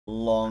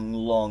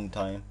long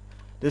time.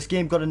 This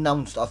game got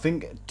announced, I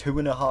think,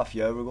 2.5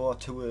 years ago, or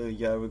 2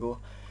 years ago.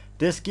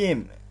 This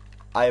game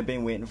I have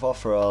been waiting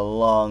for a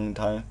long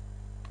time.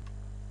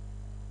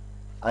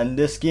 And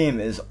this game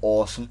is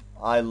awesome.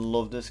 I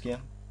love this game.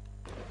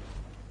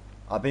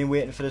 I've been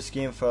waiting for this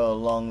game for a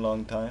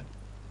long time.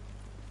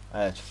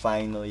 And it's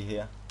finally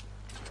here.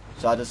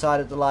 So I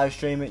decided to live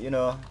stream it, you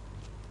know.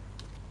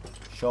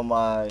 Show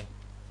my,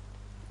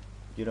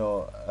 you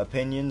know,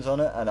 opinions on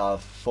it. And I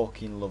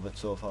fucking love it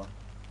so far.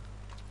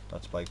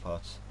 That's bike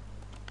parts.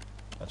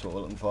 That's what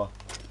we're looking for.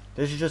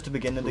 This is just the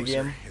beginning of the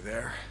game. You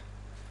there?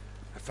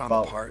 I found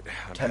About the part.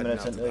 I'm 10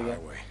 minutes heading into out the to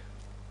game. highway.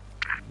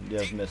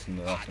 Just missing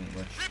the last one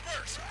much.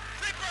 Rippers!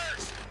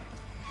 Rippers!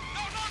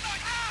 No, no, no!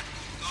 Ah!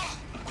 Oh.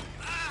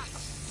 Ah,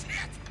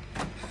 shit!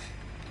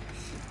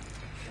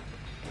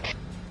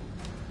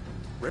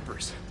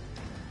 Rippers.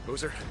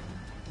 Boozer.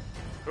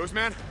 Booze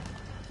man.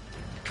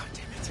 God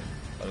damn it.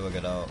 How do I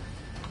get out?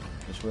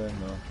 This way?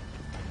 No.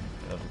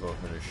 I have to go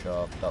for the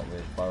shop. That way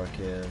is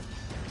barricade.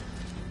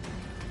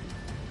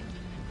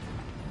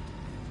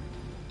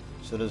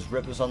 So there's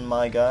rippers on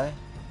my guy.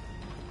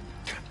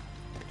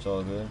 It's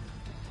all good.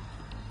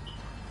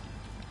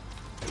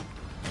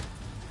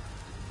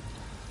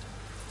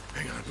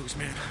 Hang on, Booze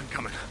man. I'm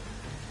coming.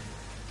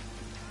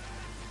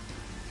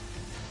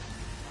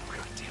 Oh,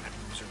 God damn it,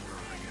 Boozer. Where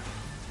are you?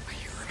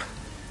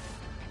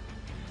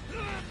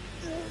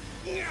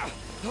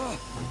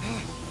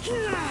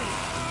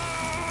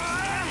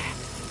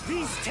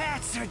 These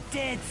tats are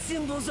dead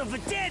symbols of a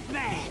dead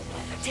man.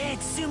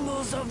 Dead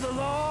symbols of the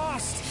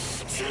lost.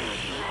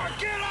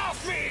 Get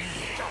off me!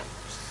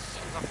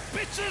 Son of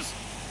bitches!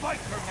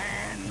 Biker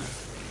man!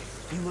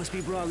 You must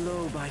be brought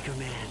low, biker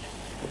man.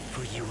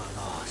 For you are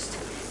lost,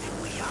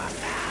 and we are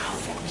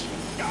found.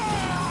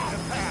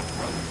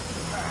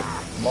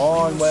 Come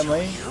on, where am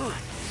I?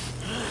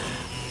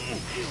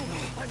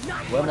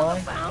 Where am I?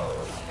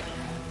 Found.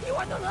 You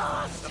are the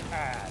lost.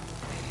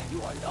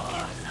 You are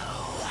lost.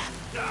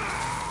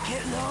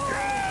 Get low.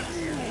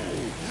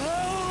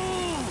 Low.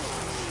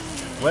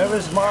 Where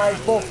is my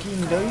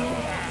fucking dude?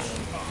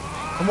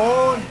 Come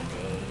on!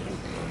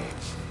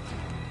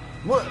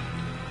 What?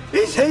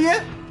 He's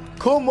here!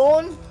 Come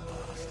on!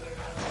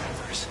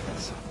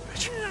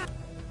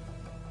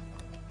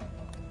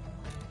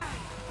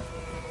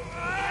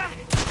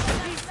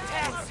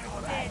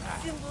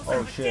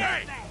 Oh shit.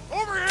 Hey!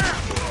 Over here!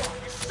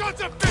 You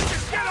sons of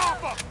bitches! Get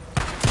off him!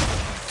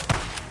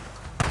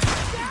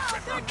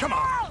 Come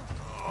on!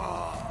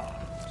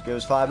 Let's give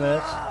us 5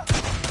 minutes.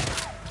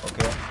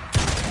 Okay.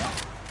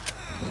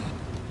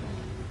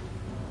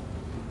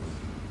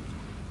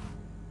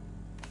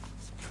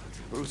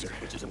 Boozer.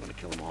 Bitches, I'm gonna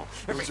kill them all.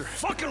 Boozer.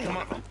 Fucking one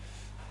of them!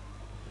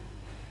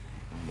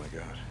 Oh, my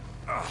God.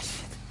 Oh,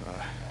 shit.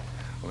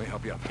 Let me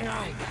help you up. I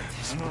got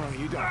this. No,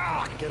 you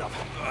don't. Get up.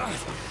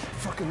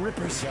 Fucking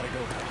rippers. Gotta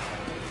go.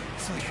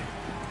 It's like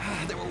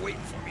they were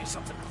waiting for me or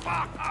something.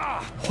 Fuck!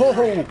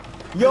 Oh!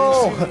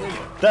 Yo!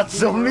 That's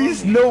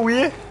zombies? No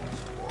way!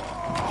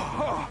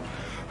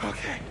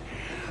 Okay.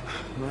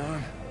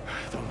 Ron,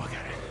 don't look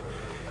at it.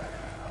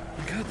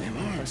 My goddamn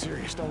arm. I'm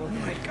serious. Don't look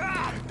at it.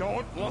 God!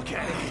 Don't look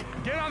at it!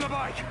 Get on the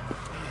bike!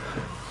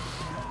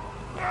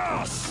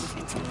 Oh,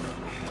 shit!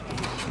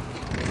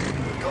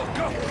 Go,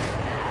 go!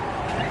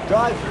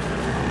 Drive!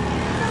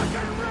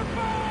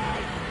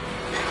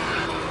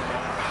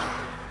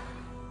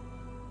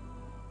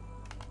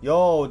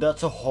 Yo,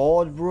 that's a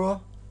horde,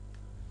 bro.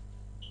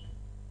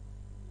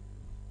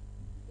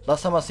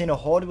 Last time I seen a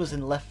horde was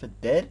in Left 4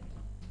 Dead.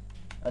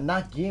 And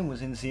that game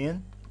was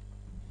insane.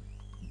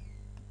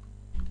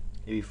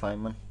 You'll be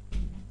fine, man.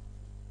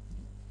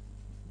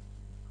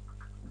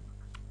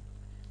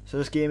 So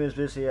this game is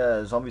basically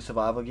a zombie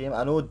survival game.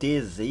 I know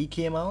DayZ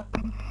came out.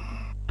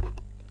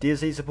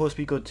 DayZ is supposed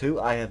to be good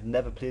too. I have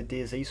never played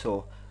DayZ,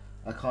 so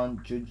I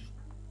can't judge.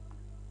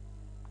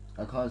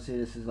 I can't say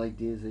this is like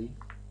DayZ.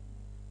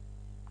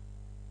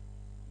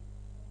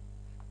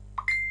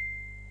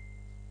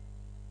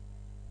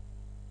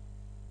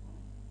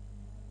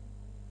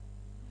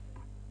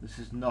 This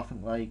is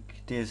nothing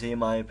like DayZ in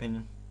my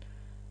opinion.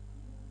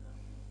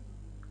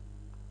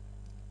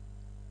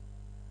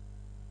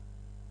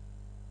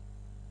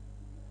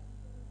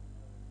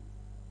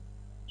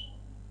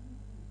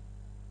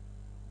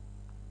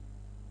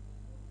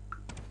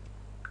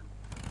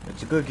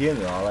 It's a good game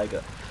though, I like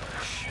it.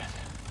 Shit.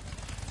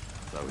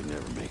 Thought we'd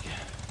never make it.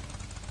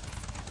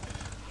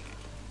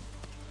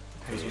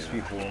 This must be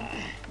home.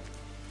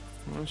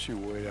 Why don't you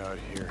wait out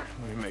here?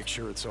 Let me make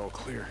sure it's all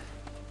clear.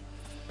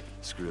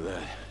 Screw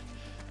that.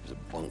 There's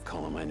a bunk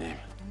calling my name.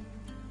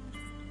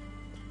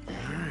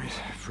 Alright,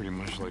 pretty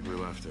much like we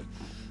left it.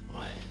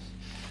 What?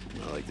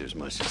 Not like there's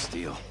much to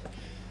steal.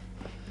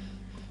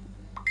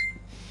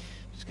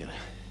 Just gonna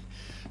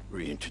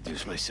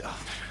reintroduce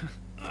myself.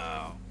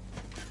 Oh.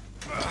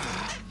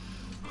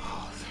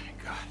 Oh,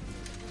 thank God.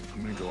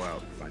 I'm gonna go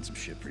out and find some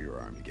shit for your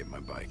arm. You get my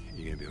bike.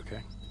 You gonna be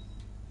okay?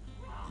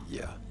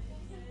 Yeah.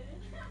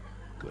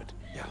 Good.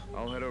 Yeah.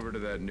 I'll head over to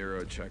that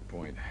Mnqrv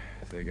checkpoint.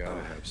 They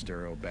gotta have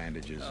sterile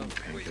bandages and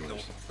Wait,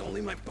 painkillers. don't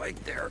leave my bike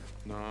there.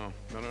 No.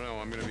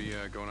 I'm gonna be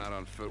going out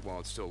on foot while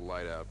it's still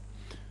light out.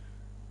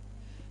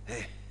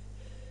 Hey,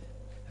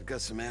 I've got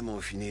some ammo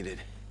if you need it.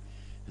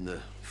 In the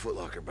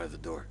footlocker by the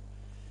door.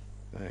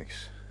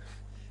 Thanks.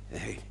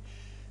 Hey,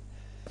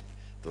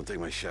 don't take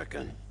my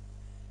shotgun.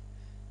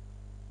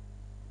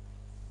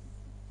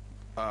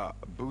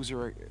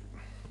 Boozer.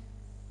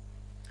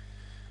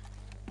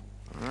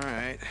 All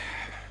right.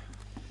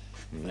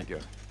 Here you go.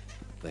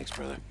 Thanks,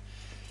 brother.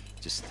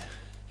 Just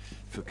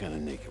feel kind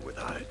of naked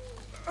without it.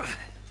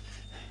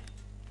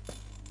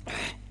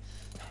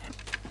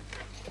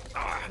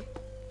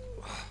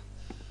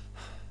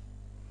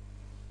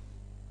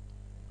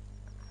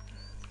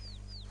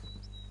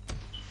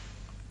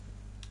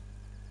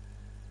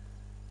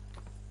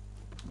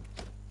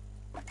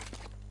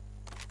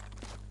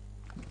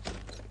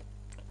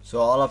 So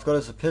all I've got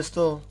is a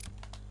pistol.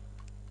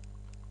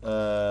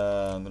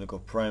 I'm gonna go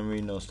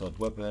primary, no start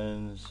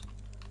weapons.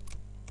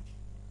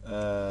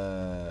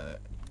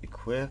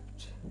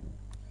 Equipped.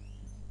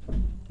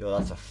 Yo,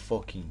 that's a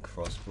fucking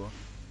crossbow.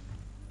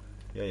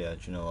 Yeah, do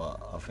you know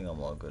what? I think I'm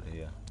all good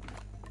here.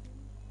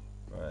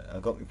 Right, I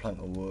got my plank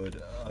of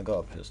wood, I got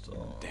a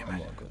pistol. Damn I'm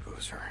it, all good.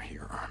 Boozer,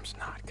 your arm's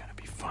not gonna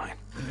be fine.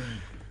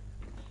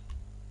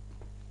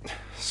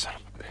 Son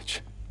of a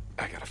bitch.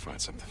 I gotta find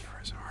something for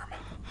his arm.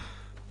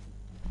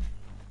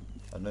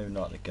 I don't even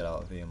know how to get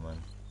out of here, man.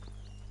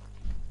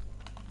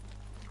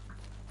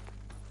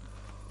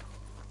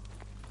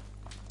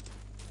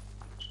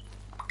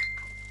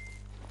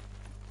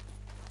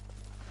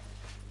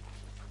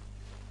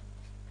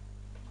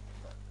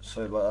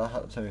 Sorry about that, I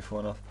had to turn my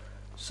phone off.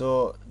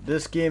 So,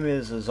 this game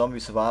is a zombie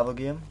survival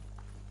game.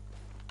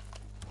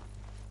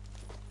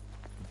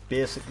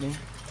 Basically.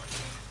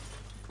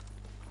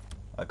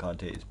 I can't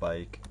take his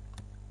bike.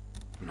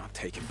 I'm not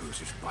taking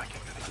Boozer's bike. I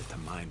gotta get to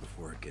mine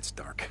before it gets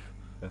dark.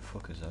 Where the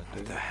fuck is that, What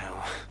dude? the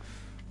hell?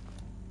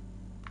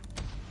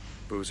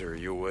 Boozer, are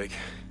you awake?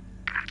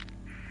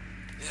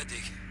 Yeah,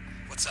 Deke.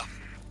 What's up?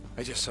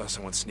 I just saw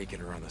someone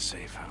sneaking around the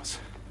safe house.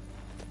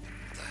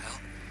 What the hell?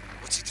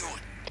 What's he doing?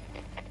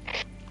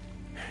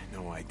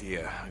 No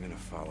idea. I'm gonna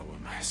follow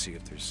him, see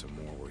if there's some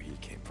more where he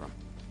came from.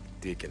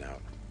 Deacon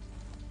out.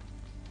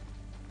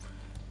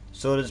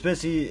 So there's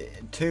basically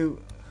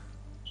two...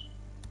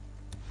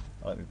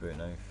 I like me boot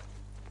knife.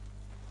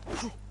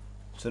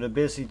 So there are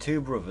basically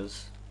two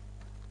brothers.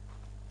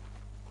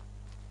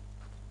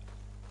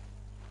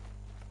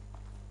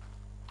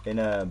 In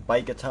a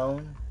biker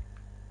town,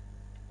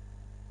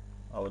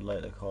 I would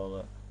like to call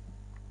it.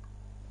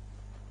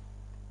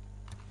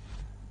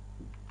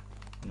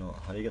 No,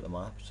 how do you get the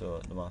map? So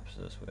the map's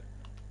this way.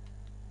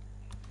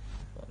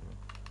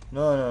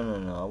 No,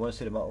 I want to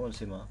see the map. I want to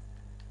see the map.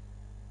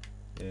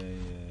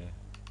 Yeah.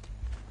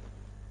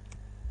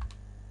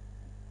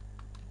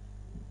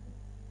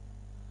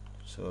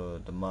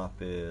 So the map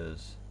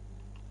is...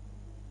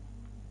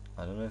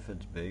 I don't know if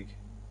it's big.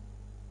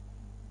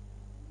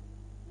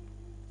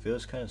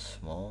 Feels kind of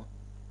small.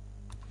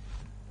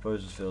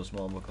 Probably just feels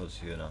small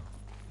because, you know.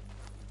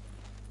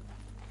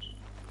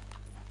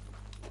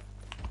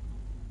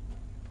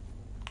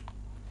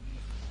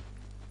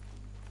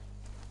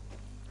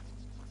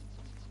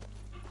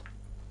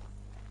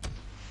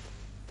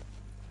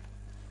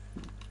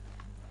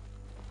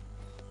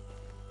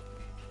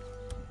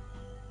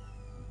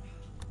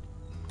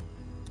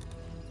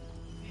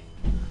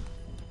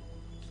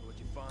 So what'd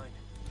you find?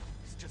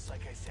 It's just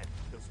like I said.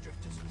 Those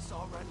drifters we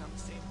saw riding on the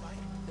same bike,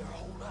 they're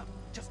holed up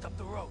just up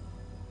the road.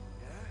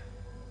 Yeah?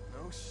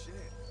 No shit.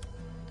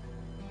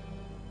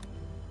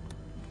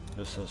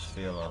 This does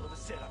feel Hell like... of a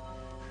setup.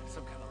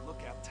 Some kind of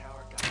lookout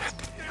tower, guys.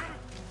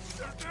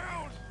 Step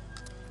down!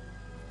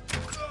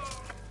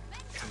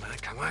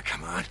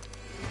 Come on.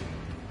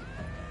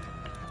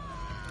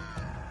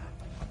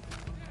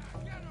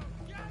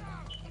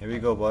 Here we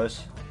go,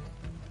 boys.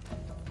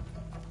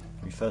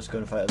 We first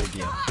gunfight of the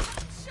game.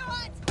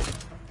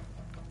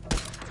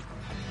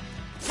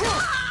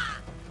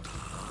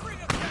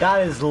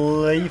 That is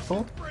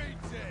lethal.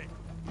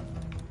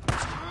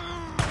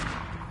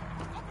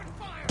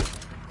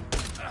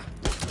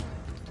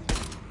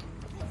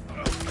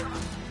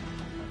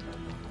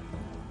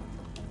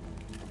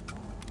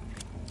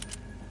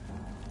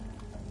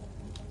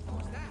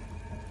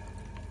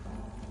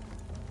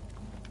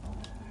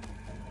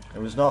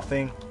 There was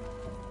nothing.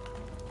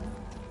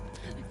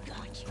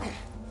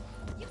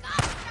 You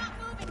gotta stop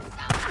moving so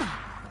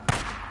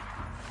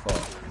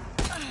Fuck.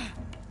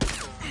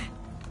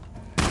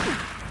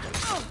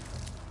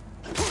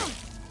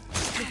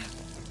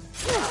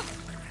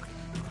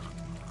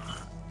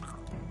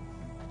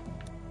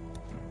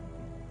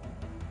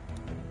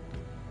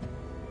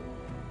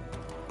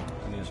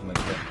 I need to make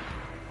it.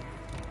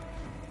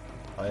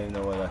 I don't even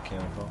know where that came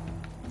from.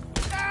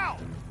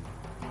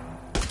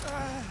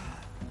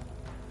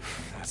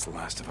 That's the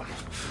last of them.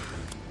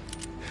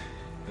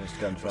 There's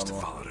gun Must have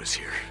ammo. followed us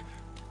here.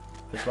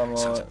 This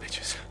Sons ammo. of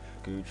bitches.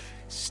 Gooch.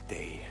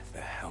 Stay the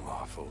hell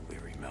off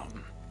O'Leary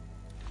Mountain.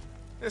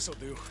 This'll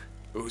do.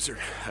 Boozer,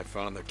 I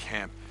found their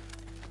camp.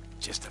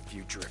 Just a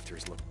few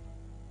drifters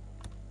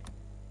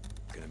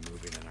gonna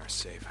move in our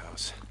safe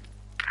house.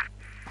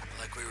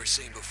 Like we were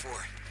saying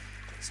before,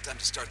 it's time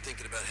to start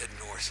thinking about heading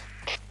north.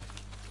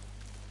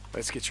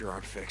 Let's get your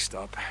arm fixed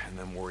up, and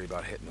then worry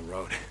about hitting the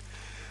road.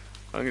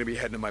 I'm gonna be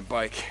heading to my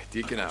bike.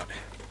 Deacon out.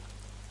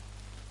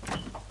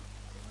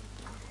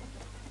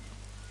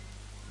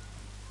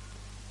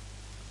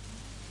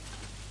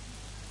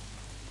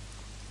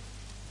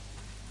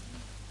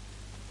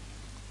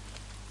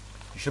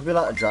 You should be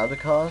allowed to drive the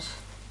cars.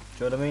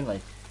 Do you know what I mean?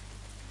 Like,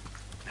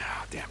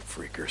 Ah, damn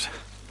freakers.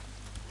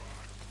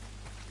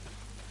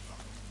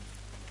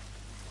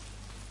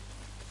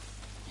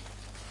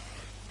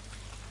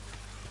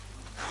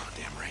 Oh,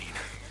 damn rain.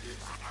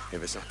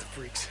 If it's not the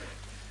freaks,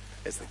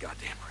 it's the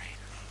goddamn rain.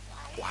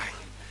 Why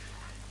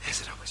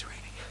is it always raining?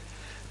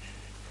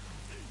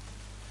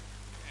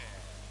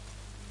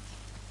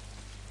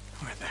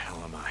 Where the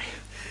hell am I?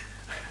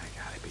 I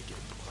gotta be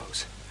getting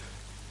close.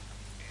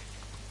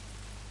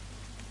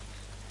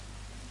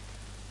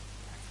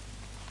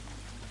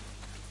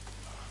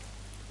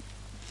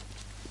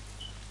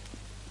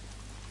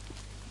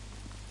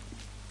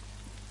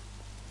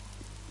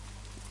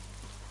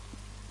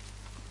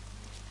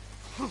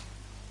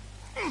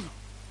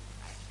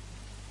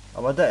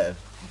 am I dead?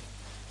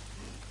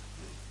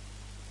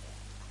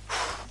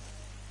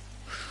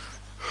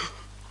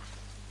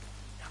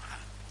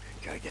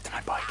 Gotta get to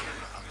my bike.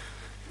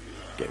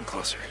 Getting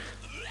closer.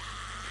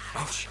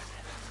 Oh shit.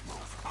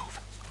 Move.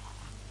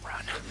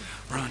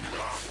 Run.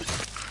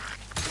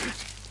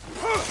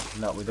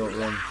 No, we don't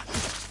run.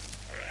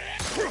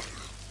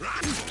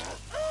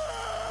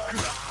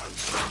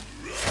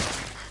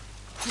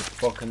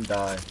 Fucking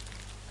die.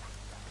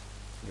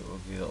 You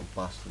ugly little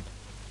bastard.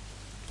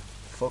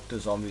 Fuck the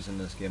zombies in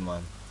this game,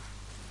 man.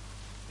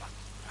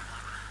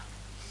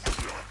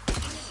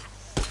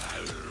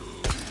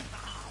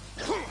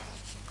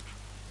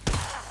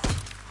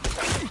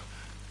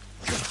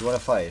 Do you wanna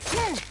fight?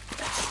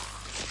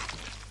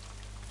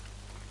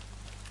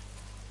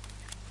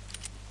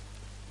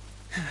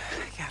 I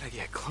gotta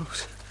get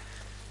close.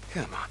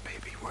 Come on,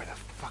 baby. Where the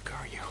fuck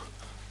are you?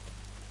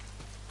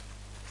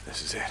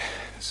 This is it.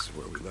 This is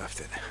where we left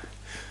it.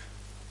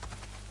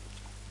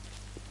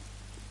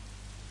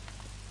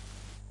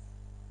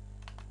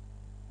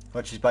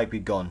 Watch his bike be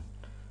gone.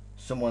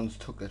 Someone's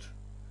took it.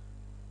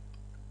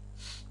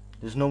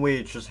 There's no way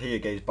it's just here,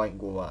 guys. Bike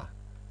go back.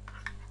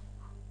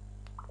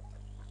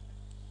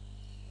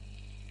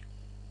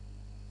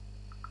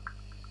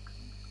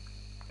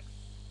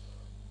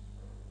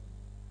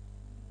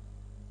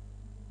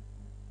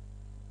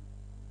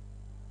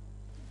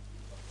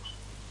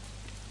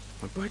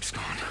 My bike's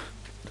gone.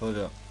 Told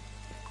you.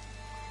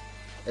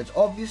 It's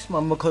obvious,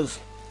 man, because,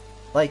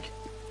 like,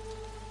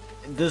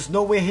 there's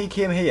no way he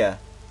came here,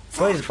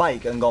 got his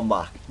bike and gone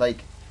back.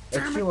 Like,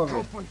 it's too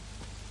obvious.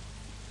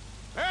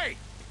 Hey!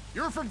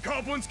 You're from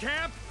Copeland's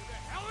camp? Where the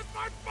hell is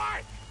my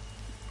bike?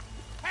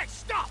 Hey,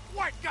 stop!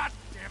 What? God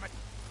damn it!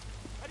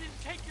 I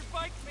didn't take your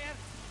bike, man.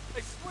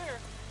 I swear.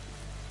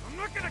 I'm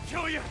not gonna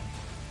kill you.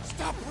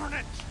 Stop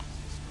running.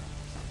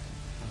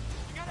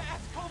 You gotta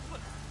ask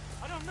Copeland.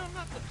 I don't know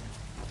nothing.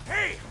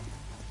 Hey!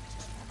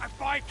 My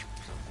bike!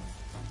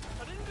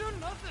 I didn't do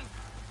nothing.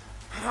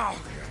 Oh,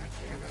 God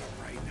damn it.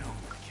 All right, now I'm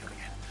gonna kill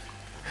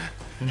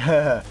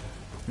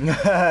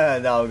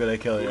you. Now I'm gonna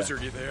kill you. Boozer,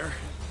 you there?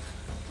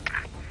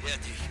 Yeah,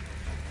 Deke.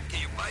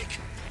 Get your bike?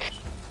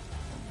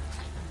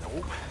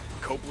 Nope.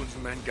 Copeland's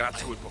men got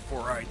to it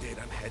before I did.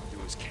 I'm heading to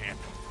his camp.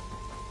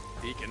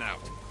 Deacon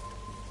out.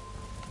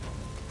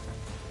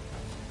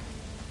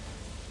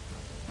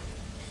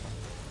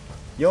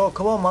 Yo,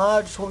 come on, man.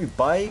 I just want my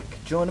bike. Do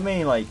you know what I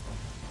mean? Like,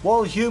 we're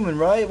all human,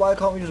 right? Why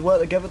can't we just work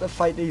together to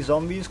fight these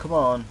zombies? Come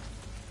on.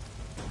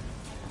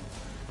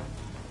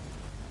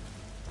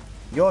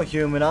 You're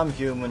human, I'm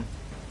human.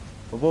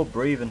 We're both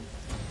breathing.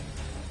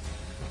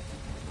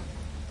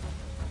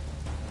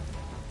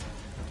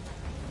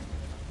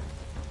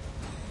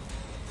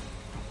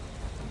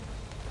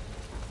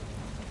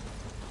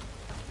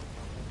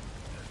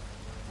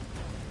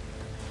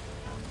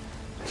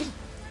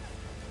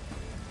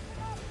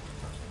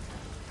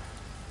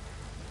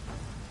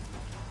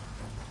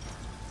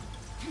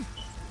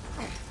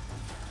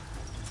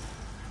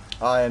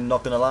 I am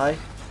not gonna lie.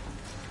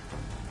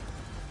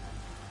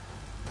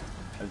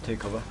 I'll take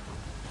cover.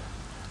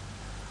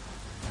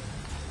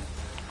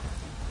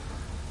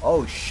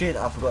 Oh shit,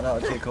 I forgot how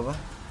to take cover.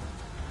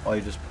 Oh,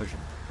 you just push it.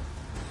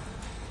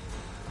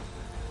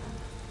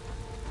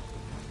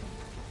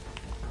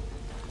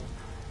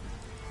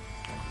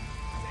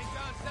 St.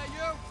 John, is that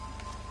you?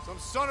 Some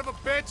son of a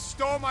bitch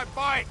stole my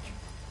bike!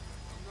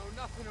 I know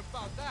nothing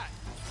about that.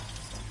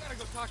 You gotta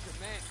go talk to the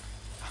man.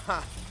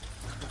 Huh.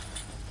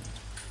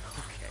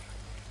 Okay.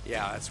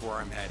 Yeah, that's where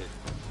I'm headed.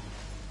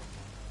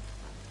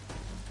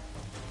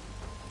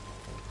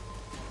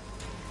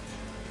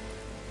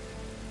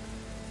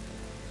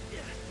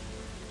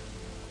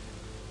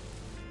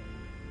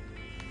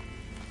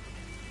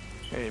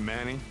 Hey,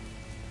 Manny.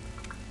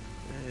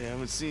 I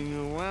haven't seen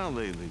you around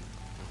lately.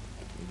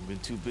 You've been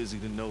too busy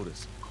to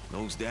notice.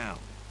 Nose down.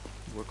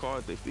 You work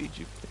hard, they feed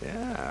you.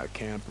 Yeah,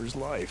 camper's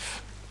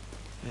life.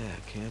 Yeah,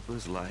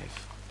 camper's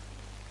life.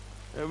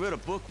 I read a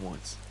book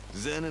once,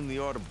 Zen and the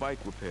Art of Bike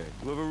Repair.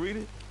 You ever read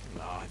it?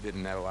 No, I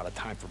didn't have a lot of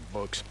time for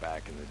books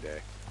back in the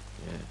day.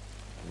 Yeah,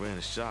 I ran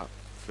a shop,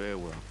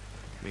 Farewell.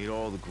 Made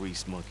all the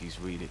grease monkeys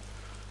read it.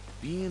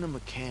 Being a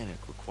mechanic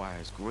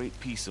requires great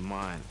peace of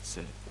mind, it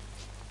said.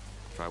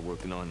 Try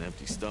working on an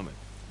empty stomach.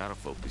 That'll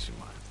focus your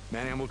mind.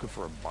 Manny, I'm looking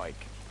for a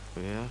bike.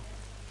 Yeah?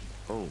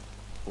 Oh,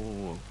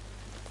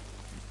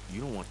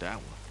 you don't want that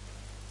one.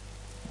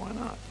 Why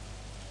not?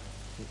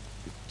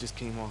 It just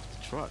came off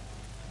the truck.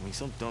 I mean,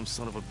 some dumb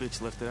son of a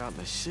bitch left it out in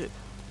the shit.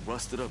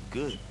 Rusted up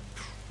good.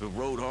 It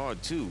rode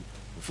hard, too.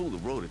 The fool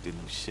that rode it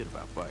didn't know shit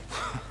about bikes.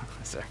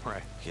 Is that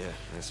right? Yeah,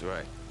 that's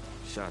right.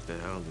 Shot the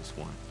hell this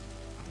one.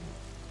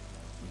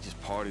 We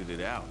just partied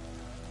it out.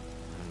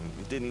 I mean,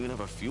 it didn't even have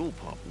a fuel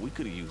pump. We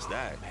could have used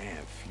that.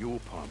 Man, fuel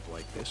pump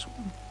like this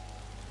one?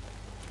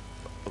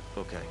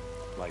 Okay.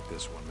 Like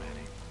this one,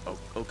 Manny.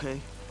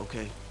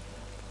 Okay.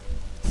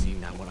 See,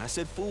 now when I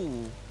said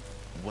fool,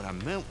 what I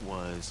meant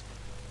was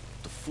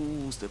the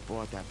fools that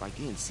brought that bike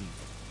in. See,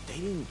 they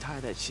didn't tie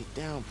that shit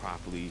down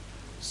properly,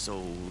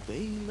 so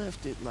they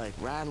left it like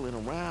rattling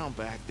around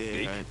back there.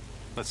 Deke,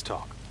 let's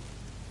talk.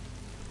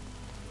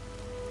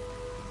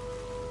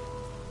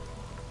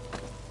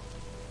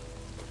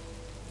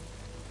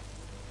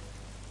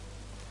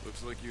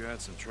 Looks like you had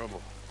some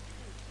trouble.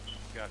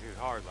 Got hit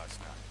hard last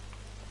night.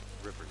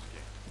 Ripper's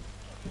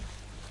game.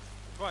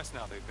 Twice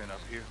now they've been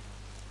up here.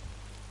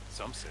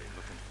 Some say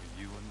looking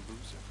for you and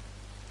Boozer.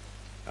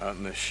 Out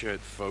in the shit,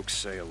 folks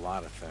say a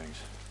lot of things.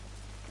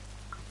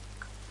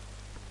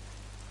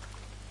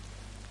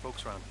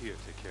 Folks around here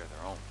take care of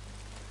their own.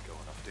 Go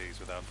enough days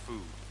without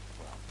food.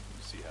 Well,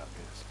 you see how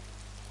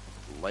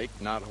it is.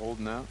 Lake not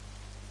holding out?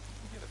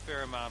 You get a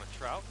fair amount of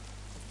trout.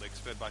 Lake's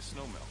fed by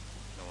snowmelt.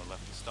 No one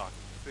left to stock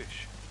it with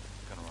fish.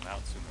 Gonna run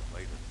out sooner or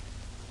later.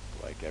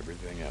 Like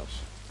everything else.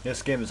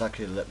 This game is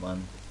actually lit,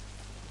 man.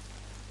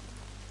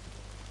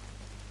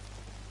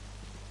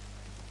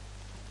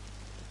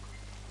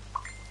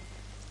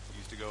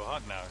 Used to go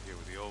hunting out here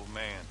with the old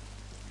man.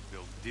 We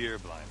build deer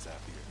blinds out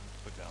here.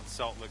 Put down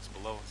salt licks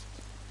below us.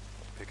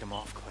 Pick them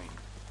off clean.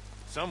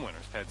 Some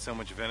winters had so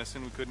much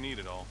venison we couldn't eat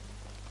it all.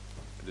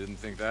 I didn't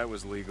think that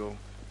was legal.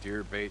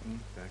 Deer baiting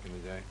back in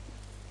the day.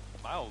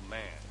 My old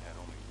man had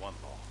only one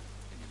law.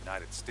 The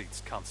United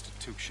States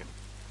Constitution.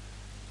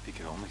 If he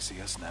could only see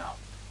us now.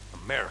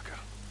 America.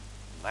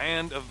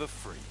 Land of the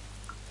free.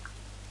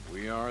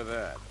 We are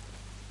that.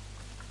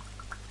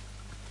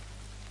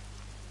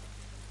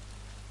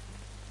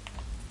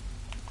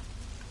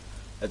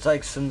 It's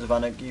like Sons of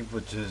Anarchy,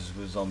 which is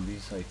with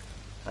zombies, like,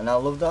 and I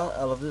love that.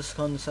 I love this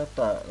concept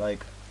that,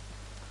 like,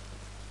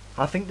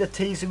 I think the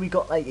teaser we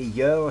got like a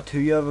year or 2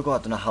 years ago, I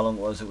don't know how long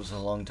it was a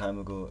long time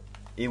ago.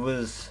 It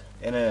was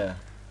in a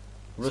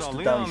rusted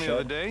Saw down Leon the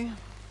other shed. day.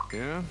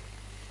 Yeah?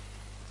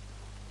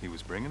 He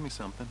was bringing me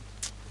something.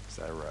 Is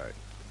that right?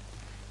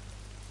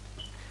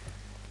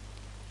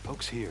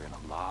 Folks here in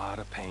a lot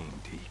of pain,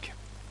 Deke.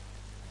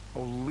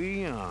 Oh,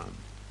 Leon.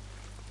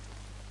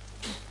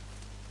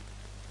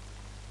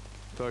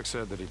 Doug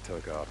said that he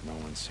took off. No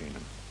one's seen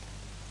him.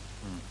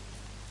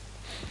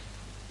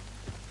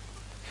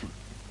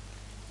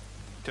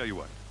 Tell you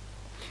what.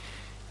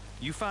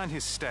 You find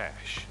his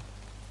stash.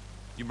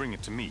 You bring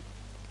it to me.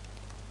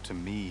 To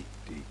me,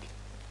 Deke.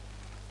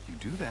 You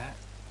do that,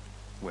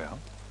 well,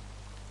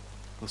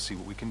 we'll see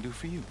what we can do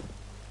for you.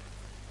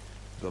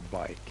 The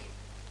bike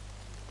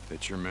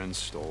that your men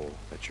stole,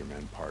 that your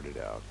men parted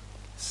out.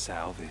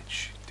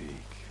 Salvage, Deke.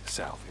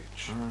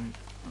 Salvage. All right.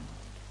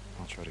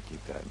 I'll try to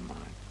keep that in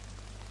mind.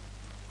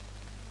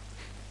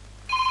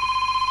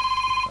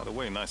 By the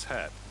way, nice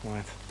hat.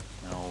 What?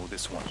 No,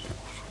 this one.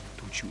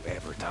 Don't you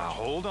ever Now, talk.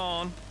 hold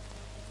on.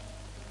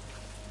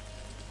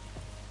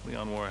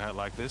 Leon wore a hat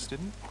like this,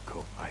 didn't he?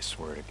 Go, I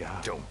swear to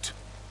God. Don't.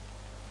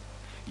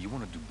 You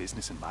want to do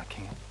business in my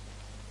camp?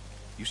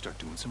 You start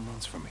doing some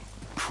runs for me.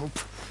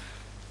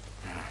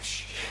 Ah,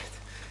 shit.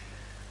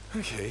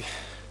 Okay.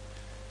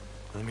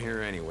 I'm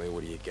here anyway.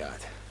 What do you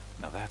got?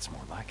 Now that's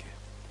more like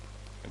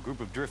it. A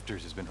group of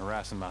drifters has been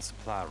harassing my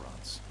supply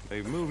runs.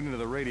 They've moved into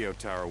the radio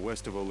tower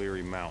west of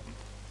O'Leary Mountain.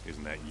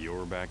 Isn't that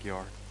your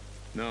backyard?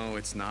 No,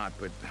 it's not,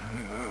 but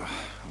I'll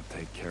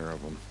take care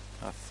of them.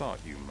 I thought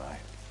you might.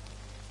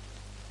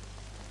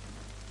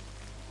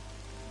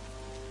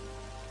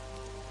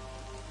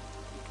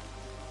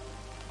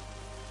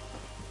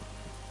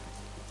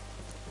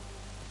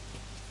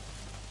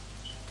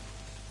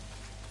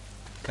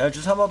 Can I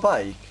just have my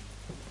bike?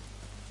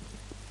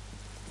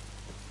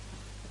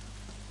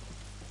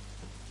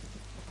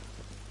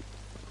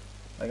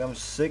 Like, I'm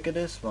sick of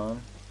this,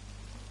 man.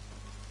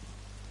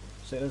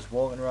 Sick of this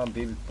walking around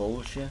baby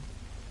bullshit.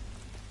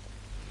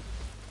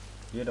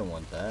 You don't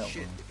want that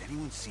Shit, one. if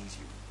anyone sees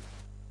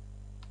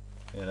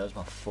you. Yeah, that's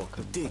my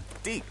fucking...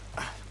 Deke,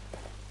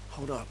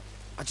 hold up.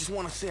 I just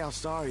want to say how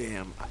sorry I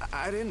am.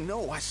 I didn't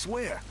know, I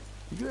swear.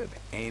 You have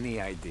any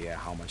idea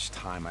how much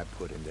time I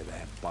put into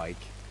that bike?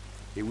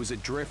 It was a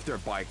drifter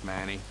bike,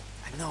 Manny.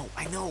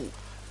 I know.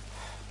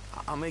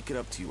 I'll make it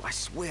up to you, I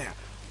swear.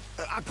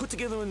 I put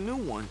together a new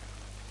one.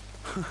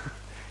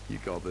 You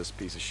call this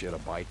piece of shit a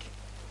bike?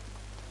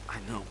 I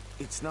know.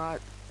 It's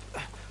not...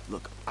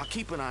 Look, I'll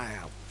keep an eye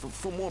out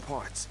for more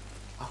parts.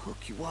 I'll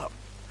hook you up.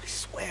 I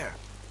swear.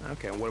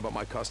 Okay, and what about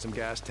my custom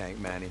gas tank,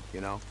 Manny?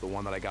 You know, the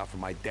one that I got from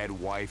my dead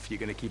wife. You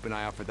gonna keep an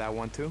eye out for that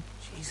one, too?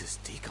 Jesus,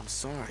 Deke, I'm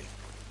sorry.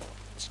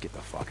 Just get the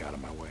fuck out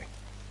of my way.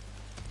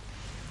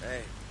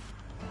 Hey,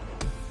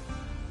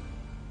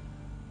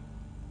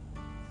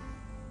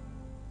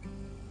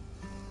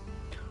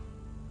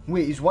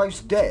 Wait, his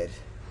wife's dead?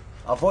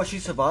 I thought she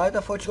survived.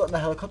 I thought she got in the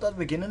helicopter at the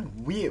beginning.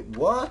 Wait,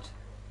 what?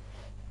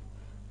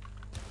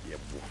 Yeah,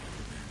 boy.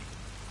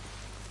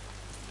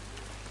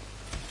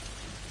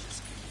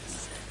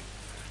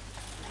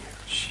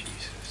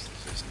 Jesus,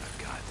 this isn't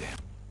a goddamn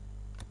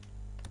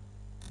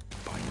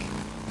bike.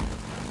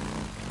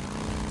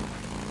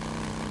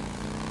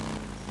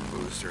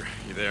 Booster,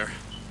 you there?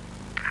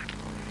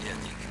 yeah,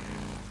 Deke.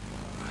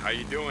 How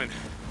you doing?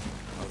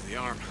 How's the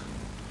arm?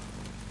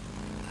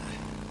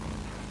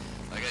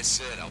 Like I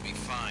said, I'll be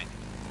fine.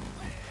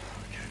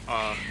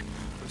 I'm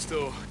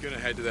still gonna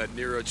head to that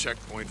Mnqrv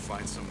checkpoint,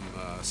 find some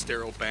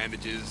sterile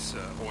bandages,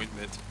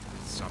 ointment,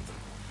 something.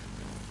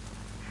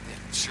 Yeah,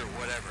 sure,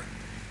 whatever.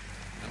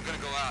 I'm gonna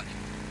go out.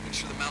 Make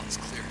sure the mountain's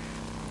clear.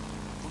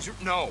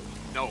 No,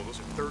 those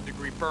are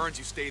third-degree burns.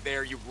 You stay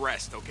there, you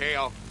rest, okay?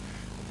 I'll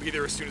be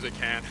there as soon as I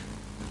can.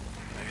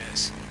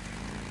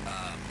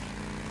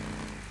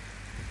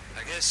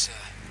 I guess.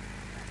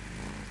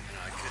 You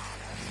know, I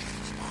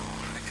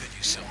could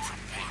use something from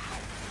pain.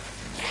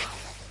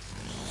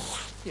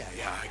 Yeah,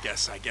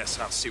 I guess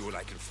I'll see what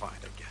I can find,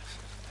 I guess.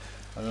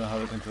 I don't know how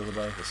to control the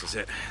bike. This is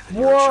it. The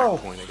Whoa! Mnqrv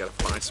checkpoint. I gotta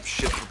find some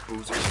shit for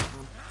boozers.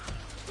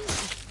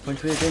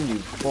 Punch me again, you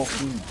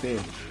fucking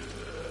bitch.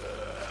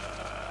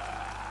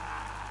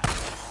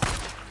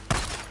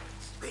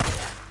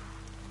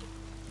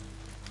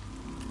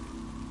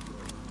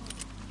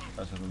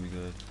 That's not gonna be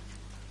good.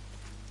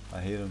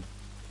 I hate him.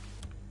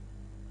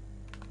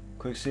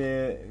 Quick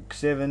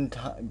save in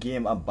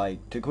game a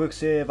bike. To quick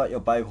save at your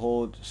bike,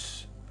 hold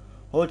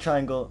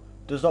triangle.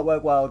 Does not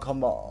work while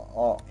combat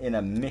or in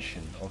a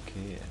mission.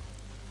 Okay.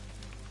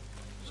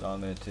 So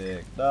I'm gonna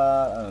take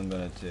that, and I'm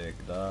gonna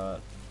take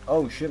that.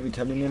 Oh shit, we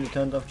nearly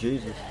turned off.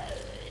 Jesus.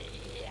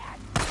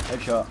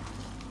 Headshot.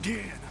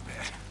 Yeah, not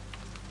bad.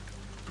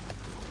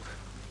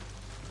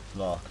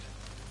 Locked.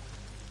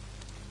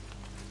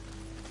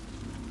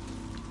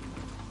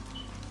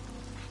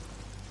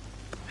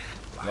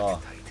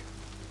 Locked.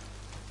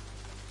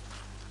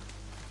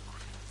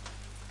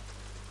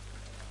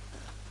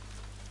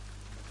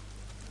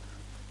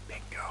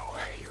 Bingo.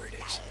 Here it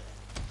is.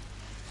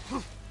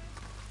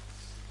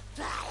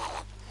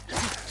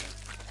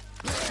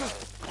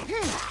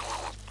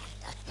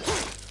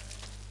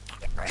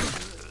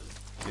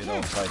 You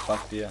don't fight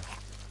back there.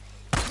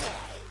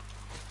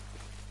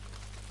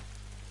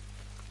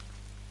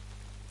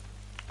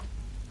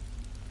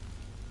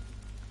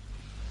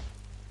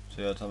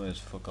 So you're telling me it's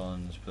fuck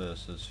on this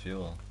place as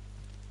fuel.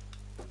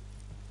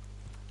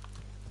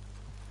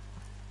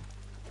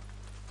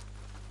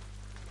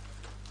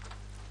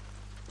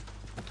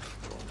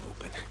 Won't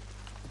open.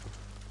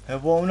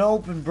 It won't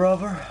open,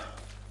 brother.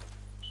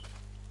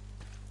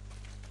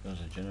 There's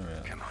a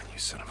generator. Come on, you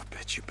son of a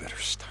bitch. You better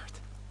start.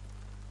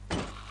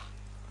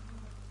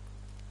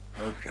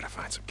 Oh, we gotta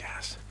find some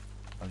gas.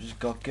 I've just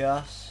got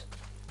gas.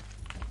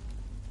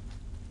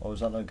 Oh,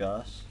 was that no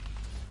gas?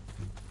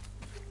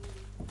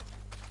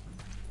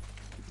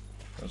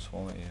 What's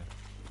wrong with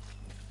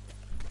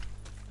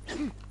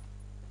you?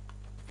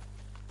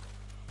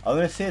 I'm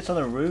gonna say it's on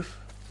the roof.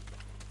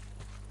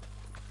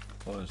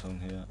 Oh, it's on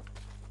here.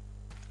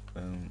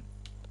 Boom.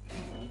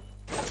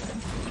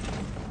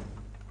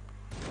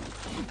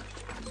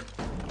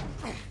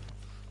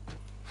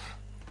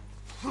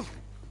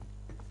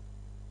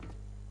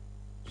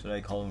 Should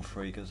I call them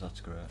freakers? That's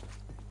great.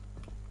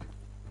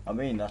 I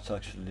mean, that's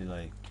actually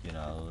like, you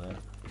know,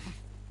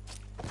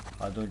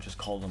 I don't just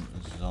call them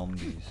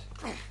zombies.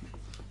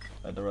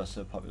 Like the rest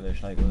of the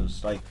population, like,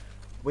 was like,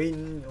 we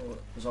know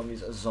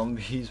zombies are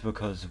zombies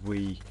because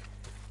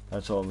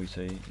that's all we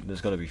see.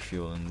 There's gotta be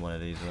fuel in one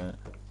of these, right?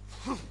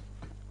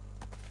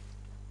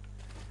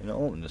 You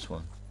know, open this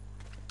one.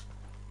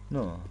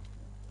 No.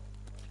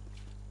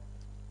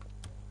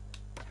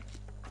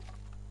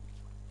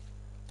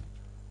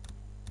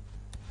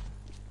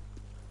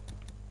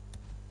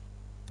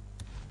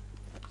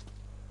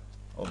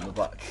 Open the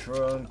back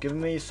trunk. Give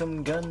me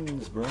some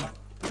guns, bro.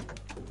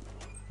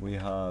 We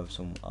have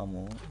some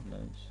ammo.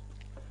 Nice.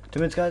 2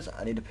 minutes, guys.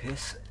 I need to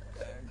piss.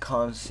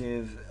 Can't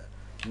save.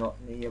 Not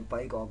near your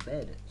bike or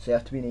bed. So you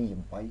have to be near your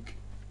bike.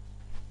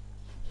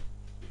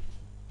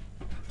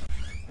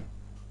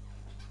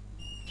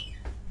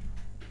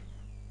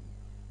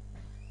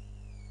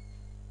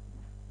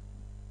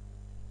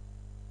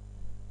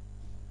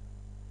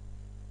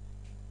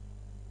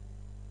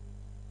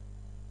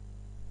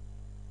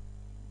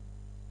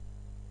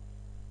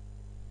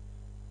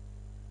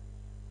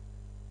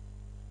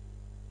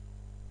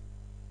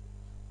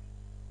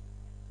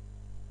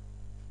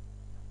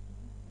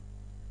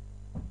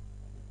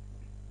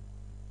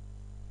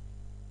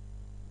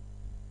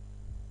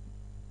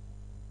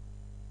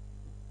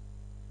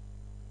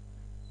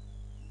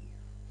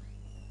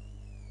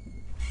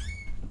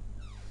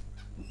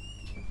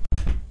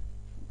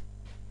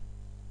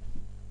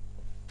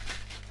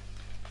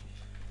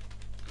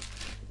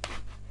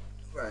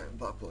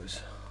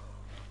 boys.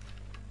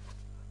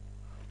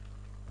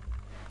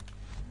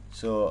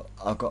 So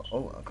I got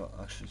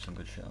actually some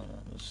good shit on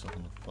that. There's stuff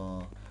on the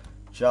floor.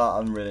 Chat,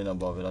 I'm really not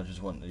bothered. I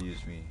just want to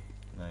use me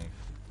knife.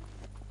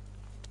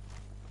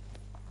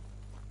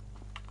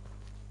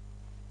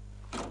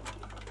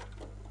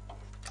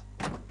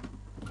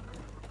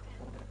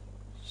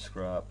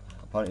 Scrap.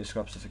 Apparently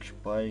scraps to fix your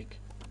bike.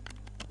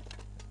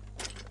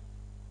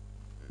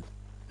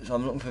 So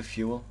I'm looking for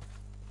fuel.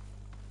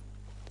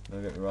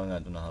 Don't get me wrong, I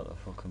don't know how to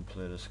fucking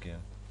play this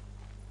game.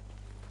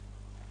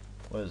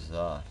 What is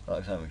that? That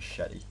looks like a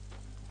machete.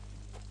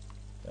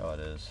 Oh, it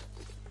is.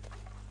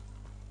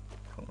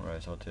 Fucking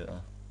right, I'll take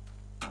that.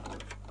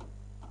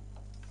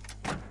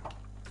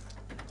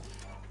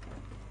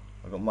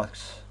 I got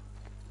max.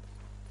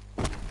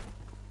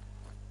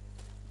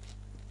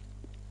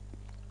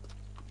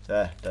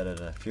 There.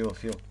 Fuel.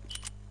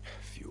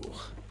 Fuel.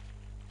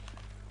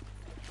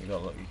 You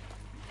got lucky.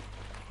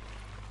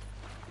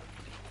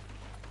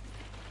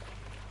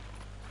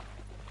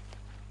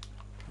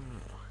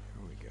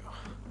 Here we go.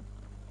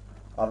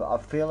 I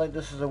feel like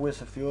this is a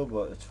waste of fuel,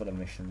 but it's for the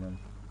mission, man.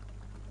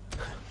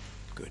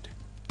 Good.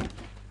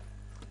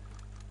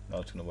 Now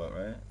it's gonna work,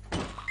 right?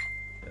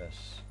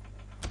 Yes.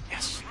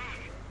 Yes.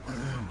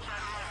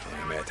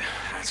 Damn it.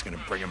 That's gonna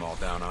bring them all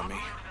down on me.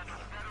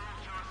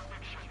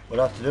 What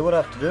I have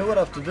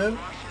to do?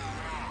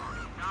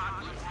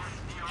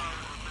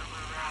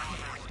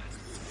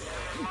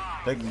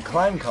 They can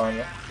climb, can't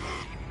they?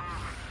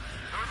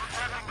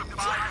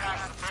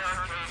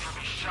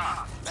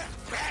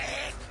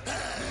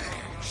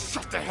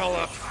 Shut the hell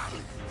up!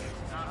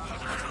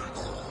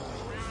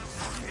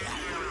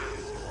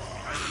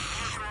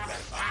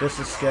 This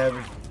is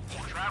scary.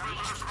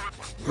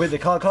 Wait, they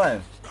can't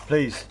climb?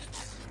 Please.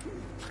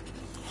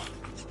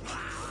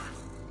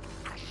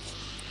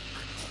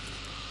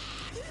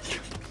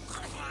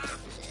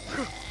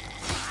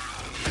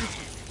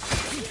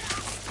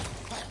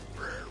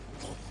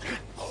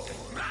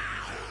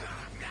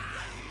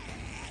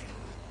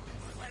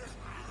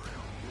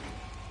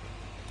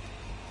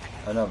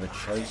 Another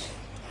chase.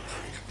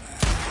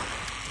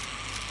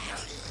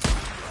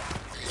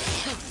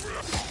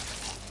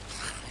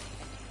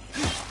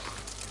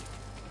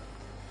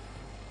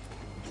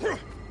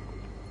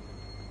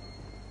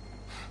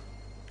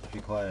 Be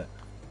quiet.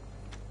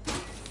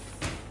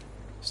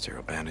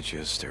 Sterile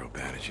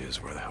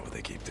bandages. Where the hell would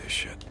they keep this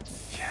shit?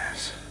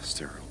 Yes,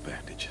 sterile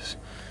bandages.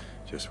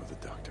 Just what the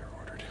doctor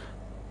ordered.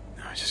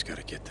 Now I just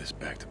gotta get this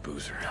back to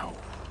Boozer. Oh,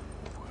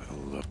 well,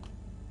 look.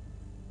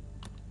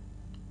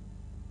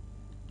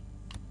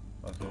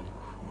 Okay.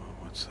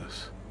 What's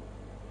this?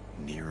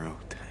 Mnqrv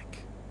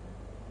tank.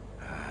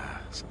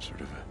 Some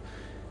sort of a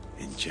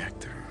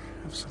injector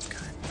of some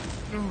kind.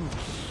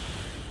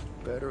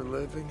 Better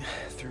living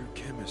through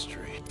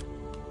chemistry.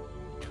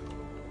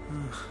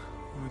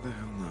 Why the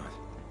hell not?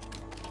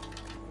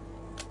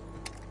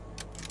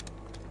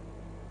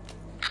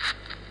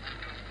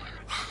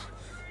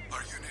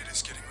 Our unit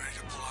is getting ready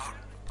to pull out.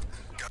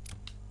 Got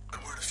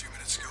word a few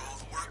minutes ago. All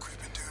the work we've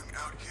been doing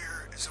out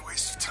here is a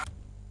waste of time.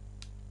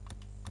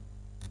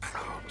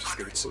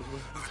 Hundreds of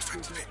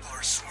infected people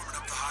are swarming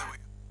up the highway.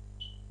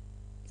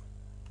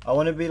 I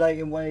want to be like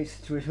in one of these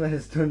situations when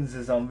there's tons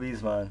of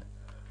zombies, man.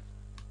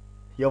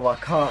 Yo, I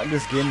can't.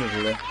 This game is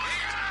lit.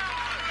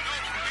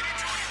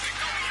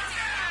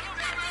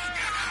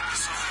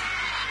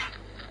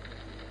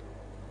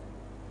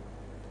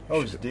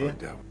 Oh, it's dear.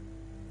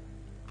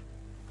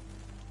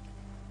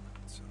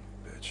 Son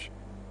of a bitch.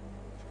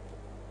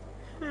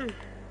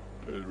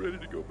 I was ready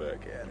to go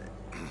back at it.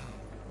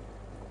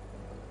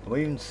 Are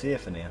we even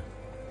safe in here?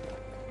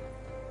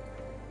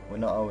 We're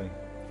not, are we?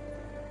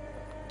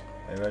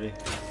 Are you ready?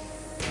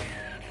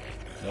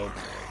 Nope.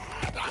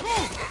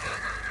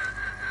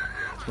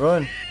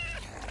 Run!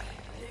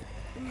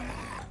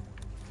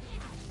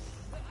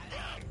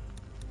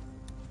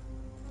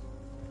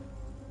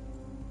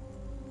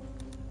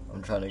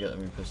 I'm trying to get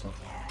them in pistol.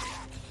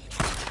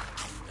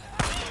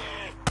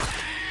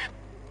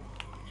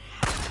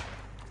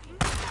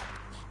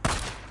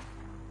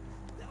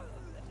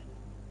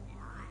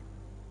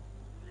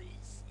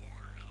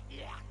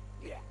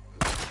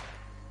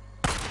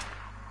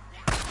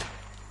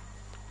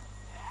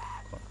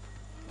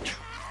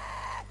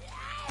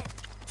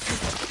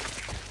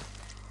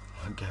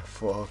 Get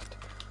fucked.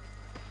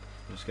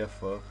 Just get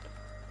fucked.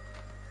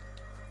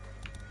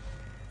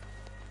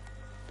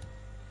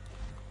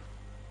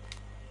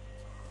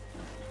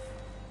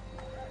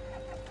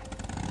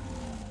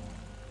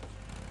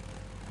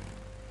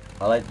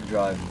 I like to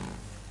drive.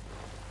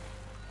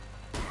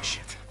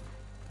 Shit.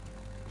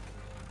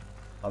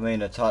 I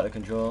mean, it's hard to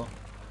control.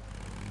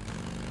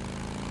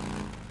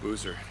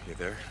 Boozer, you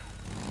there?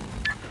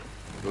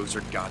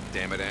 Boozer,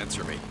 goddammit,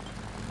 answer me.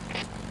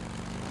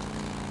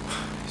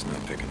 He's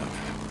not picking up.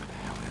 Where the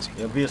hell is he?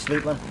 You'll be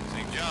asleep, man.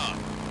 St. John,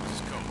 this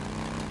is Cole.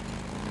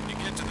 When you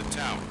get to the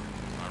tower,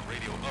 our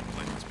radio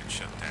uplink has been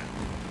shut down.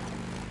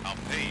 I'll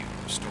pay you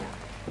to restore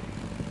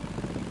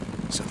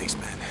it. So these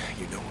men,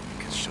 you know them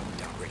because shutting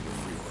down Radio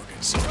Free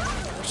Oregon. Some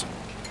person.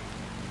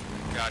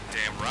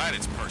 Goddamn right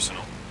it's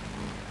personal.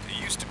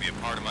 It used to be a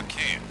part of my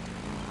camp.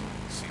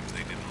 Seems they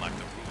didn't like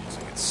the rules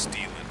against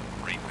stealing,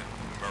 raping,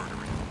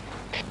 murdering.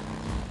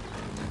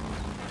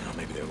 You know,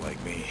 maybe they're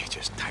like me,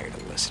 just tired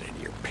of listening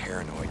to your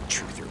paranoid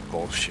truther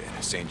bullshit.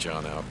 St.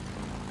 John out.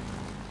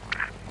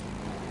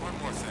 One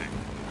more thing.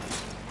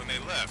 When they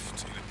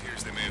left, it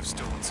appears they may have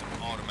stolen some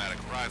automatic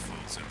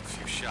rifles and a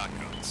few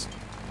shotguns.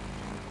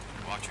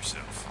 Watch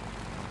yourself.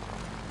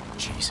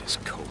 Jesus,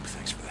 Cope,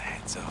 thanks for the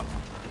heads up.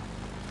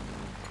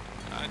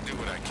 I do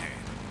what I can.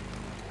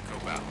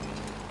 Cope out.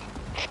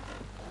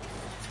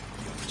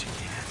 Do what you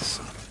can,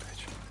 son of a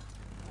bitch.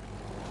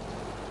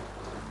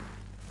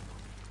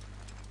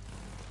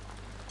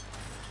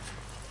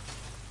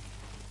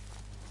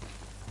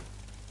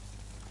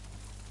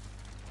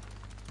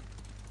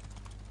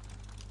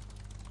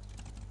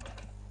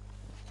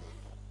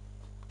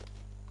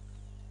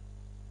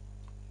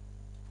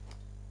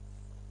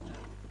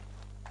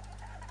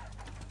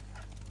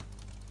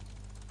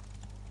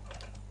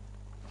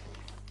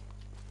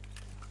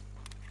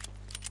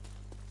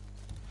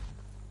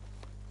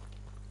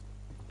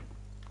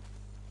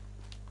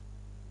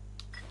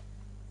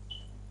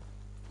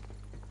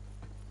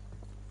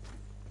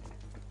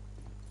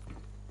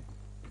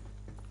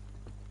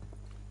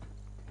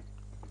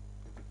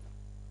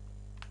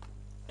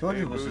 Told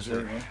Hey, you it was the Boozer,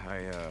 same, man.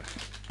 I,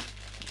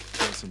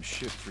 got some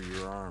shit for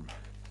your arm.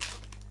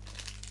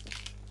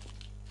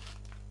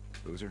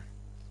 Boozer?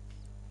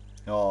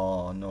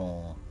 Oh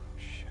no.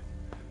 Shit.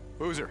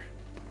 Boozer!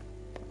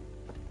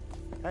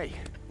 Hey!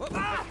 Whoa,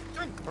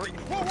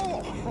 whoa,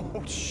 whoa!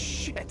 Oh,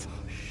 shit!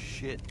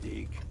 Shit,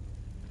 Deke.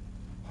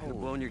 Could have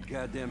blown your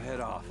goddamn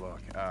head off.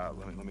 Look,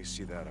 let me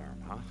see that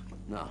arm, huh?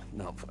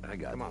 No, I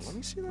got Come on, this. let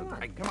me see that arm.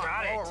 I Come on,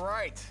 got it. all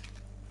right.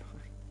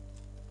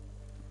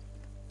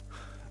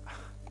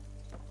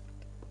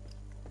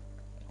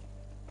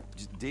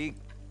 Just Deke.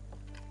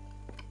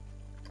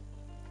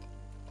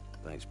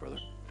 Thanks, brother.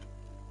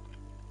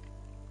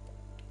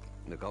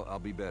 Look, I'll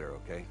be better,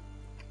 okay?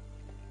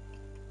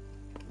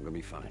 I'm gonna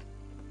be fine.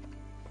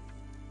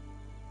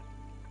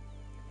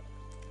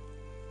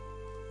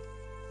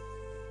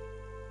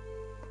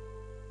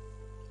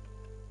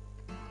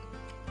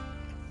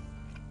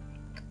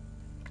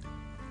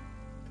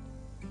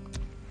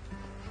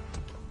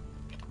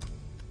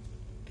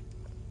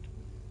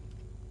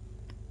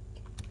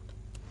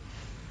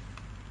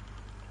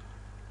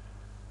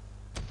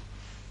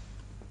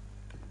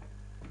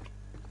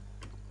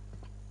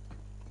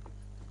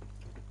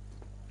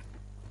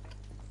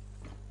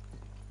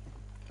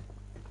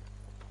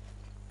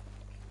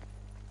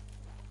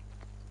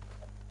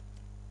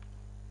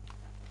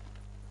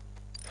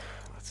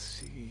 Let's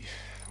see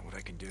what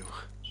I can do.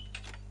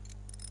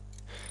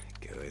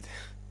 Good.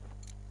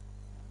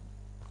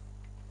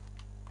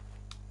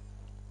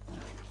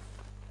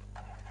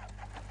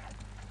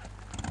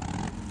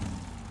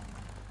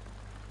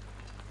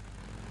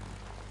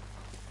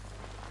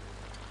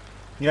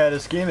 Yeah,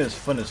 this game is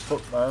fun as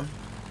fuck, man.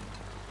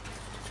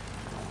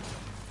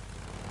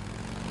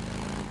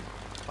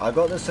 I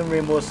got this in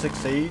Rainbow Six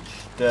Siege,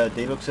 the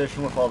deluxe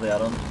edition with all the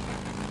add-ons,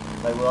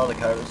 like with all the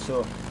characters.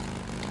 So,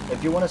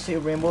 if you want to see a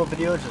Rainbow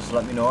video, just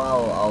let me know.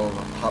 I'll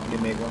happily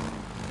make one.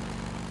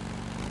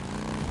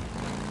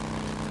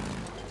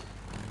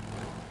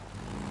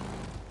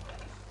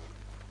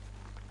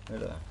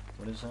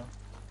 What is that?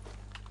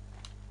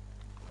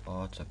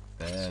 Oh, it's a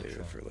bad. Save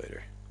it for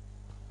later.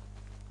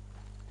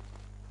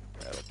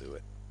 That'll do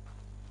it.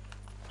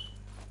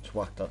 It's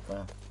whacked up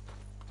there.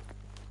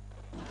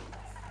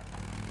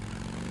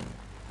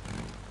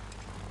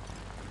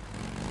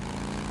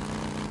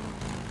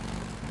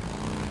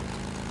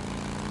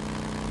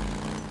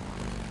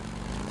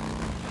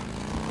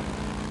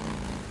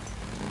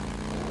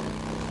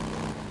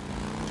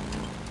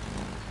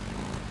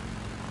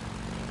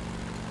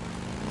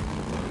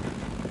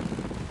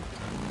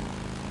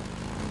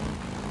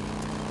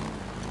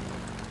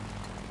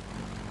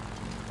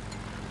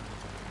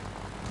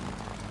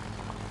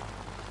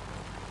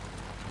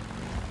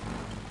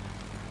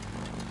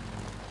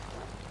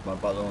 My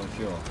bottle on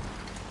fuel.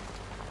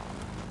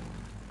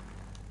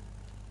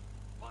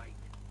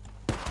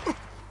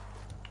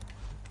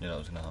 Yeah, that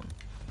was gonna happen.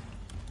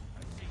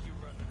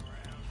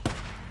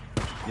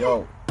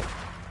 Yo!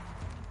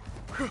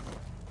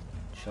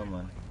 Chill,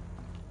 man.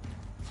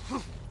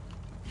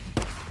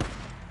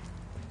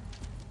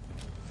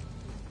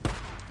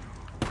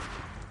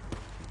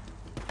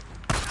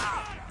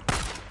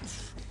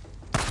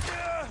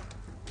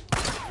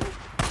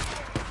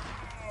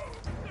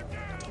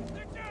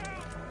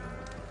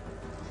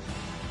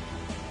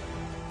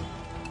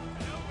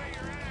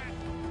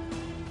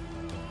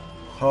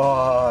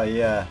 Oh,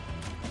 yeah.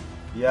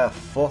 Yeah,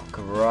 fuck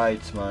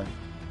right, man.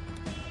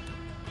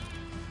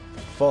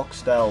 Fuck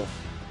stealth.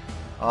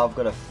 I've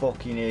got a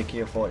fucking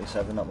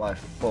AK-47 at my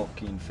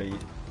fucking feet.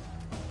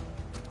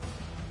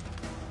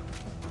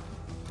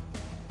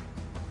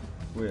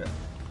 Wait.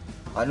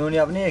 I only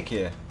have an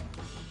AK.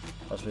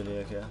 That's really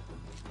AK.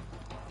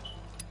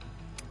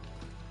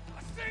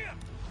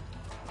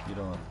 You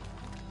don't.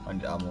 I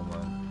need ammo,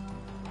 man.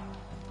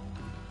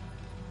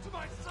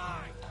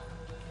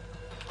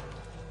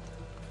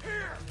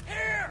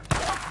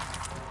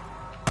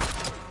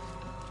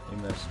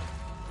 missed.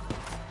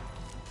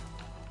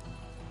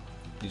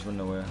 He's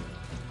running away.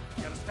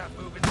 Gotta stop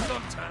moving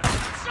sometime.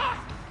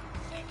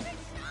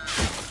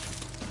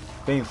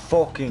 Being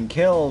fucking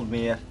killed,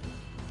 mate.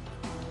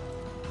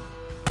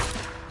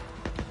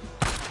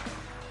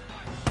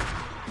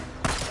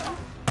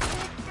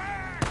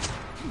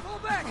 Pull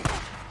back!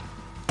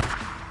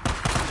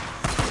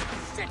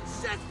 Shit,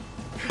 shit!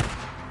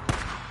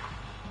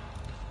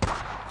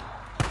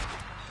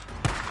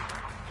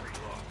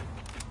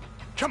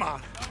 Come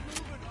on.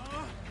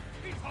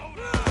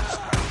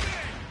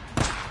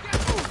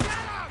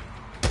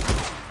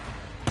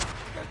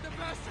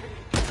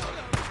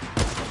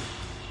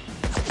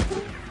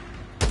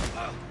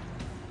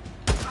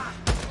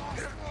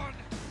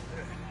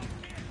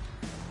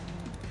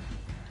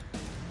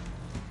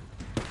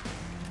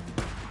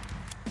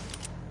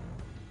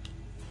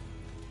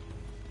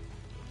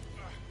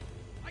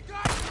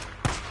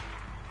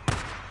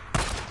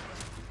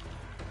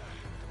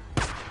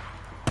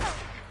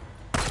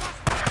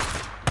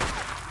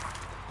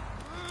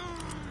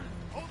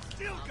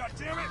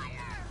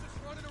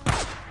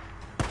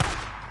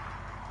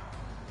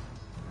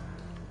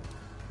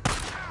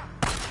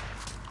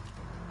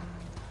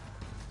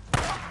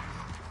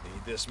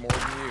 This more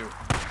than you.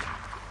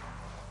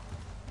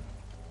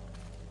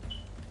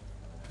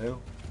 Who?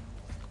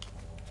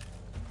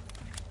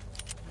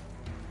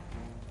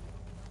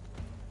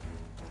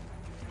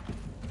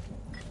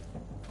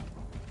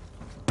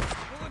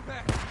 Pulling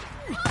back!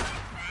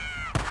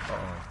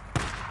 Uh-oh.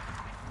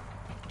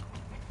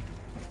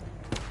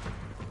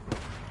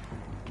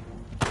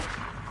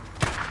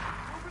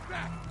 Moving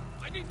back!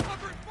 I need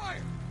cover and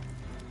fire!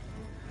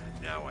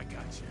 Now I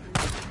got you.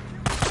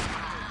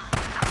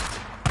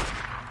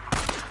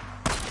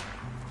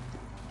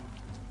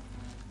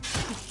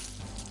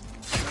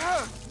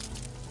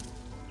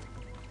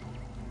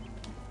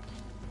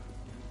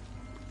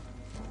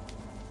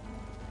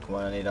 Come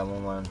on, I need ammo,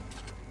 man.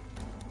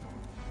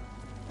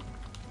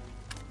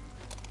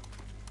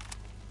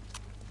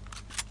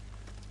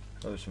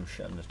 There was some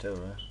shit in this too,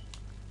 right?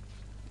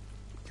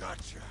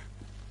 Gotcha.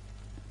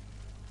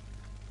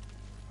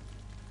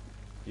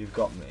 You've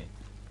got me.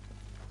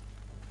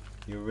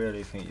 You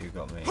really think you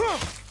got me?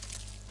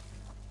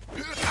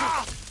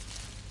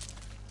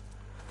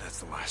 That's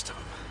the last of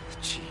them.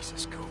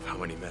 Jesus, Cove, how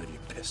many men have you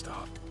pissed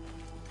off?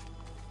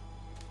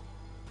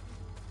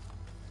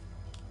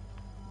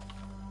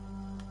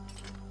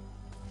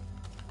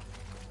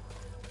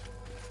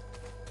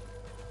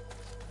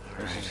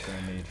 This is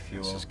gonna need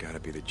fuel. This has got to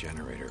be the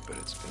generator, but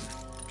it's been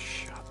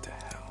shot to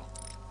hell.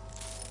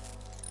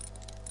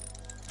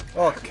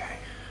 Oh, Okay,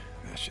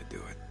 that should do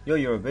it. yo,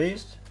 you're a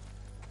beast.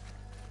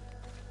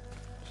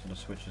 So the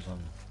switch is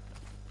on.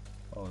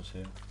 Oh, it's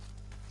here.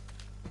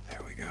 There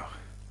we go.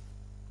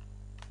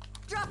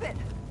 Drop it!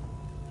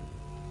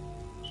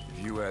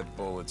 If you had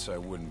bullets, I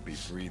wouldn't be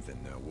breathing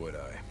now, would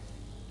I?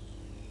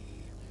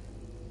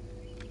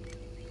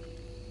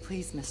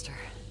 Please, mister.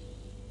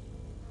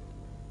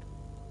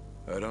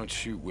 I don't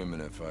shoot women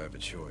if I have a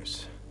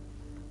choice.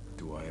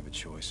 Do I have a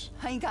choice?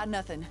 I ain't got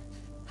nothing.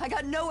 I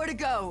got nowhere to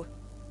go.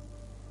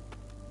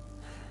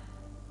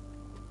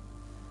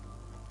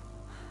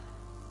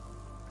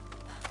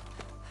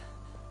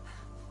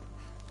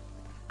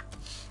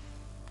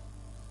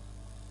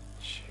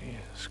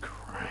 Jesus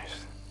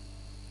Christ.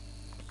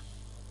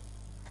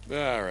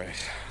 All right,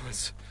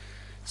 let's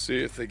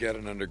see if they got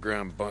an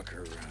underground bunker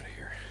around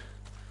here.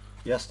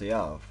 Yes, they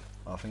have.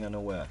 I think I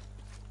know where.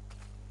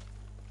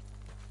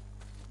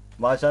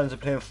 My times of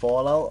playing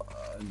Fallout,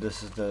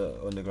 this is the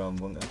underground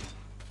bunker.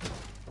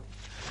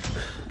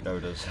 There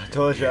it is. I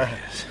told you. There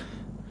it is.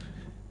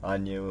 I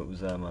knew it was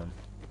there, man.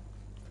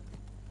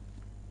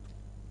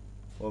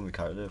 What we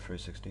carried there?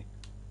 360.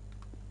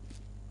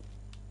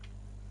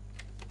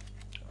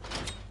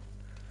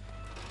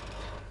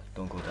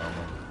 Don't go down,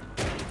 man.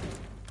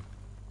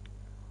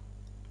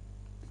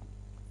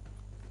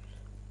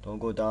 Don't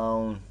go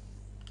down.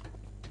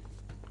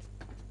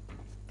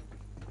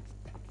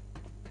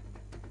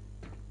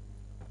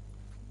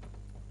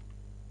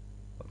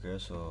 Okay,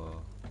 so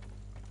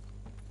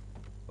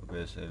we're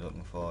basically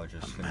looking for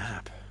just A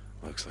map.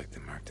 Looks like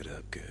they marked it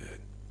up good.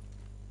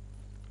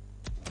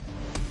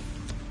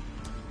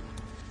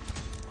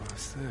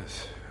 What's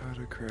this? How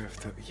to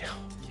craft a... Yeah,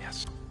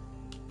 yes.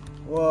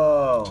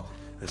 Whoa!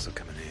 This'll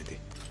come in handy.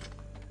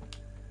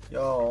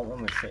 Yo, I'm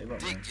gonna shit you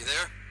up, man. Deke, you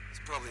there? It's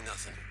probably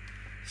nothing.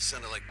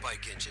 Sounded like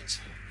bike engines,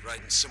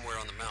 riding somewhere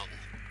on the mountain.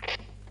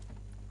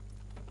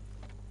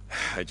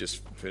 I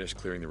just finished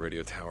clearing the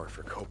radio tower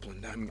for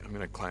Copeland. I'm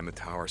gonna climb the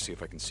tower, see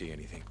if I can see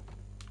anything.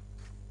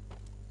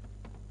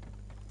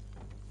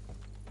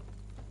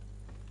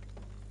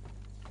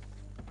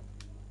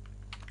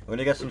 We're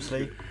gonna get some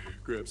sleep.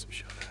 Grab some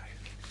shut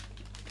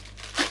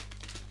eye.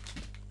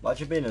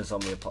 Imagine being in a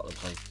zombie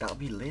apocalypse, like, that'd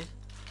be lit.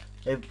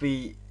 It'd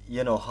be,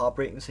 you know,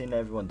 heartbreaking seeing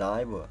everyone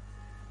die, but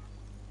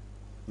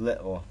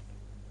little.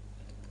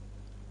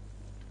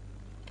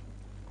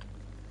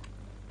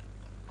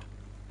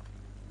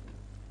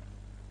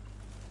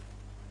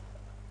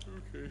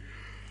 Okay,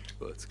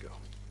 let's go.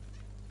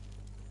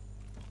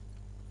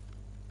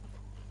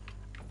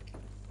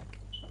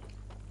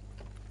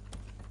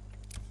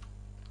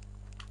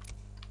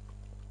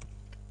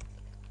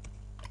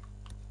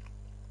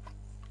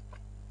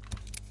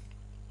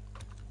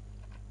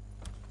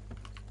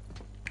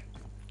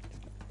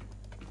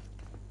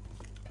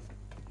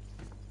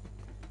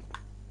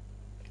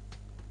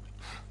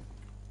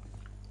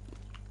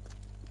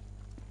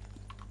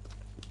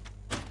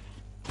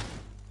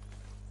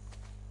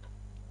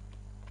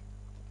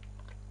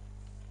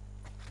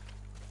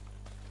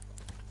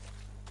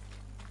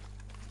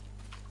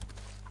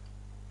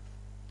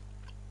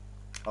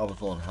 I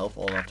was on help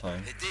all that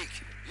time. Hey,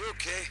 Deke, you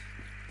okay?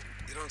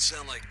 You don't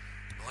sound like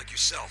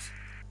yourself.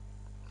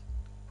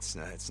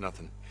 It's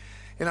nothing.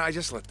 You know, I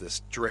just let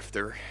this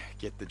drifter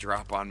get the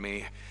drop on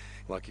me.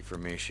 Lucky for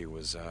me, she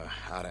was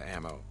out of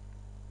ammo.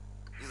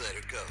 You let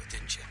her go,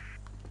 didn't you?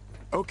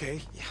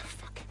 Okay, yeah,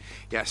 fuck.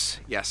 Yes,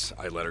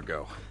 I let her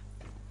go.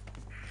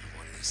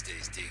 One of these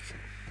days, Deke,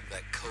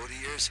 that code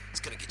of yours, it's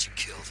gonna get you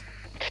killed.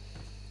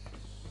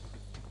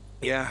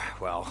 Yeah,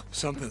 well,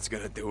 something's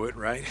gonna do it,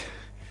 right?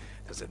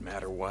 Does it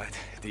matter what?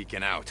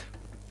 Deacon out.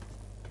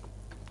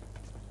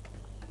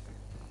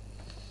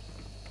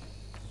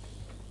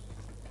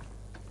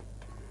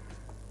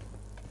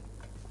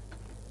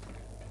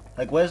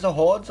 Like, where's the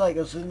hordes? Like,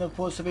 isn't it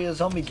supposed to be a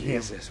zombie game?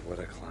 Jesus, what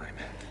a climb.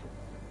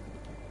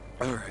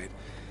 Alright,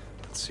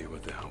 let's see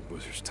what the hell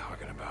Boozer's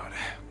talking about.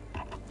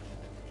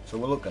 So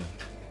we're looking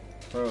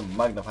for a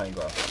magnifying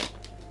glass.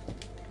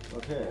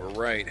 Okay. We're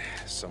right.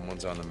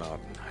 Someone's on the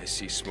mountain. I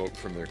see smoke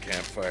from their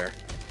campfire.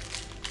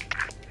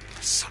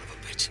 Son of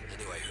a bitch. I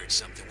knew I heard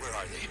something. Where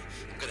are they?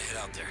 I'm gonna head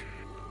out there.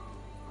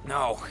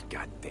 No,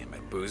 god damn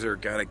it, Boozer.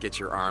 Gotta get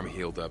your arm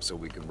healed up so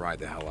we can ride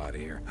the hell out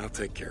of here. I'll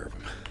take care of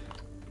him.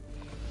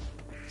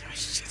 Oh,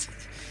 shit.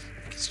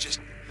 It's just...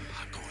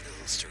 I'm going a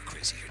little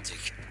stir-crazy here,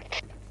 Deke.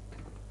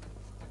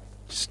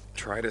 Just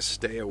try to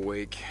stay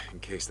awake in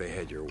case they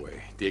head your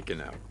way.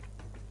 Deacon out.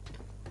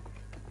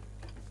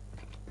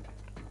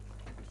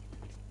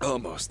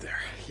 Almost there.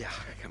 Yeah,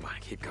 come on,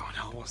 keep going.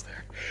 Almost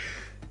there.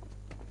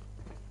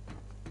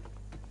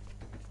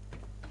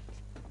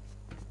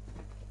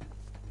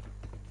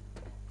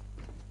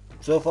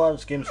 So far,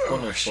 this game's fun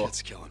as fuck.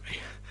 Shit's killing me.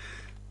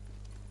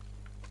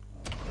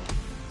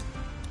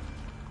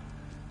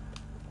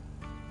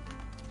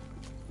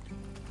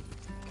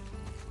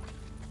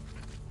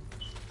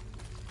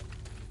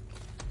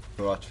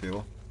 So that's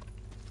fuel.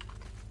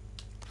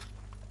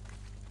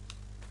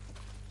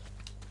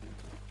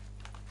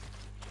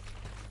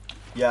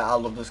 Yeah, I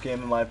love this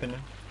game in my opinion.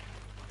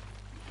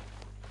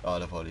 Oh,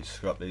 they've already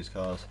scrapped these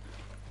cars.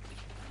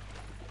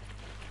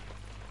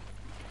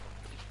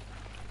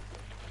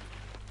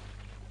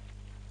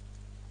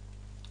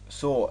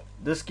 So,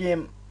 this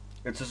game,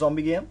 it's a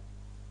zombie game.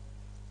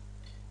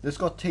 This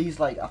got teased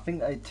like, I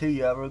think like 2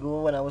 years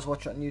ago when I was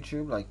watching it on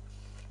YouTube. Like,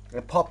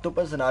 it popped up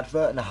as an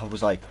advert and I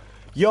was like,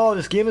 yo,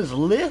 this game is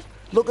lit.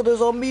 Look at the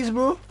zombies,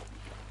 bro.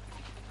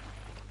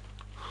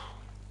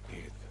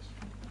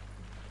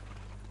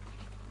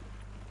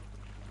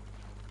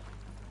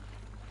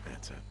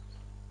 That's it.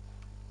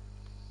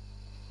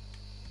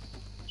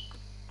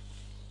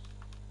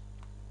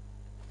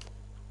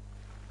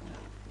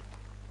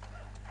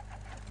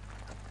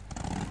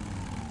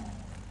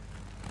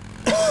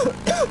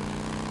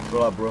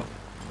 What up, bro?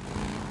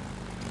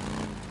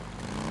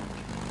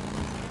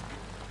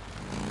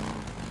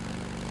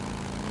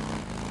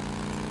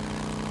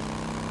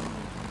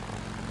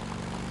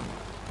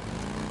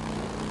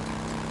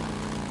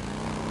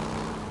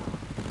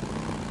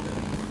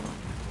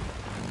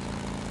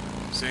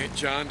 St.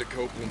 John to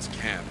Copeland's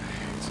camp.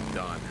 It's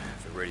done.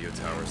 The radio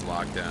tower's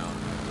locked down.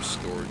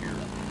 Restored your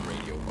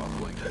radio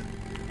buffling.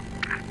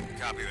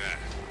 Copy that.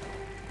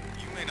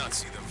 You may not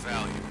see the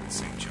value in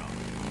St. John,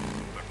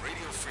 but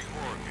Radio Free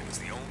Oregon is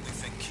the only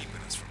thing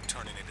keeping us from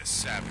turning into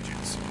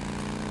savages.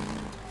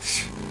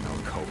 No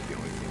cope, the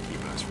only thing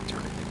keeping us from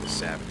turning into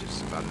savages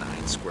is about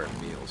 9 square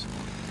meals.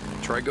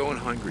 Try going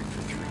hungry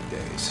for 3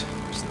 days.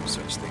 There's no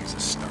such thing as a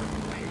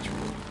starving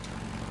patriot.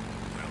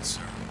 Well,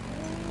 sir,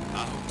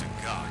 I hope to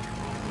God you're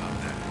wrong about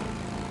that.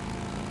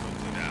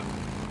 Copeland out.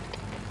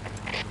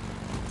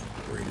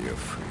 Radio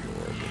Free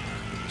Oregon.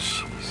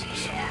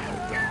 Jesus.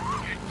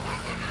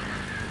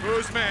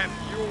 Boozman,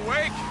 you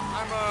awake?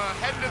 I'm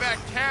heading to that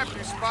camp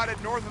you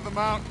spotted north of the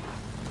mountain.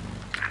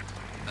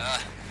 I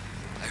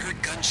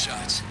heard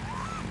gunshots.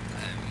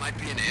 Might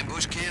be an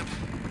ambush camp.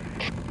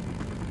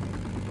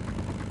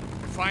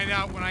 Find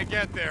out when I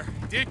get there.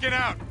 Deacon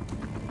out.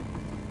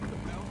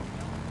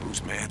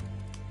 Who's man?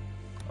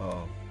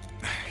 Oh.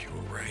 You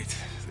were right.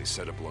 They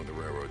set up along the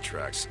railroad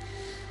tracks.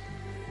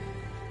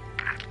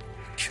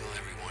 Kill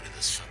every one of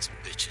the sons of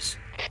bitches.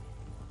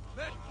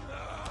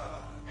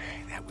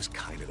 That was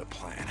kind of the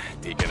plan.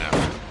 Deacon out.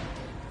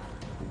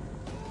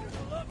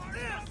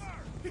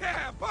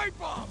 Yeah, pipe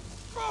bomb.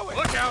 Throw it.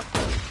 Look out.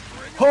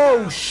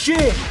 Oh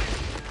shit!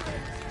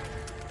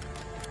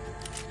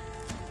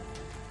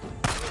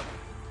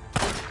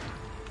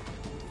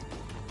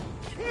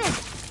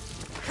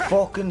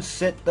 Fucking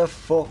sit the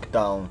fuck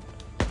down.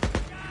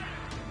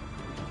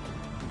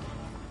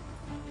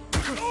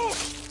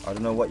 I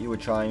don't know what you were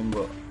trying,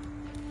 but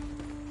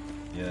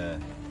yeah.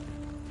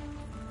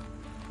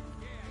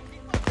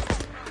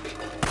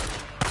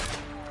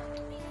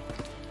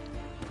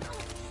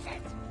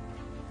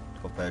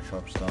 Got bear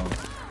traps down.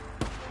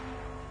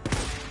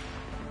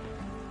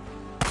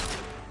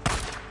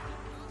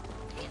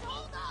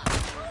 Hold up!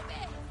 Move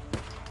it!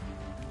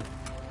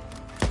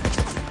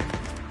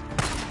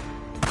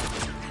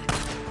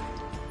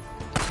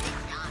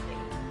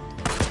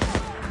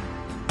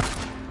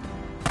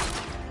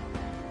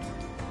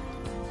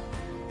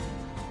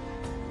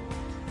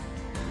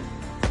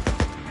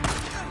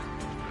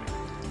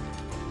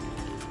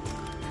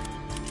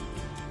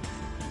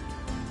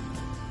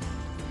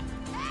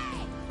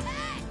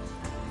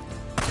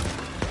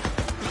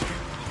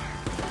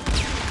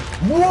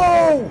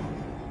 No!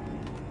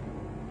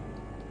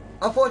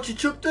 I thought you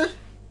chucked it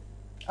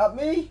at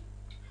me.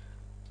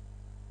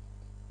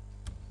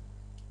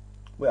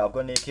 Wait, I've got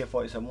an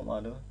AK-47. What am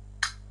I doing?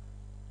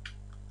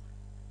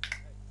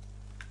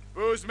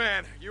 Booze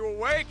man, you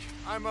awake?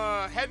 I'm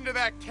heading to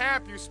that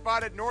camp you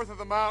spotted north of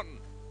the mountain.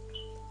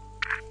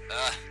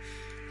 I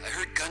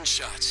heard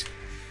gunshots. It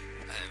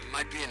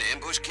might be an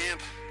ambush camp.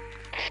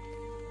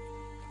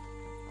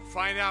 I'll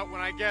find out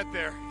when I get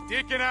there.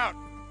 Deacon out.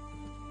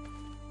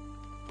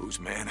 Booze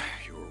man,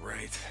 you were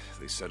right.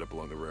 They set up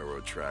along the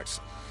railroad tracks.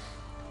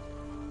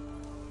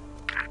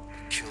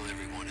 Kill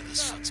every one of the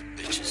sons of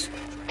bitches.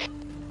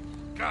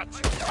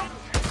 Gotcha.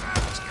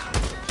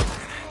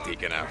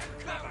 Deacon out.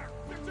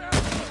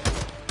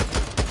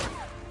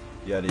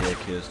 Yeah, the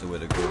AK is the way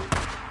to go.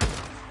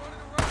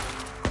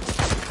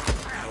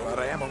 A lot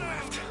of ammo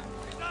left.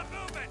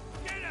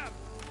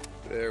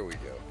 There we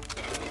go.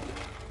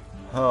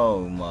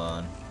 Oh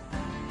man.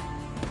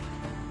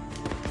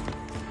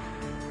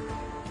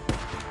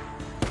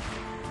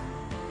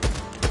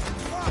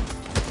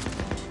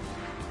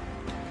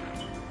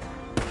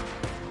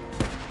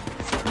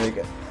 Make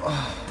it.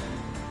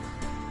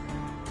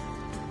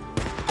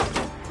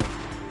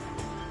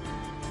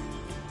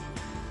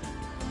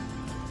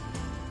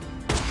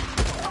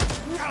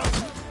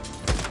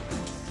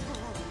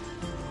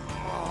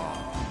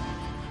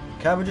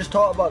 Can't we just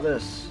talk about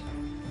this?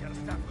 You gotta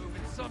stop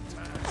moving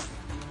sometime.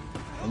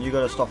 And you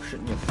gotta stop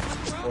shitting your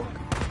fuck.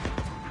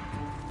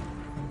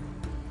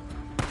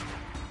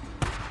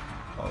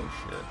 Oh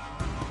shit.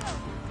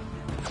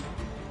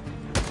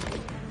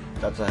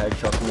 That's a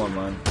headshot, come on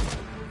man.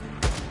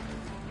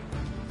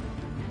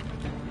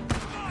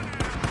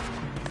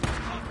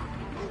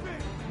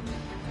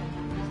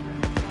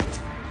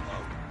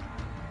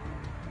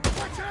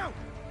 Watch out!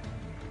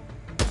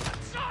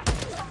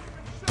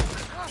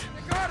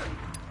 They got it!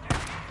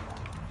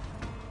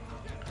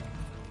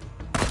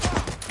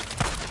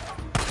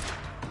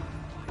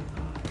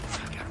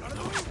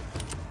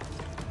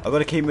 I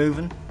gotta keep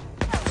moving.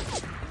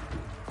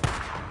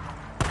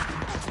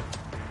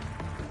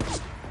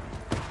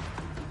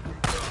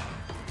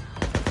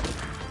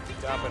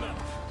 Stopping up.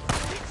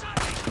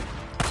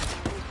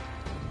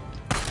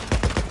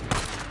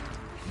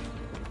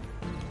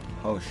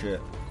 Oh shit.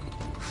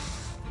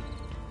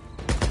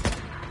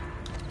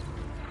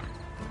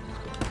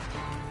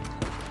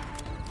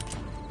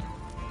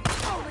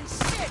 Holy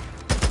shit!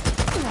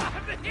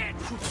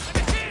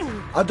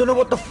 I don't know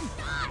what the f—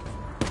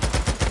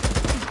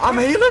 I'm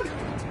healing?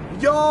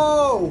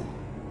 Yo!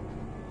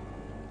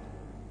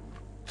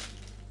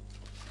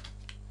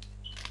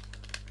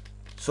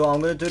 So I'm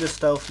gonna do this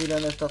stealthy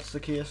then if that's the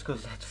case,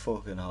 because that's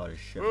fucking hard as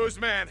shit. Booze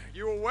man,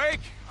 you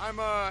awake? I'm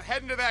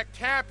heading to that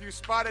camp you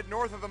spotted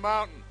north of the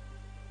mountain.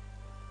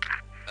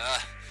 I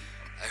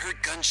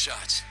heard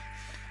gunshots.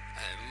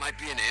 It might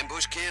be an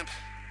ambush camp.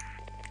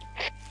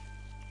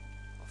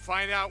 I'll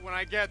find out when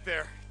I get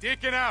there.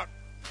 Deacon out.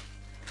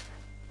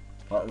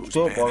 Booze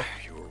So, man, boy.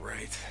 you were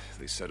right.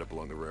 They set up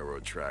along the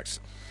railroad tracks.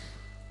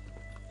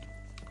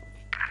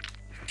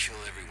 Kill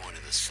every one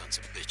of the sons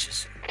of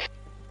bitches.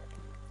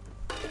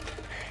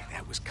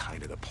 That was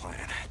kind of the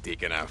plan.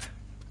 Deacon out.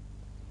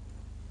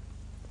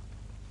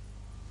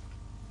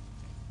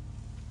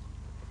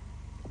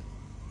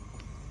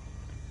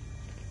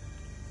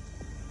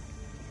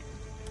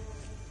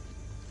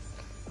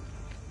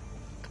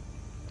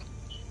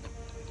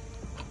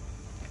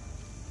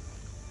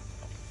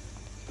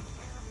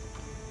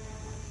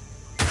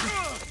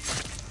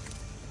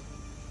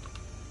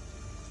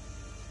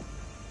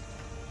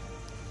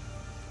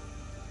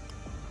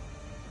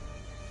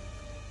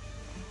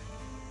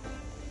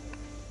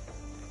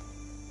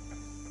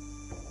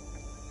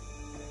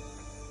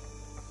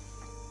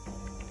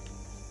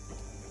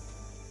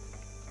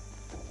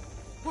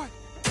 What?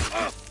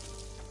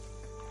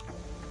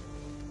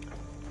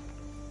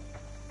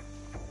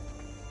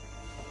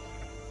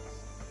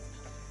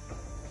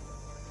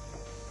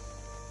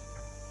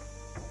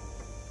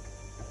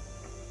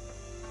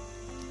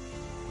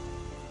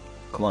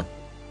 Come on.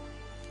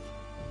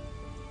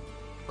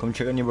 Come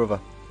check on your brother.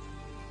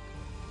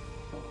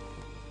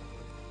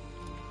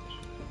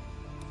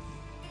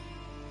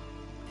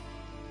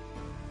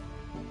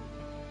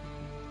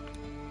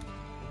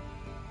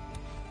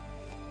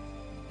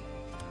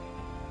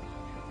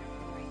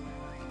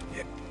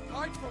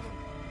 Hide from him.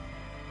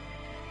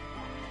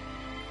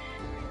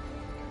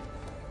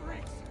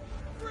 Freaks!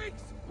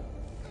 Freaks!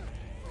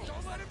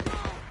 Don't let him go!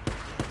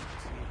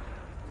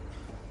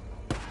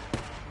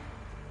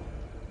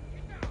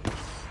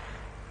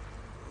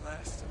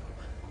 Last of them.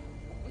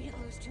 We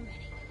didn't lose too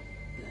many.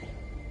 Good.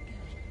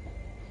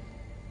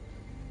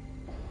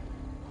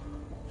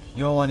 Good.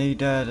 Yo, I need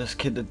this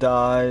kid that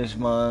dies,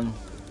 man.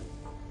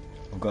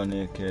 I've got an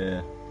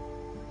AK.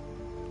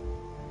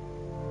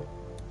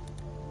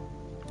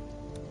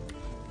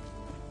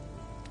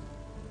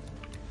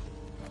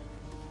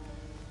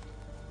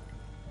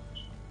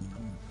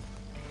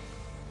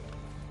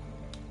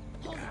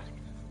 Hold on.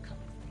 I'm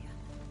coming for you.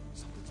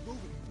 Something's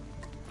moving.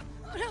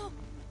 Oh no!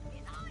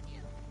 He's on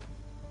you!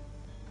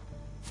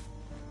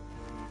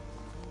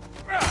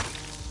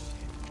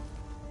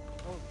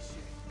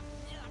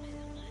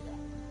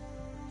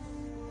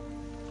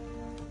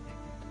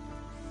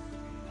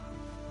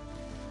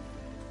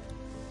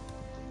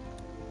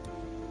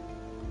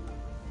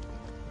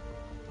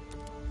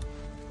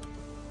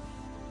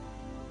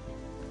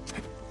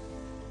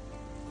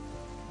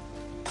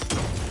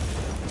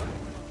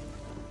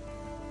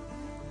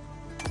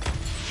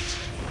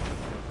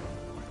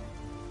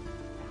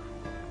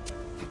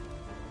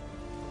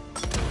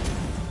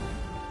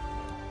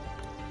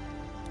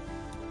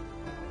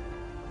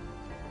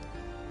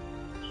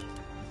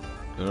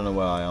 I don't know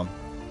where I am.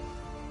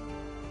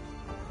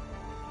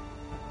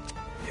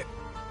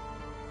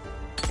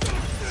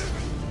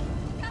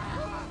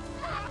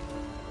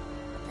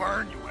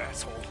 Burn, you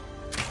asshole.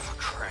 Oh,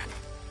 crap.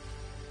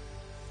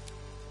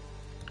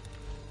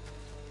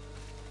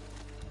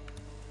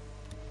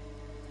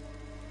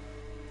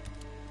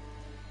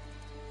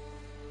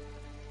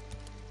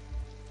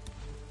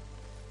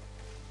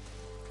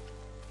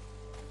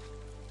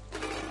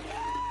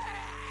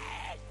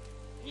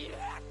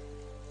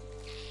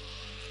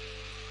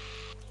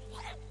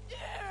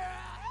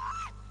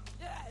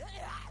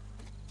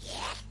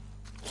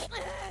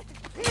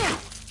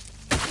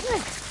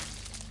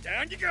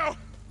 Down you go.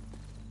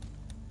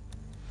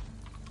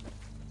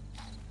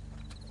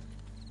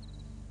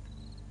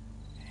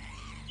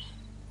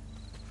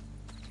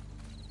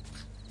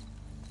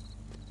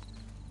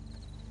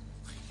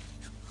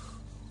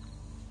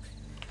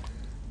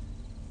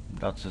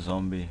 That's a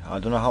zombie. I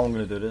don't know how I'm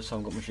gonna do this.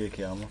 I've got my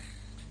shaky ammo.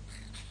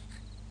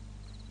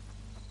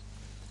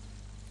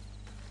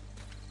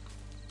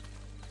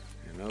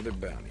 Another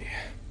bounty.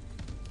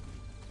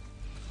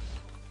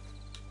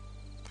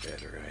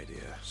 Better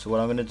idea. So what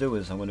I'm gonna do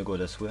is I'm gonna go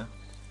this way.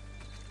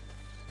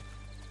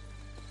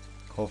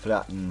 Hopefully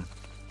I can.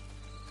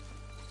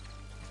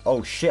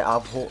 Oh shit!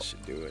 That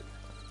should do it.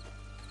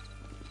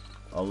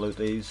 I'll loot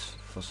these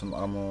for some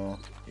ammo.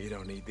 You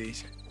don't need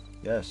these.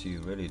 Yes, you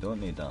really don't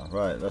need that.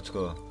 Right, let's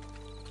go.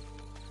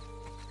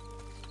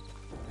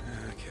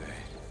 Okay.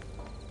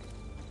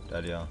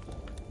 There you are.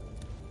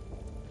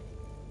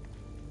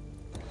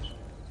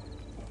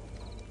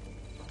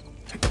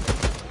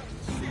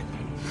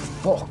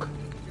 Fuck!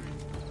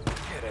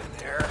 Get in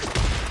there.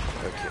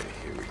 Okay,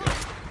 here we go.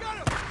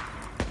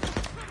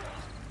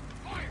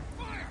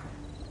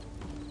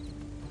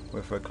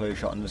 Wait for a clear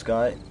shot on this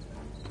guy.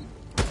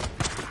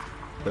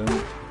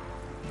 Boom.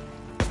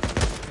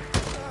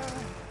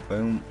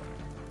 Boom.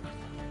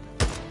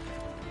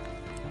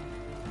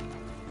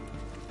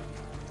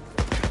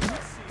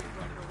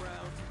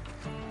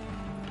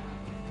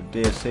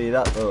 Did you see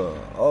that though?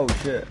 Oh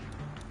shit.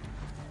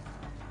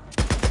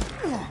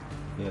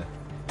 Yeah.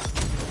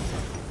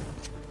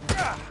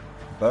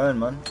 Burn,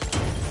 man.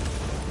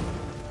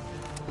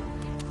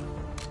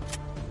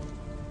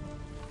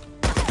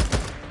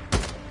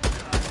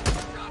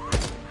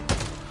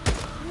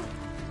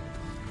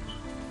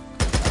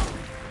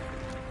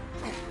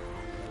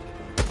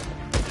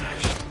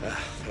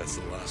 That's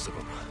the last of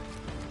them.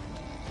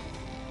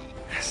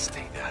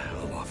 Stay the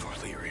hell off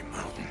O'Leary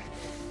Mountain.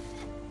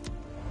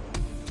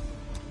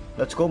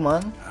 Let's go,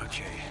 man.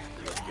 Okay,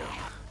 here we go.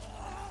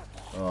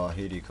 Oh,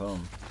 here he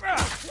come.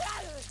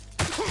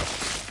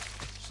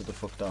 Sit the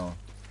fuck down.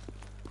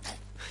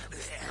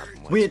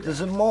 Wait,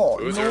 there's more.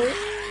 Boozer, No.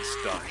 he's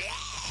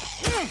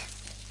done.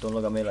 Don't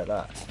look at me like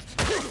that.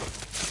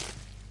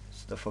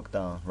 Sit the fuck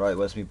down. Right,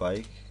 where's my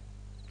bike?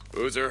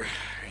 Boozer,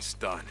 it's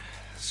done.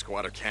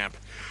 Squatter camp.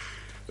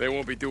 They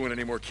won't be doing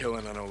any more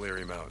killing on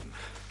O'Leary Mountain.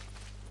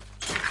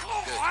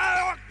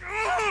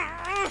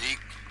 Deke,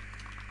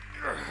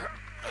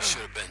 I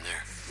should have been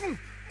there.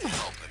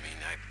 Help, I mean,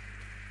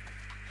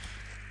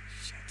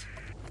 Shit.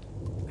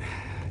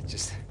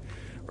 Just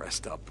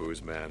rest up,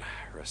 Booze, man.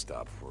 Rest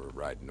up. We're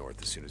riding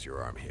north as soon as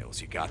your arm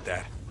heals. You got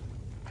that?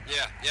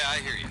 Yeah, I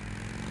hear you.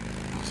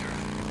 Boozer.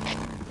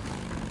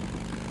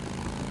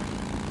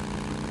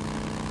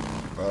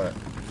 Right.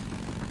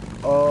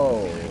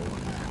 Oh.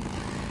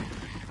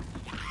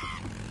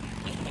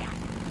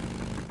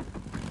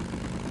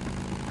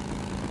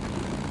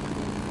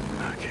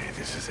 Okay,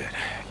 this is it.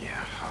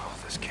 Yeah, oh,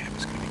 this camp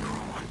is gonna be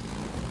crawling.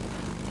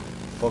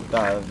 Fuck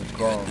that, it's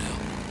gone.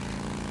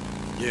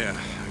 Yeah,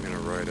 I'm gonna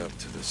ride up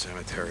to the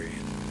cemetery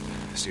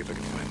and see if I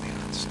can find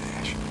Leon's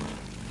stash.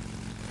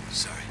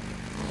 Sorry.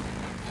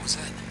 What was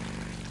that?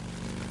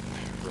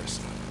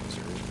 Rest up,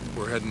 Boozer.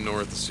 We're heading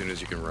north as soon as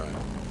you can ride.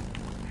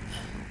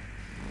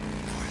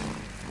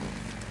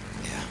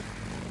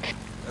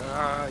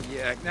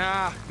 Yeah.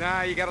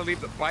 Nah, you gotta leave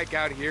the bike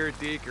out here,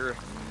 Deke, or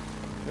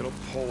it'll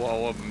pull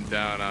all of them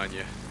down on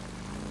you.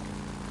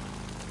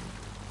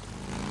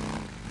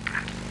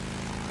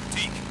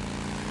 Deke.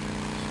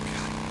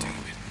 God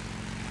damn it.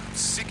 I'm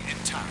sick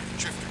and tired of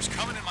drifters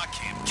coming in my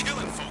camp,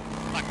 killing folk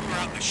like we were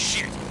out in the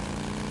shit.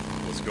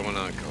 What's going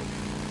on, Kobe?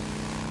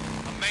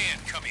 A man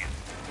come in,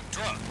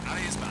 drunk, out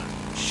of his mind,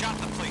 shot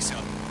the place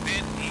up,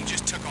 then he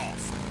just took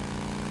off.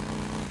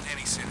 Then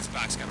he said his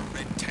bike's got a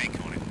red tank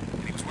on it,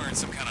 and he was wearing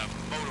some kind of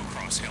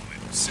motocross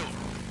helmet, silver.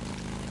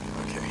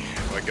 Okay,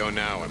 if I go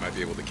now, I might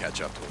be able to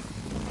catch up to him.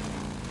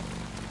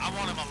 I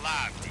want him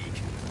alive,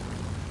 Deke.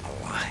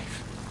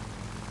 Alive?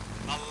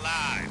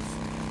 Alive.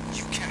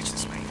 You catch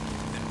this man,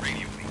 then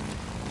radio me.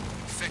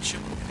 Fetch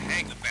him and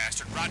hang the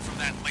bastard right from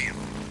that limb.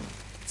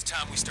 It's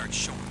time we start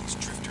showing these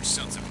drifter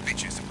sons of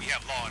bitches that we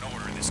have law and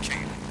order in this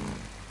camp.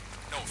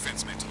 No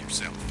offense meant to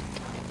yourself.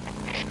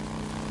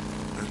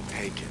 I'm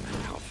taken.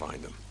 I'll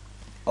find him.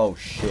 Oh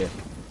shit.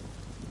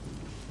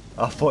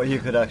 I thought you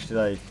could actually,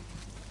 like,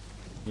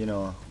 you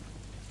know.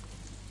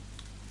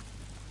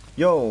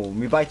 Yo,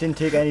 my bike didn't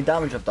take any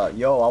damage of that.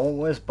 Yo, I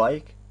want this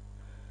bike.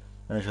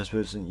 Nitros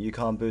boosting. You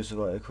can't boost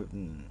without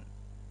equipment.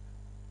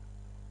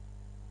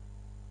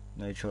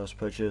 Nitros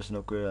purchase an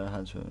upgrade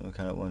enhancement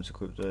mechanic once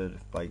equipped the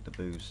bike to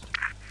boost.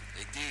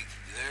 Hey, Deke,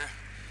 you there?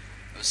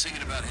 I was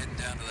thinking about heading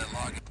down to that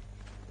log.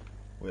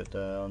 Wait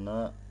there on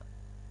that.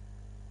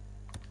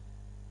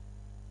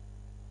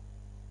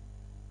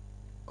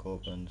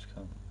 Copeland's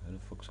camp. Who the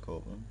fuck's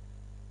Copeland?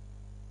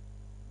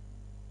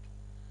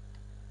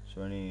 Is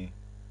there any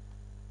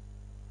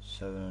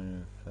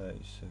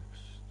 736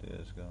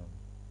 days gone?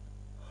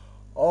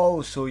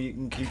 Oh, so you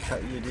can keep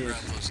track of your days.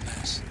 Grab those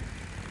nests.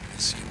 I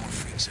see more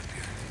freaks up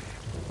here.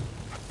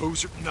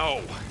 Boozer,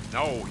 no,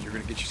 you're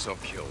gonna get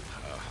yourself killed.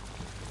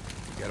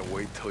 You gotta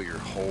wait till you're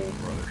whole,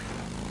 brother.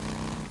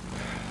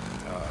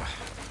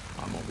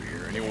 I'm over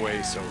here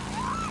anyway, so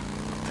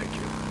I'll take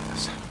care of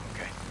this,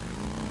 okay?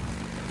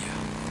 Yeah,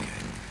 okay.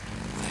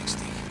 Thanks,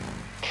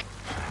 Deke.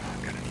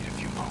 I'm gonna need a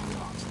few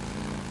Molotovs.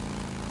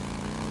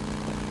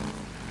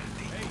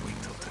 Deke, wait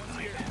till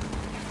tonight.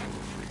 Full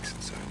of freaks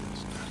inside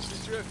those nests.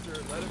 The drifter,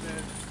 let him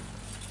in.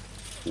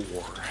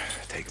 Or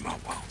take them out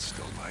while it's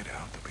still light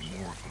out. There'll be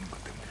more of them, but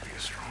they won't be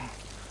as strong.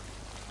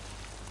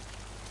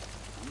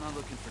 I'm not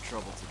looking for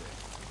trouble today.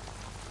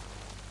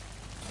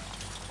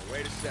 Oh,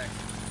 wait a second.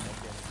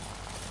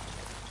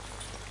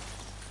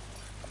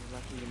 You're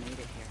lucky you made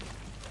it here.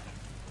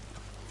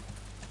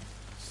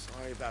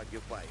 Sorry about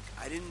your bike.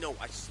 I didn't know,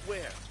 I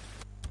swear.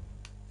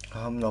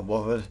 I'm not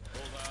bothered.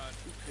 Hold on.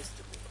 Who pissed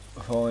at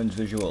me? Horns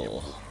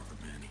visual.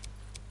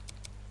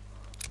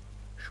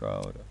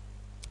 Shroud.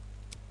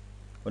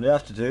 What do you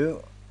have to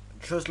do?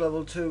 Trust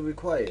level 2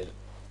 required.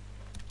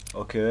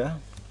 Okay.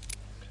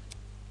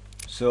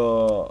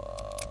 So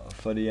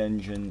for the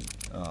engine,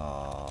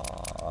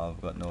 I've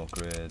got no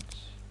upgrades.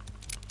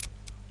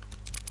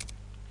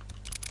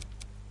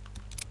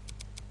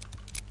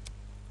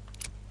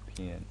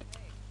 Paint.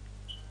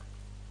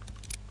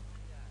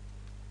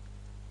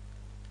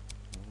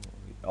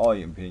 Oh,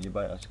 you can paint your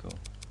bike. That's cool. Do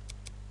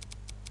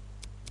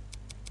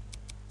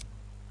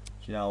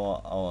you know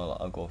what?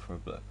 I'll go for a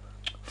blue.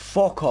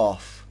 Fuck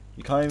off!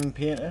 You can't even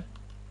paint it?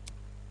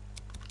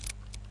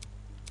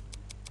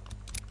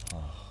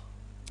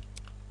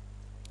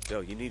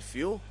 Yo, you need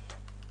fuel?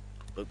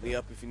 Look me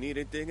up if you need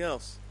anything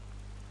else.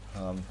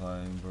 I'm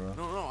fine, bro.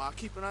 No, I'll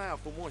keep an eye out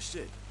for more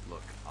shit.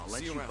 Look, I'll let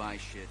See you you around. buy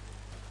shit.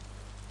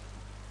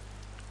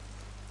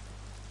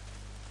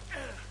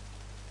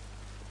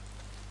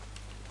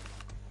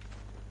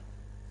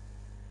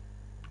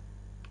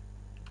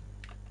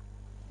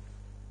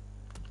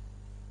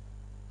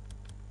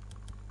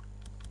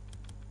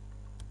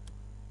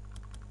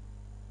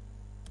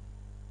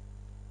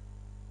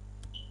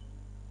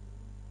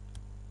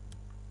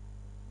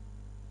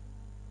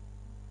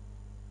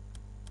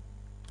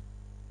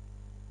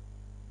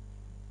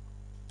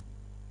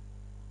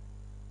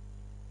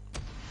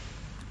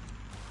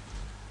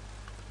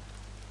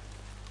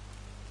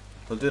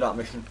 We'll do that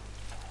mission.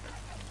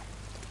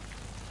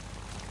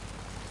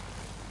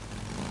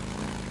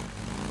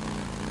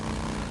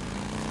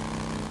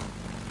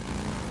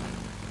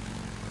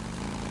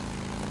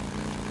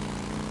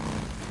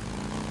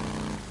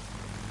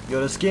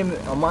 Yo, this game,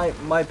 in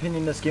my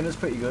opinion, this game is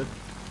pretty good.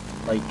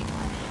 Like,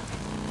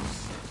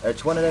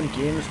 it's one of them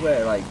games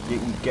where like you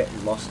can get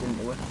lost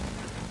into it.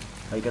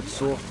 Like, it's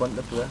so fun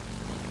to play.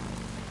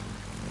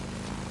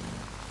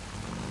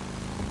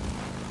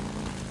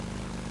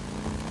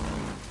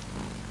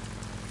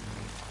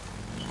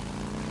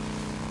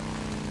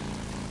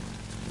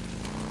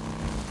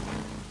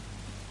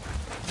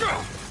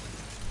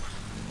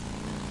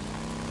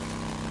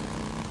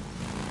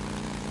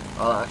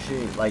 I'll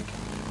actually, like,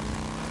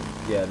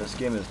 yeah, this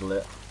game is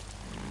lit.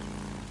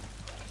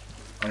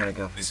 I'm gonna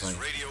go for This is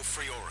play. Radio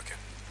Free Oregon.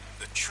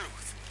 The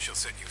truth shall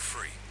set you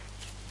free.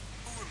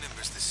 Who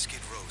remembers the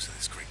skid rows of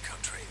this great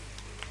country?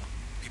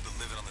 People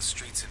living on the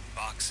streets in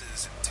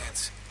boxes and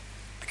tents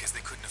because they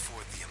couldn't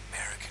afford the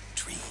American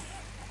dream.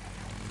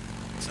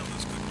 Some of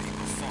those good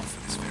people fought for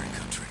this very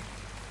country,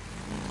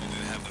 only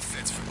to have the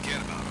feds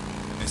forget about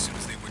them as soon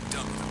as they were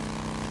done with them.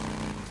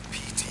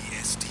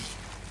 PTSD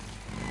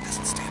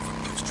doesn't stand for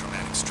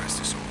post-traumatic stress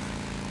disorder.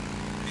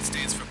 It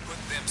stands for put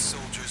them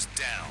soldiers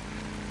down.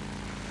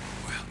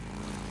 Well,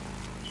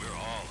 we're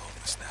all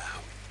homeless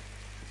now,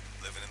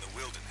 living in the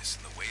wilderness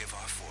in the way of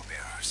our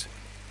forebears.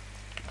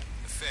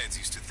 The feds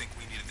used to think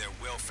we needed their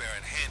welfare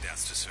and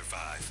handouts to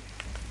survive.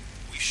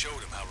 We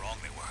showed them how wrong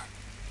they were.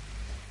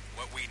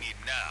 What we need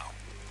now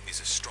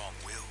is a strong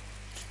will,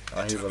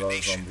 I hear a lot of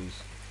determination,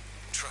 zombies.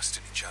 trust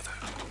in each other.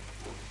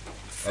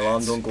 The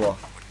Alarm feds don't go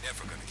off. were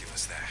never going to give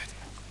us that.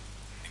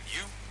 And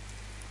you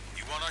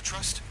want our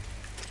trust?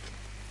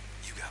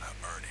 You gotta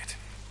earn it.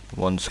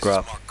 One This is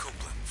scrap. Mark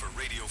Copeland for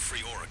Radio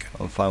Free Oregon.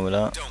 I'm fine with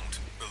that. Don't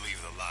believe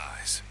the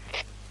lies.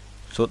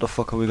 So what the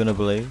fuck are we gonna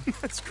believe?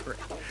 That's great.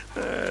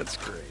 That's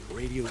great.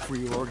 Radio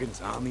Free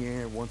Oregon's on the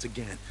air once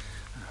again.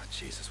 Oh,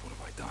 Jesus, what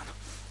have I done?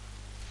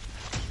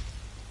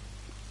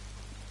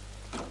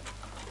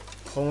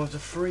 Home of the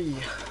free.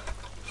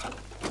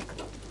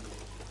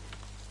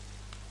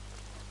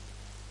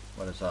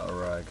 What is that, a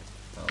rag?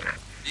 Oh, well.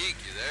 Deke,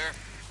 you there?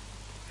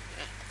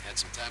 Had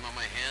some time on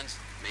my hands,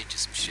 made you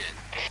some shit.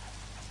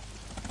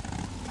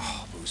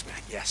 Oh, booze, man.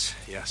 Yes,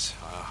 yes.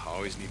 I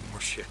always need more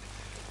shit.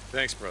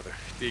 Thanks, brother.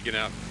 Deacon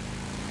out.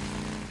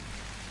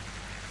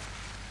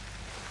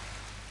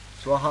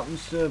 So what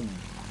happens to...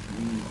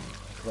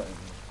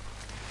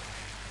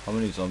 how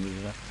many zombies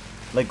are there?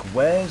 Like,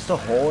 where's the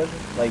horde?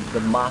 Like,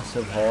 the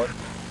massive horde?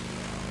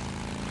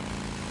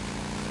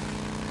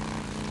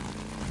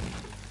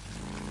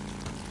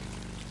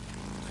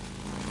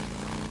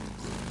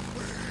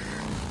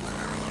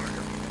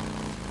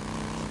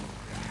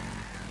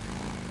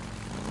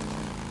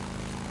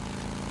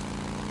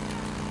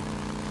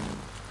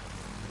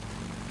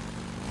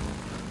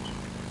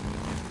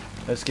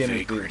 This game is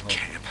Vagrant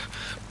camp.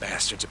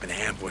 Bastards have been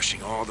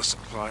ambushing all the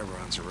supply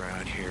runs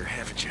around here,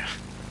 haven't you?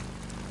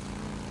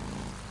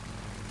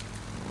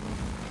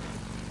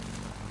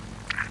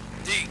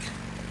 Deke,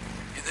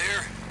 you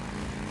there?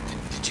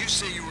 Did you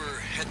say you were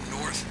heading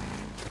north?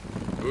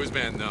 Booze,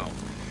 man, no. No,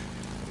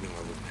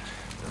 I wouldn't.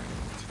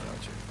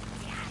 Without you.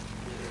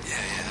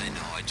 Yeah, I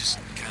know. I just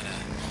kind of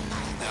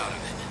doubt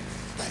of it.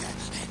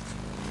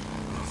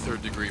 Well,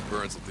 third-degree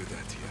burns will do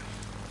that to you.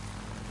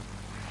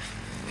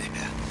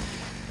 Yeah.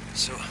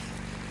 So,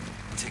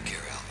 take care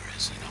of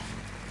Alvarez, you know.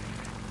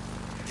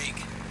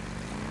 Deke,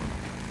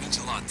 means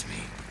a lot to me.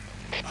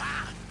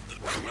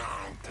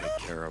 Take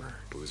care of her,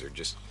 Boozer.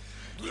 Just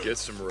get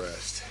some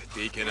rest.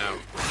 Deacon out.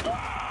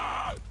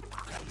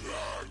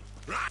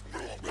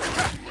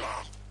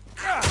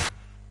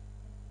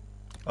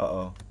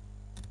 Uh-oh.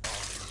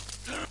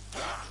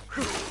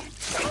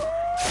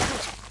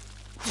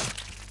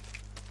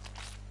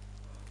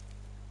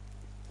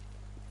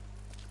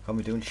 Can't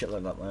be doing shit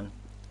like that, man.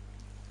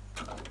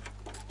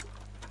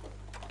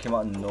 Came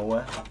out of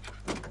nowhere.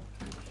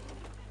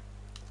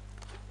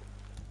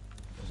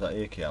 Was that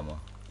AK ammo?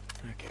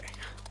 Okay.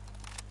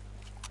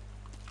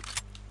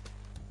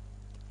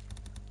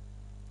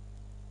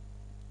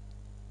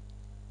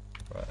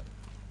 Right.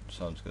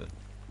 Sounds good.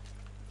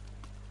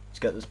 Let's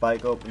get this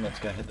bike up and let's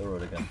get hit the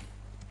road again.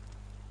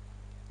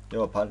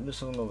 Yo, apparently there's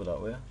something over that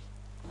way.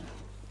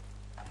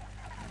 I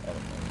don't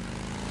know.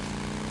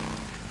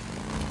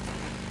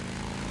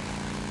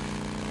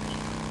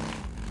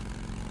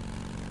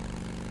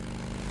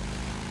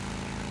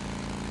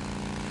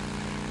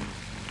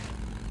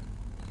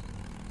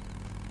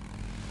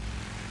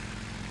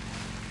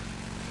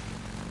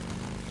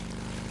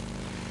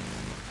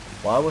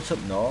 Why, what's up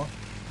north?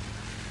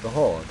 The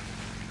horde?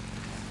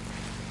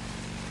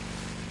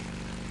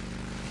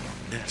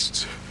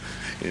 Nests.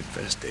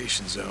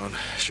 Infestation zone.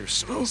 Sure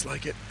smells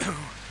like it.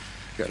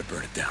 Gotta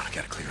burn it down.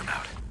 Gotta clear them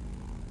out.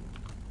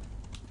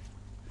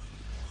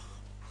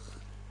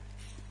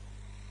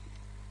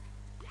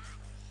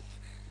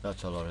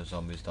 That's a lot of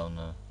zombies down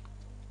there.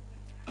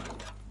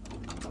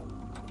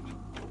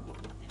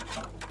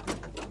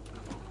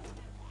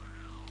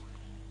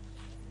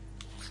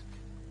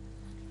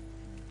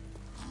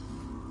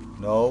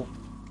 No.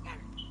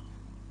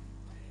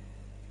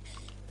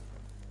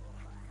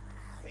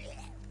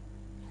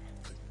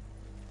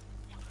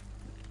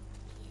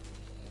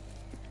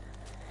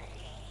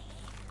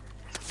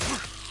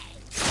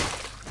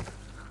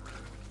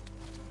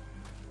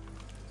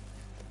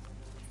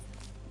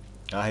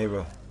 Ah,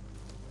 hero.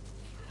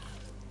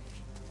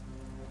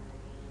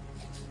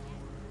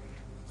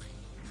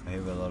 I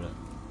hear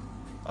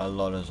a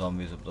lot of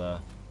zombies up there.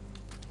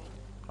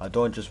 I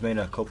don't just mean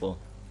a couple.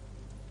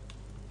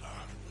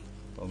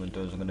 What I'm gonna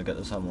do is I'm gonna get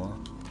this ammo.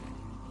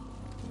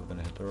 We're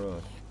gonna hit the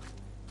road.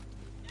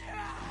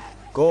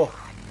 Go!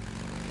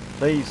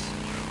 Please!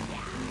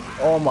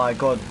 Oh my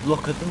god,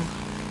 look at them!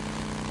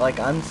 Like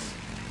ants.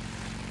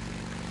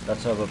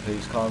 That's another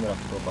police car, I'm gonna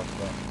have to go back to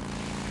that.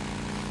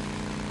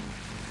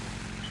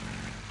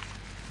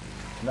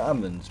 Can the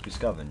ambulance be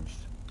scavenged?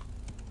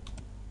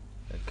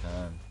 It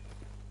can.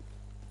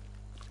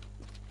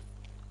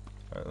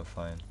 Right, we're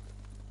fine.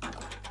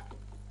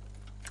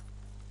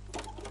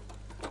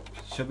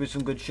 Should be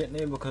some good shit in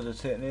here because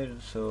it's hitting here,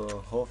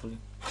 so hopefully.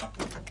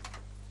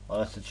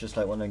 Unless it's just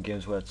like one of them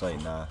games where it's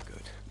like, nah.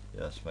 Good.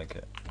 Yeah, let's make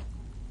it.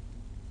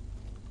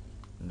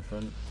 In the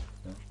front?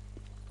 No.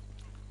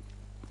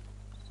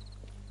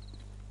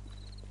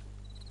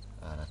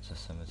 Ah, that's a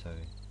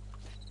cemetery.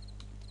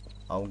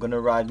 I'm gonna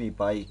ride me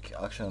bike.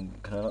 Actually,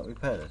 can I not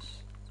repair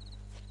this?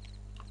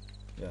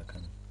 Yeah, I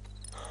can.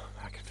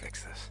 I can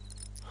fix this.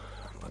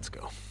 Let's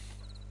go.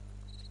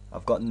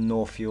 I've got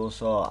no fuel,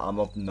 so I'm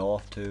up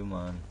north too,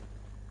 man.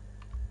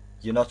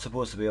 You're not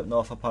supposed to be up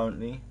north,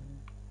 apparently.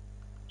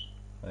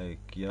 Like,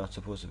 you're not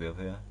supposed to be up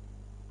here.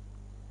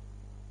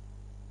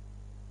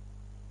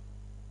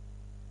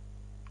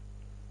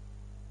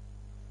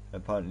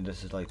 Apparently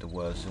this is like the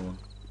worst zone.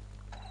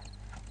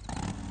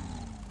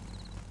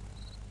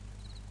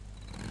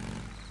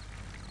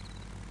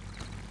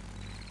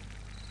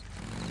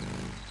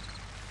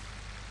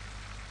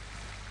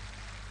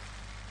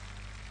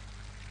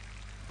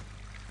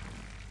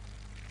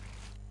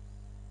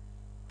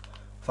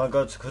 Thank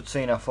God it's a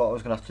cutscene. I thought I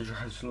was gonna have to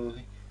drive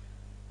slowly.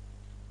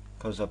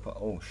 Cause I put,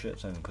 oh shit,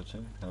 it's not even a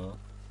cutscene. Hello.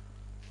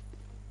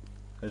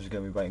 Is it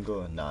gonna be right and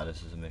go? Nah,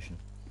 this is a mission.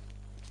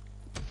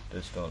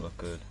 This don't look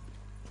good.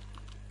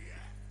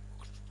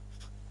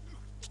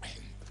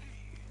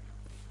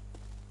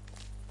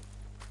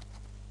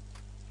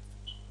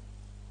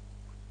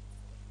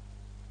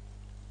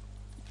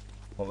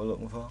 What we're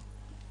looking for?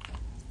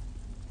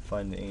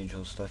 Find the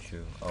angel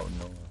statue out of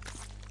nowhere.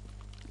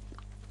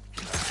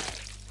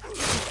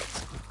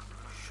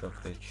 Shut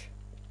bitch.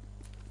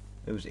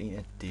 It was eating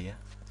a deer.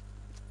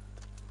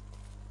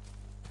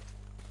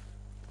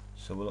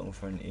 So we're looking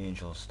for an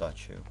angel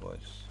statue,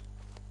 boys.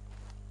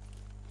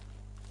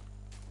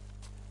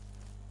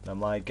 Now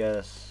my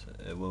guess,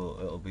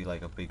 it'll be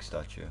like a big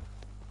statue.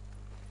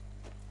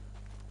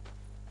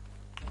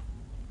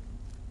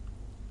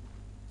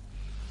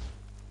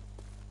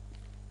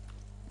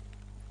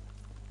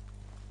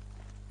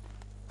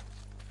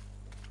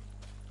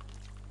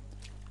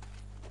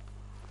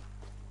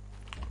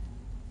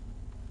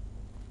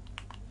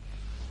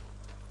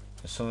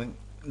 There's something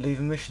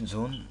leaving mission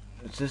zone.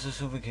 Is this or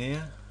something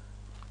here?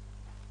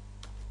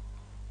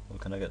 Or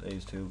can I get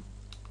these two?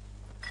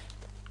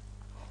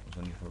 It's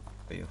only for a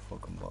beer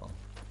fucking bottle.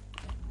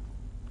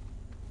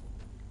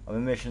 I'm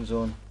in mission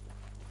zone.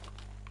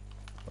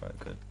 Right,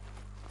 good.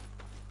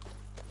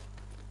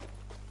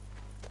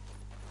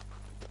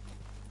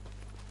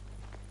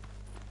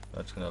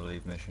 That's gonna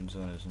leave mission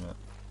zone, isn't it?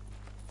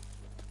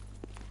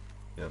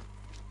 Yep.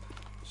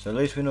 So at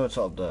least we know it's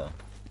up there.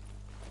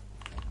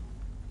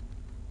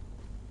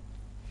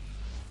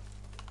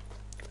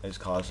 His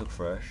cars look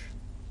fresh.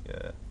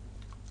 Yeah.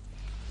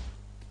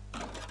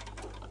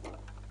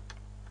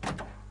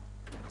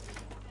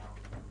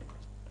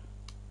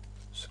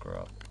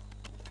 Scrap.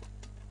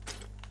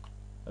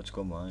 Let's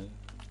go mine.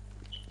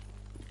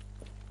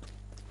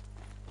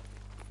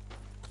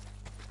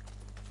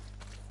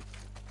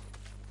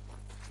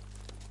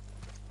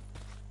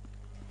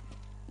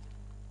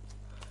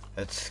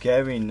 It's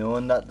scary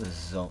knowing that the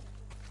zone.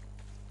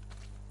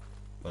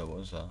 What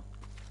was that?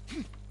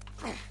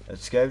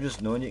 It's scary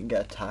just knowing you can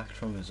get attacked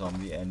from a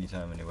zombie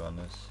anytime, anywhere on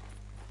this.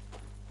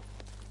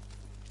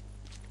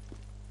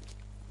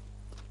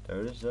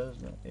 There it is, there,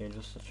 isn't it?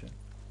 Angel statue.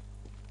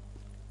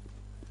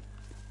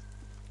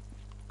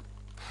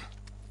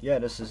 Yeah,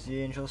 this is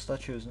the angel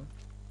statue, isn't it?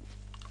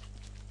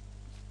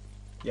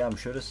 Yeah, I'm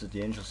sure this is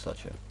the angel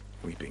statue.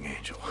 Weeping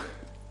angel.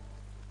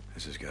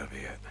 This has got to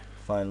be it.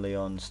 Find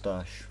Leon's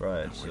stash,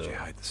 right? Now, where'd you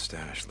hide the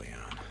stash,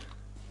 Leon?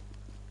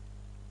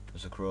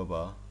 There's a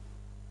crowbar.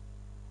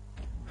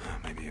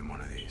 Maybe in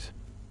one of these.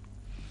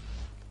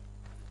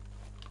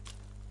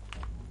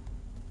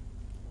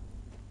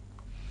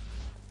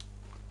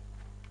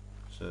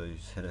 So you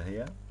just hit it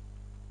here.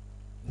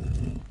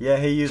 Yeah,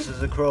 he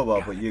uses a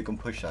crowbar, but you can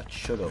push that.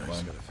 Shut up, I man.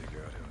 just gotta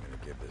figure out who I'm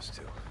gonna give this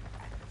to.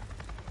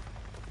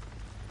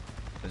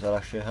 Is that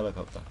actually a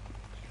helicopter?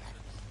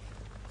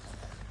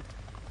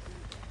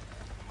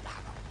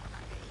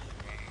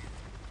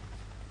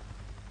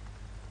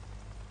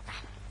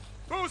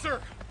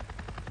 Boozer!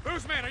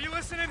 Boozman, are you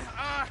listening?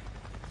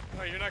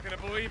 Oh, you're not gonna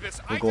believe this.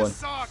 We're I going. just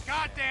saw a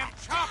goddamn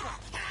chopper!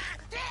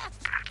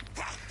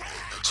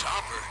 A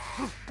chopper?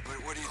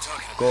 What are you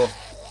talking about? Go.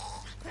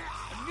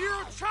 A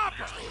Nero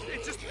chopper!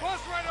 It just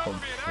buzzed right over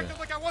me and acted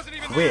like I wasn't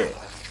even Wait, there!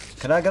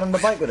 can I get on the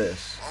bike with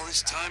this? All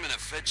this time and a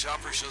Fed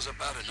chopper shows up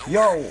out of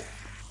nowhere? Yo!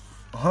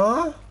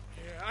 Huh?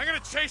 Yeah, I'm gonna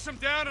chase them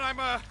down and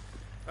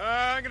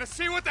I'm gonna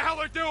see what the hell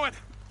they're doing!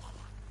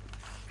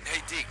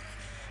 Hey, Deke.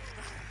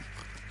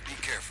 Be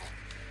careful.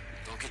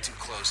 Don't get too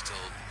close till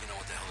you know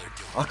what the hell they're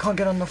doing. I can't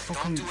get on the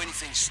fucking... Don't do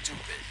anything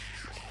stupid.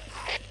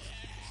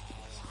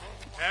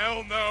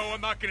 Hell no,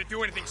 I'm not gonna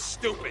do anything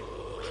stupid!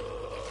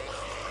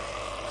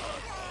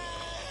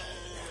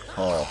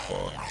 Oh,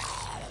 fuck.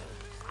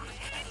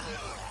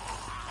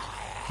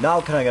 Now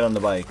can I get on the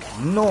bike?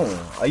 No!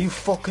 Are you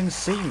fucking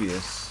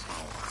serious?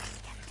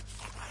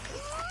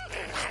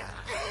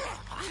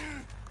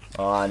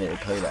 Oh, I need to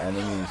play the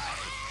enemies.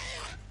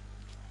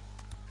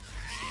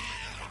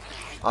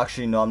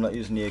 Actually, no, I'm not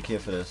using the AK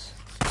for this.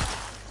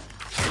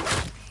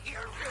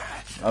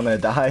 I'm gonna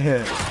die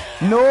here.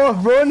 No,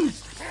 run!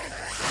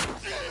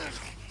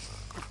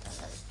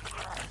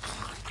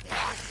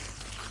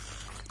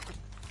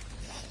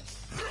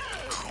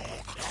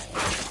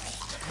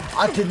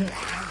 I didn't.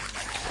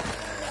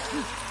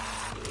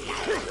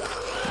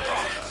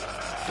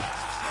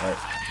 Right.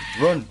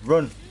 Run,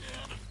 run.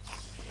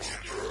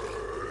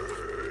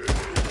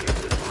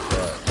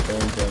 Right. Boom,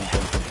 boom,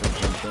 boom, boom,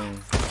 boom,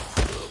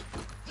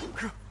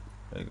 boom.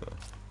 There you go.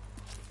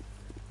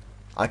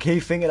 I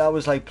keep thinking I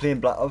was like playing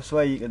Black Ops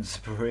where you can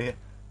spray.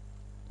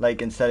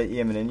 Like instead of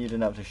aiming in, you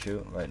didn't have to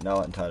shoot. Right,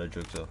 now I'm tired of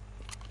drugs though.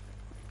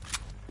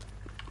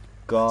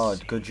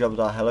 God, good job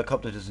that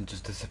helicopter doesn't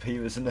just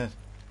disappear, isn't it?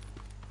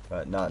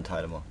 Right, now I'm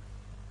tired of more.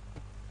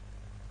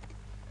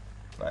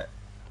 Right.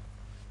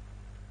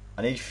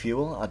 I need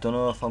fuel. I don't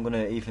know if I'm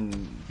gonna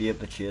even be able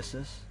to chase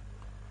this.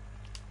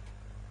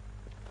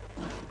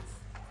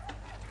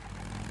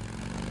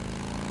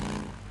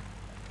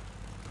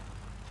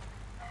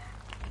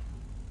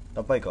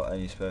 That bike got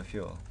any spare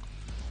fuel?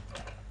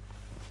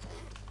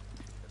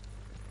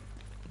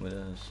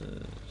 Well, it's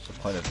a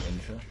point of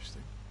interest.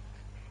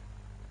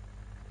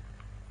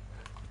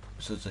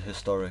 So it's a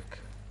historic,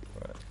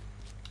 right?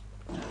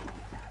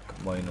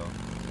 Why not?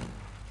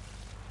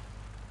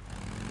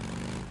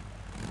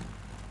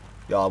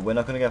 Yeah, we're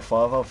not gonna get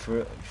far without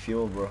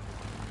fuel, bro.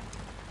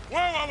 Whoa,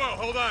 whoa, whoa!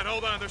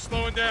 Hold on. They're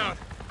slowing down.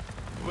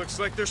 Looks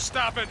like they're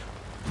stopping.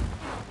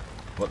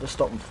 What they're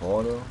stopping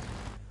for, though?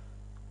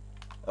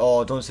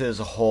 Oh, don't say there's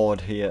a horde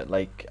here.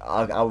 Like,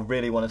 I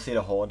really want to see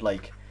the horde.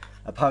 Like,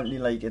 apparently,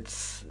 like,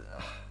 it's...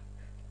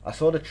 I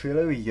saw the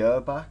trailer a year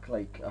back.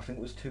 Like, I think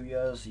it was 2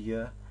 years, a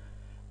year.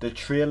 The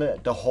trailer,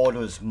 the horde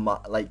was,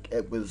 like,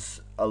 it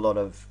was a lot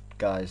of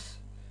guys.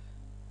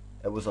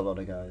 It was a lot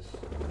of guys.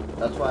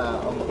 That's why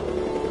I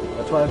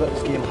got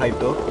this game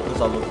hyped up, because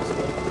I love this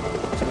game.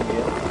 It's a good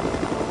game.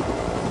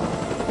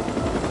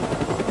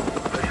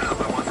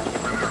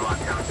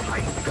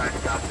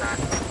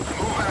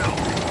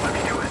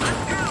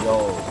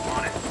 Yo.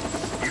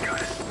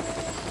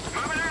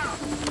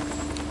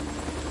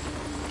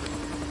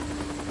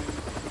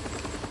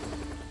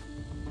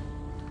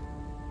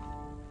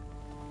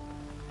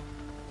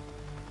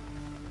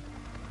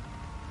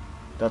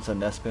 That's a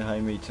nest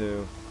behind me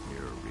too.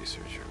 You're a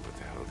researcher. What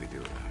the hell are they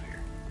doing out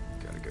here?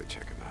 Gotta go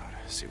check them out.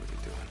 See what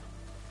they're doing.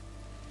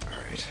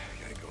 Alright,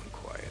 gotta go in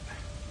quiet.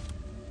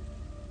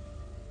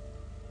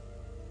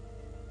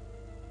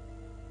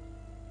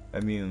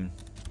 Immune.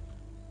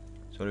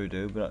 So what do we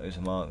do? We don't use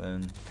a mark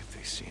then. If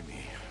they see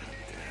me, I'm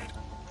dead.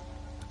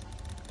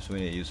 So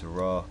we need to use a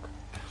rock.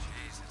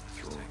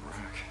 Throw a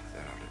rock.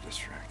 That ought to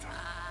distract them. I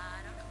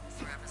don't know.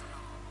 Forever's a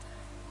long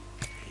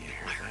time. You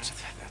hear that?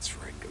 That's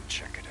right. Go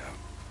check it out.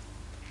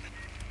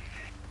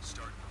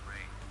 Starting to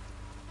rain.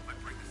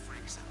 Might bring the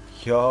freaks in.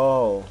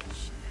 Yo.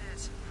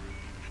 Shit.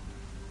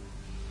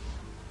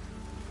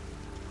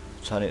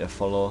 So I need to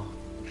follow.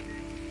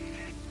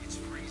 It's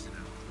freezing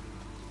out.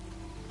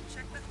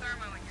 Check the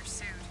thermo in your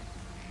suit.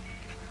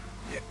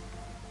 Yeah.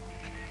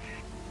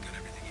 Got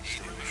everything you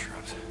Stay in the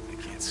shrubs. They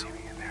can't see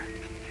me in there.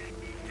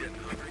 Getting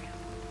hungry?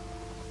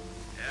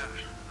 Yeah,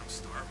 I'm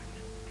starving.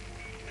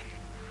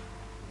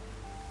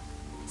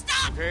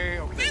 Stop!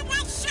 Okay. We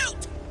will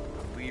shoot!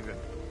 I'm leaving.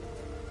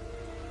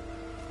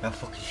 I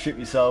fucking shit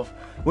myself.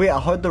 Wait, I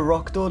heard the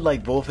rock though.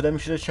 Like both of them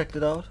should have checked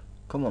it out.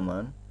 Come on,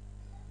 man.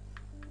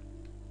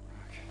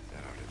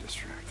 That ought to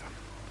distract them.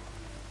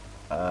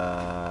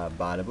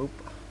 Bada boop.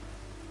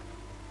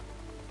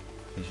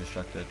 He's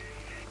distracted.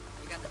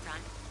 You got the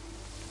time?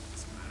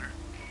 What's the matter?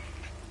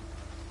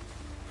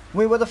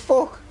 Wait, what the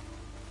fuck?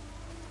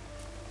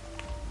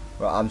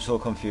 Right, I'm so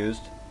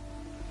confused. Hope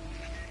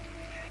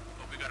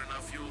we got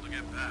enough fuel to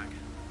get back.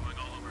 Going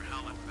all over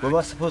hell and back. Where am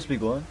I supposed to be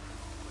going?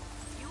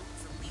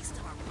 Fuel's the least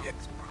of our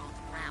problems. We're on the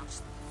ground.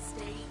 Just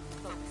stay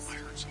focused. I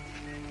heard something.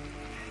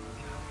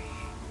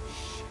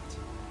 Shit.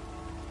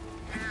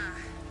 Yeah.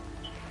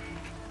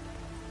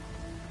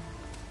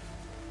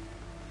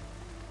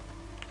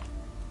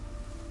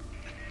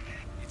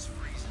 It's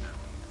freezing out.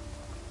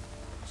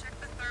 Check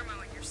the thermo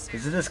in your suit.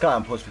 Is it this guy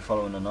I'm supposed to be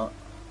following or not?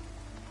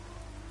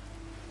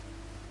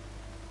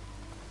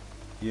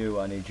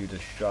 You, I need you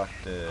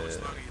distracted. How much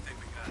longer you think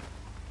we got?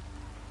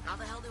 How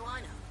the hell do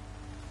I know?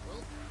 We'll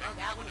bug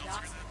out when the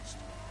doc's finished.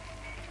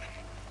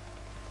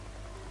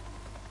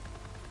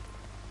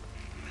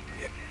 I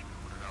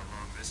wonder how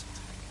long this will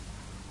take.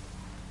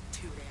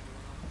 Too damn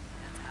long.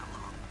 That's how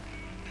long.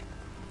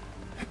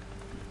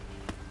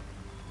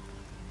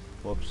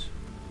 Whoops.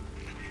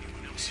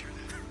 Anyone else hear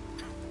that?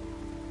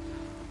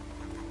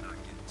 I'm not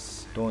getting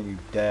sick. Don't you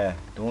dare.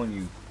 Don't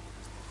you. You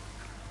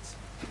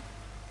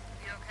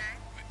okay?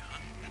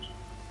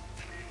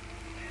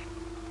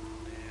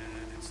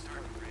 Man, it's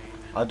starting to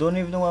rain. I don't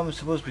even know where I'm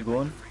supposed to be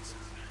going. Freezes.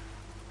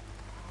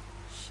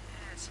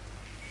 Shit.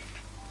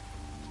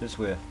 This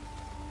way. What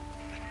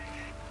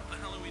the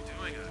hell are we doing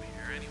out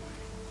here anyway?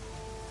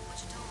 What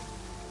you told me?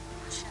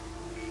 Shit.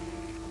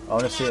 I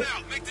want to Come see on it.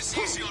 out, make this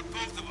easy on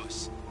both of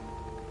us.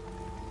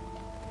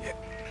 Yeah.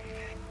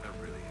 I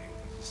really hate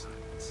these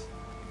assignments.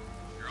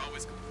 You're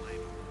always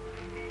complaining.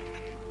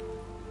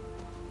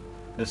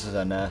 This is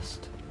a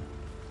nest.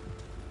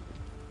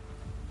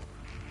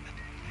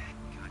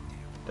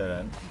 Dead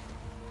end.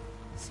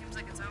 Seems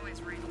like it's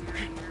always raining around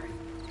here.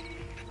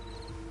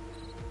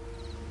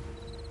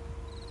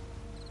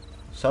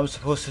 So I'm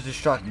supposed to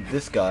distract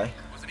this guy.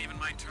 Wasn't even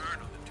my turn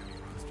on the duty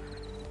roster.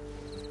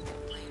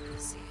 Playing with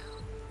the CO.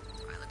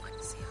 I look like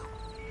the CO.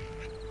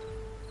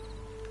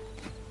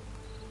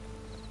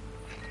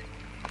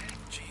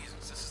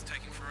 Jesus, this is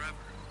taking forever.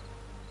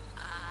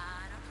 I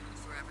don't know.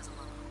 Forever's a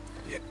long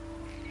time. Yeah.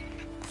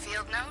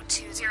 Field note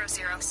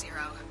 2000.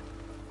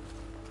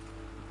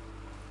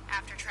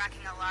 After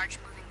tracking a large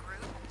moving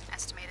group,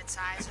 estimated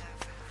size of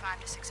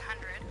 500 to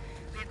 600,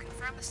 we have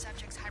confirmed the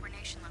subject's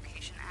hibernation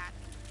location at...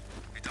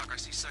 Hey, Doc, I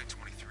see Site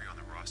 23 on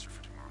the roster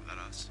for tomorrow. That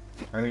us?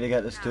 I'm gonna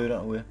get this dude,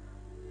 don't we?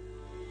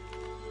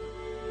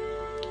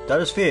 That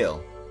is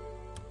feel.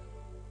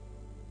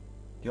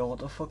 Yo, what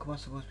the fuck am I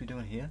supposed to be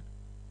doing here?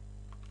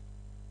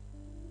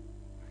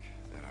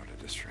 That ought to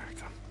distract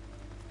them.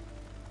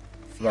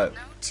 Right.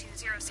 No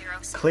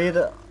 2006. Clear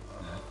the...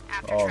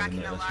 After Oh,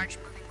 tracking yeah, a listen. large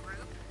moving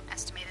group,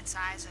 estimated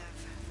size of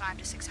 5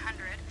 to 600,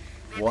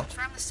 we have What?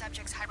 confirmed the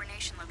subject's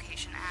hibernation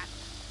location at...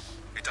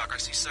 Hey, Doc, I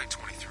see Site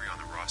 23 on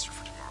the roster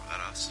for tomorrow. That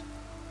us?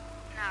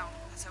 No,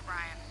 that's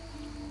O'Brien.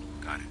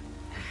 Got it.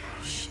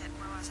 Shit,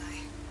 where was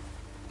I?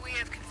 We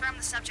have confirmed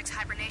the subject's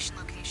hibernation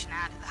location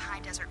at the High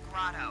Desert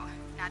Grotto,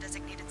 now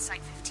designated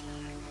Site 15.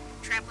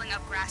 Trampling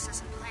of grasses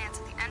and plants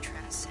at the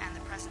entrance and the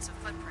presence of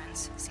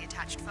footprints, see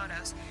attached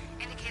photos,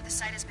 indicate the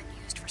site has been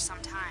used for some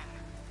time.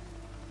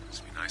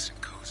 Must be nice and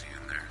cozy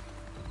in there.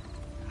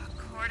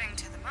 According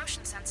to the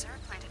motion sensor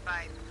planted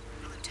by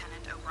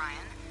Lieutenant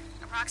O'Brien,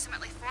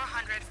 approximately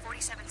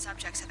 447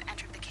 subjects have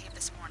entered the cave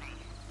this morning.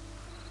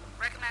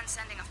 Recommend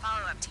sending a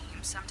follow-up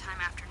team sometime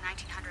after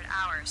 1900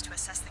 hours to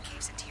assess the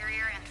cave's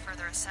interior and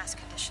further assess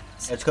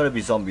conditions. It's gotta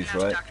be zombies, Now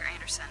to right? Dr.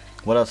 Anderson.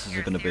 What else is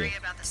Your it gonna be? theory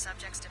about the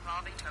subjects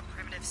devolving to a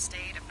primitive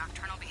state of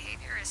nocturnal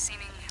behavior is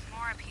seeming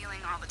more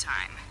appealing all the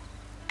time.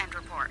 End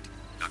report.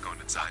 Not going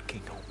inside.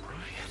 Didn't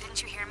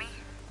you hear me?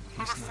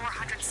 Over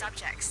 400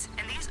 subjects.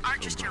 And these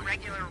aren't just your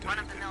regular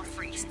run-of-the-mill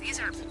freaks. These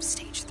are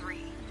stage 3.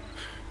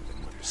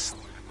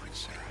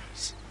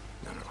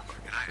 No. And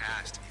I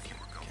asked if you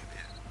were going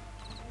in.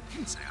 You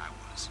didn't say I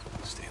was.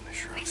 Stay in the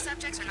shrubs. These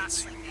subjects are not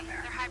sleeping.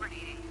 They're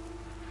hibernating.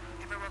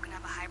 Ever woken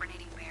up a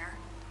hibernating bear?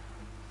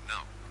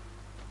 No.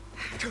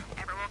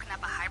 Ever woken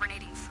up a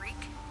hibernating freak?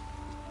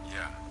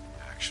 Yeah,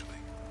 actually.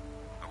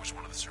 I was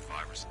one of the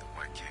survivors at the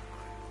White King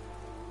mine.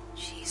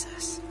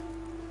 Jesus.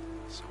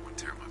 Someone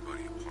tear my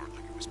buddy apart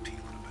like it was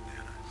peeling a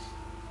banana.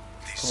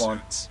 These Come on.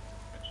 suits.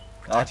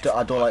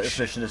 I don't like this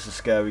mission, this is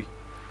scary.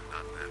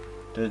 Not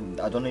them.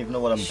 I don't even know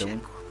what I'm Shit, doing.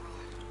 Corporal.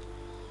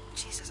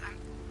 Jesus, I'm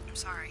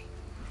sorry.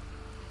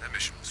 That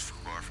mission was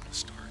foobar from the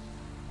start.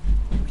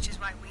 Which is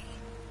why we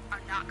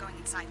are not going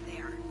inside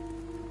there.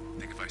 I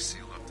think if I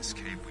seal up this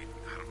cave, we'd,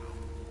 I don't know,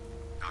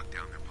 knock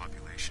down their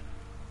population.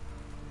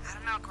 I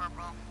don't know,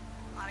 Corporal.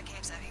 A lot of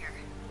caves out here.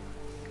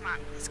 Come on,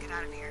 let's get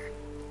out of here.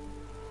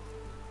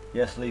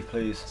 Yes, leave,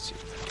 please. See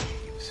if that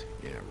leaves.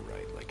 Yeah,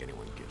 right. Like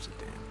anyone gives a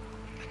damn.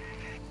 What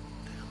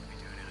the hell are we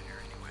doing out here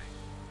anyway?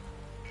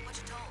 What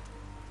you told?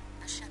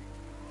 Now shut it.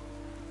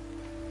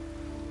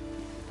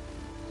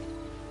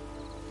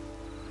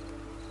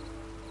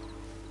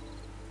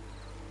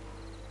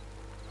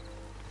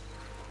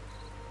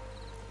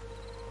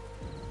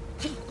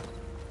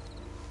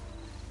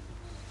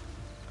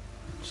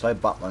 It's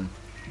like Batman.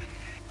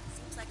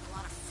 Seems like a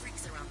lot of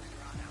freaks around the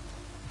grotto.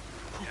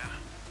 Yeah, I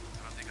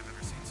don't think I've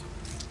ever seen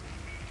something.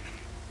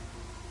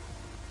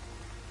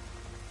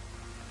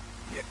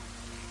 Yeah.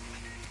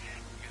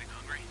 Getting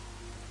hungry?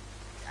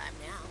 Time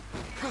now.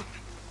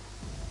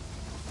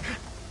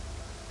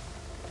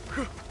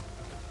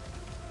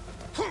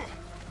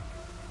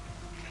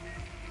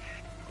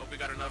 Hope we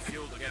got enough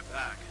fuel to get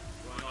back.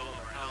 Going all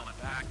over hell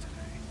and back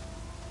today.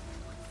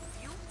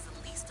 Fuel's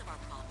the least of our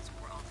problems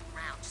when we're on the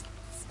ground. Just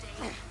stay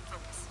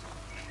focused.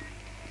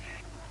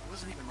 It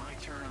wasn't even my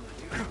turn on the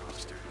duty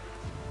roster.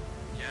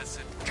 Yes,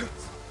 it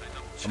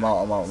was. I'm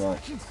out.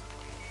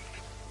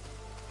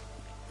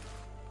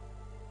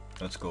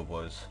 Let's go,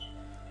 boys.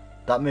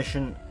 That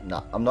mission,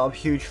 nah, I'm not a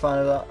huge fan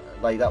of that.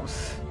 Like, that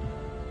was...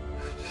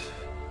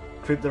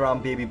 creeped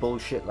around baby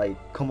bullshit, like,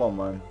 come on,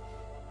 man.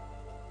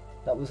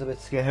 That was a bit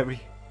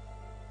scary.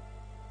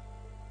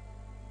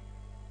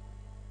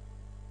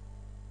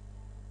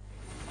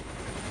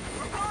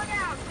 We're going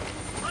out!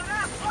 Load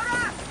up!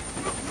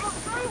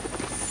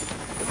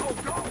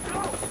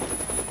 Go!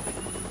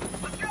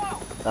 Let's go!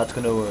 That's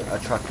going to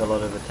attract a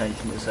lot of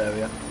attention to this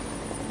area.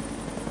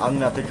 I'm going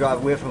to have to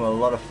drive away from a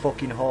lot of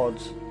fucking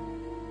hordes.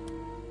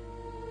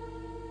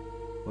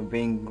 We're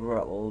being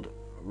grappled.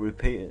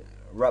 Repeated.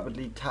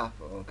 Rapidly tap.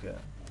 Okay.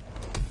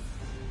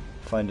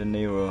 Find a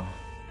Nero.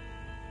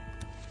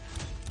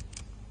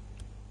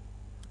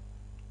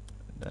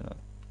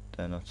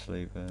 They're not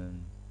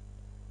sleeping.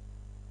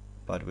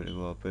 Bad way to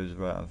go up is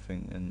right. I'm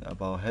thinking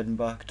about heading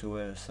back to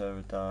where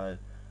Sarah died.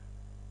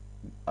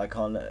 I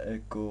can't let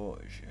it go.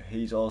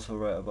 He's also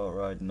right about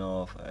riding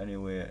off.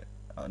 Anyway,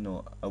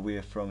 no,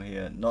 away from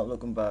here. Not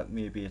looking back.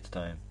 Maybe it's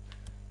time.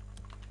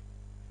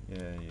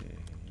 Yeah.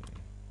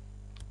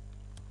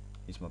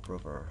 He's my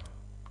brother.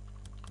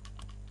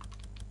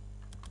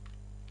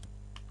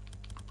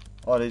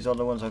 Oh, these are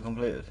the ones I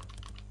completed.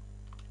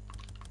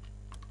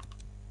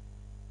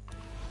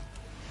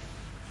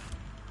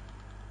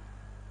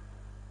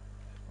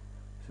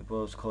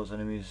 Suppose cause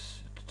enemies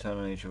to turn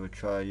on each other.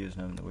 Try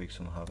using them to wreak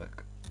some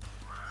havoc.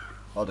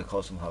 Or to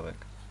cause some havoc.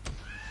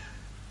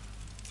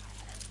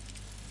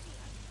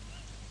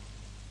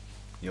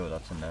 Yo,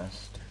 that's a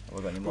nest. Have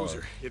we got any more?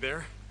 Boozer, you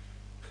there?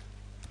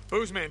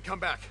 Boozman, come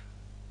back.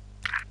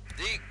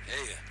 Deke,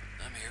 hey,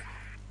 I'm here.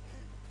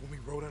 When we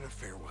rode out of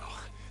Farewell,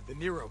 the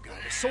Nero guy,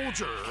 the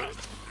soldier,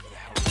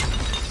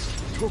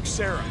 took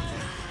Sarah.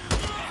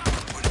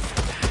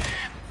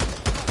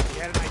 He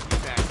had an ID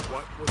back.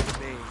 What was the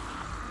name?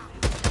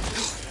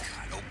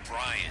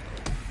 O'Brien.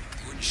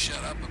 Wouldn't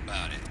shut up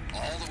about it.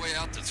 All the way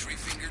out to Three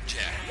Finger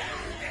Jack.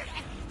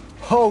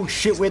 Oh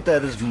shit, wait there,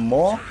 there's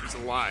more? He's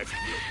alive.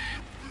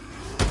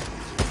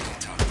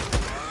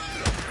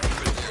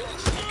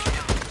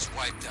 It's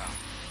wiped out.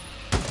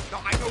 No,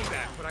 I know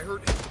that, but I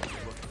heard...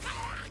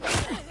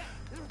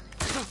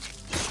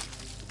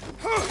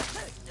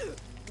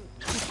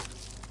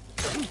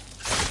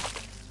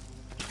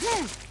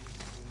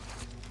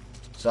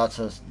 So that's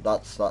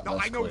that. No,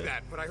 I know clear.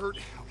 that, but I heard...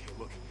 Okay,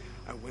 look.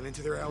 I went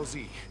into their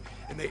LZ,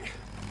 and they... Wait,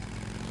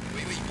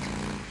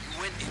 you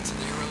went into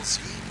their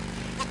LZ?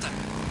 What the?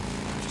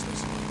 Just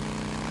listen.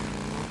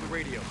 On the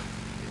radio.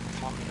 They're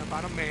talking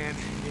about a man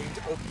named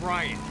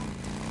O'Brien.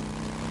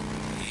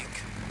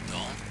 Ink,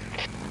 don't.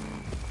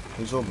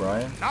 Who's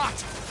O'Brien?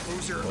 Not!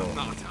 Loser, Oh. I'm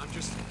not. I'm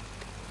just...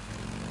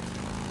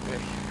 Hey,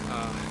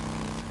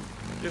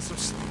 get some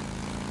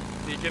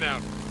sleep. Get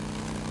out.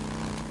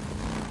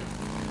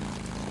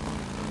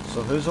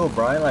 So who's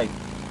O'Brien? Like,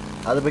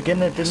 at the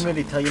beginning it didn't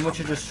really tell you much,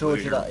 it just showed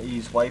you that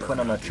his wife went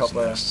on a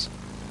chopper. This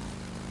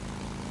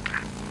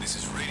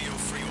is Radio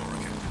Free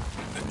Oregon.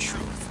 The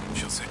truth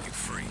shall set you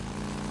free.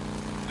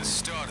 The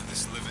start of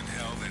this living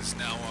hell that is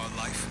now our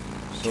life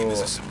came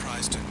as a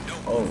surprise to no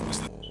one who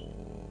was the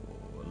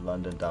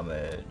London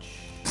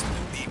damage.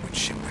 me when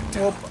shit went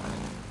down.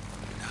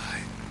 And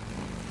I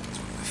was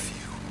one of the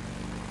few.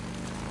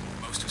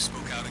 Most who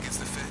spoke out against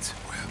the feds,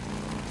 well,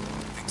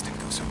 things didn't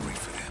go so great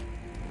for them.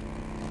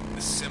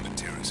 The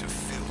cemeteries are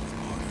filled with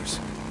martyrs.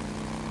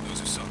 Those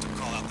who sought to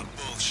call out the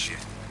bullshit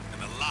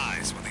and the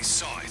lies when they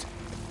saw it.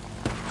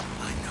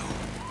 I know,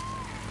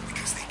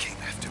 because they came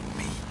after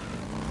me.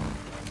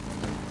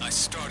 I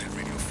started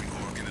Radio Free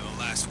Oregon in the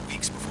last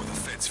weeks before the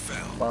feds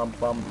fell.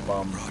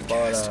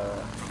 Broadcast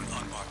from an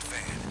unmarked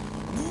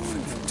van,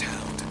 moving from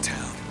town to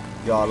town.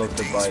 Yeah, I love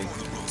the bike.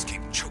 Before the roads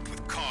came choked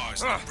with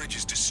cars and the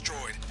bridges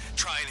destroyed,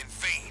 trying in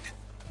vain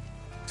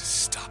to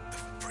stop the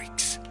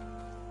freaks.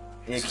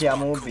 AK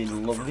ammo would be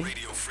lovely.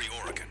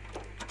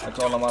 That's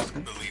all I'm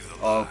asking.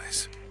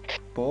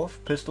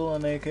 Both pistol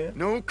and AK.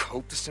 No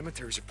cope. The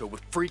cemeteries are filled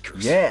with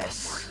freakers.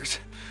 Yes. Martyrs.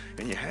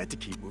 And you had to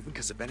keep moving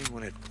because if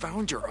anyone had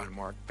found your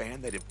unmarked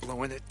van, they'd have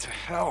blown it to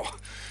hell.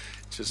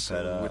 Just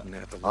so you wouldn't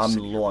have to listen I'm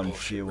to your low on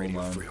bullshit fuel,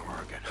 Radio man. Free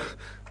Oregon.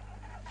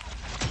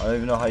 I don't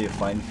even know how you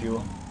find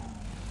fuel.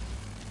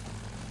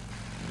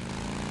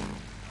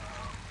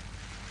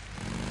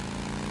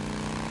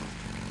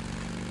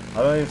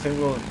 I don't even think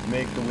we'll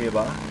make the way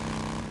back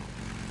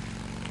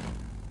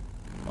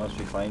once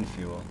we find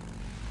fuel.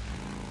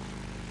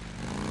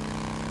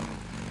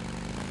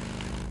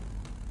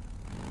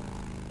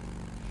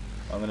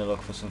 I'm gonna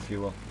look for some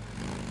fuel.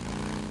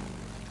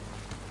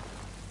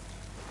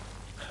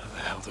 How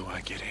the hell do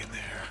I get in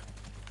there?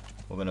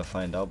 We're gonna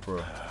find out,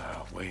 bro.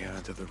 Way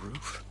onto the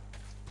roof?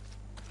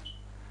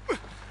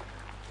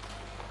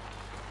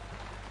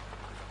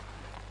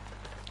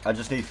 I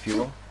just need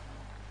fuel.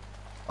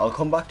 I'll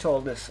come back to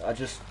all this.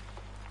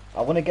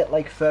 I want to get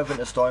like further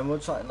into story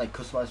mode, so I can like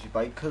customize my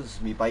bike,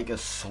 because my bike is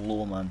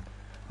slow, man.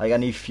 Like I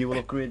need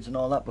fuel upgrades and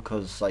all that,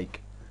 because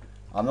like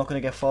I'm not gonna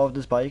get far with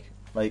this bike.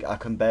 Like I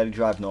can barely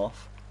drive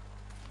north,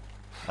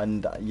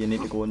 and you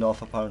need to go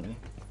north apparently,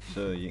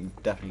 so you can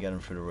definitely get them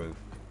through the roof.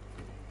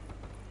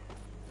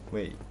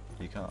 Wait,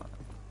 you can't.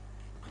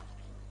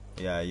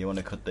 Yeah, you want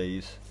to cut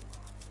these,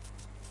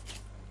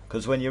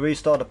 because when you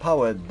restart the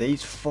power,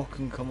 these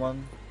fucking come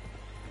on.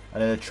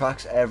 And it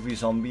attracts every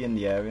zombie in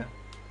the area.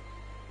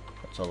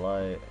 That's a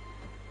light.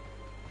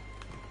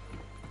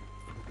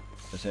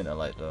 This ain't a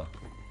light though.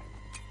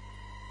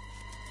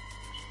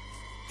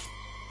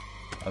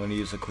 I'm gonna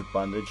use a quick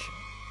bandage.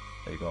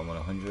 There you go, I'm on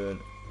 100.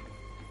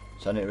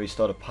 So I need to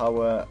restart the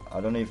power.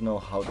 I don't even know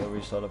how to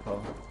restart the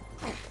power.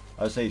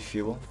 I just need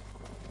fuel.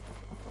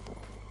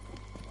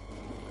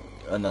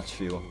 And that's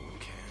fuel.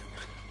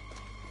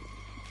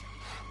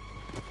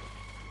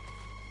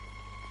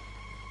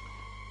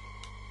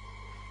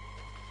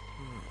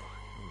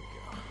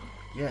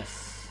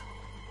 Yes.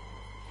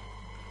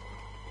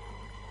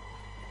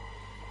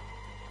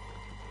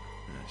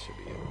 That should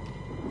be it.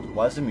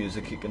 Why is the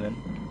music kicking in?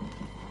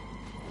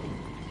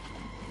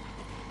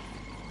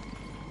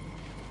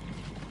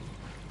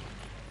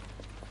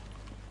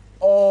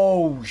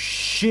 Oh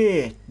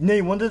shit!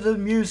 No wonder the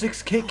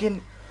music's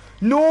kicking.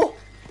 No!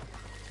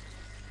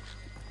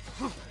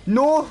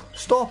 No!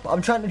 Stop!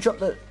 I'm trying to drop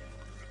the...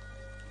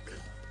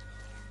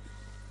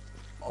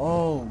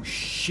 Oh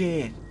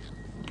shit!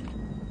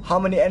 How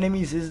many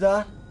enemies is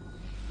there?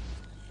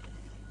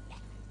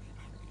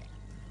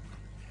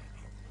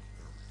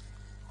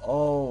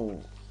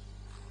 Oh.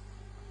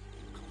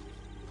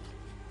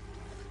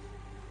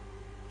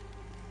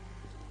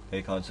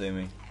 They can't see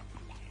me.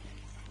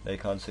 They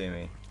can't see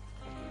me.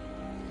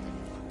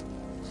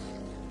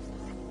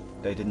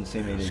 They didn't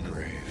see me.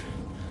 Grave.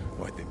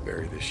 Why'd they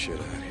bury this shit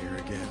out here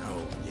again?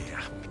 Oh,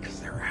 yeah, because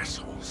they're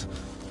assholes.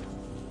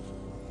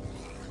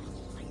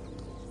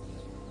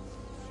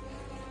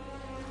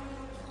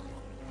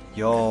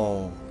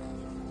 Yo.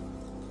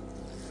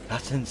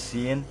 That's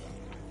insane.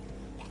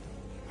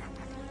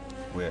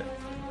 Wait.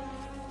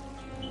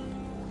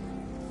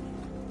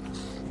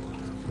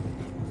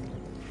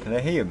 Can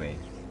they hear me?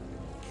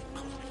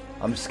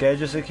 I'm scared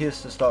just in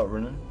case to start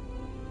running.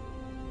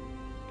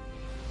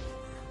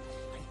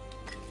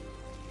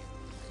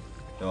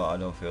 No, I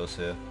don't feel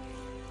safe.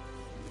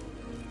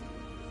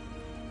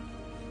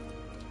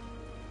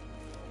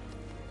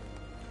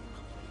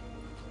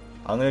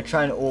 I'm gonna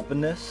try and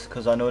open this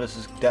because I know this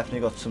has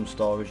definitely got some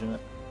storage in it.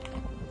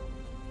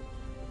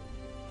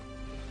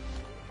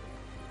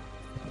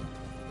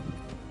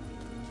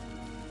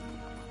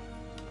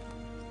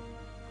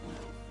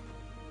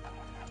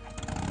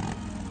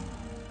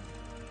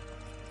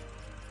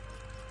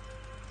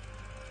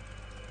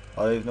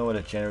 I don't even know what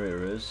a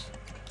generator is.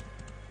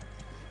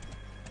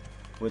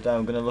 Wait,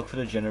 I'm gonna look for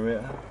the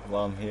generator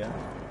while I'm here.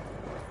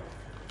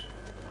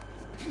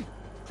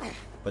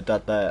 But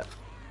that there.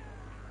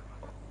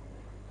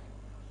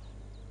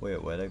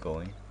 Wait, where are they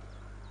going?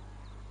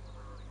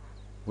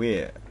 Wait.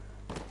 Is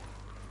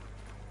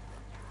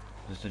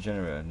this the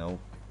generator?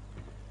 Nope.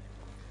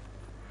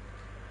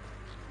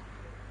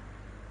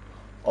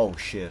 Oh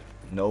shit.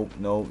 Nope,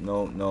 nope,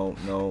 nope, nope,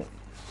 nope.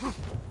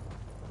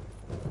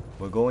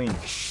 We're going.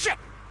 Shit!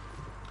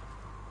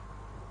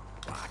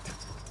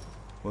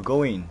 We're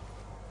going.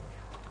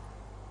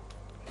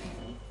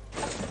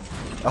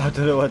 I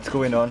don't know what's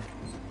going on.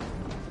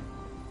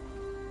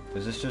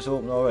 Is this just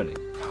open already?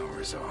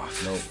 Power's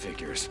off. Nope.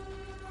 Figures.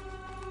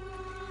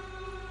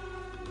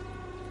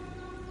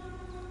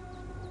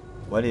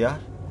 Where are you at?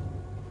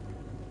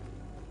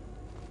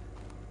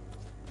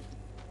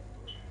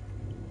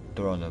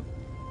 They're on them.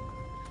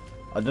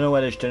 I don't know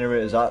where this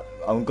generator's at.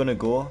 I'm gonna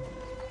go.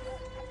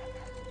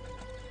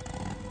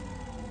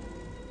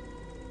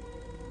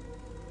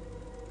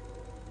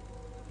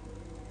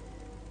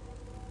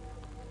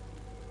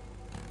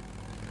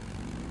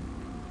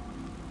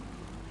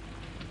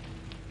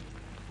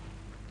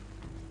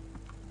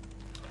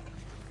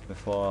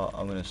 Before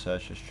I'm gonna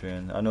search this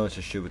train. I know it's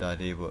a stupid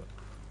idea, but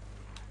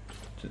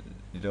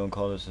you don't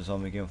call this a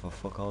zombie game for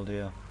fuck all, do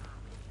you?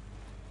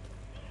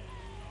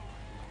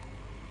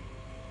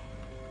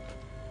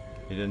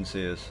 You didn't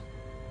see us.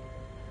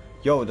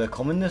 Yo, they're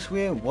coming this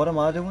way. What am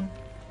I doing?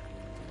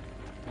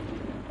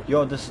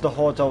 Yo, this is the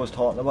hordes I was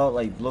talking about.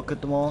 Like, look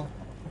at them all.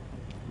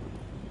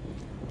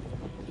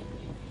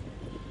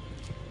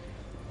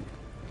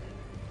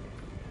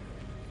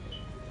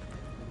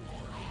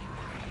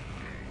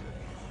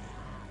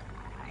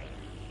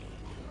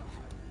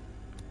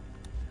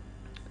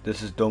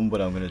 This is dumb,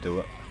 but I'm gonna do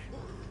it.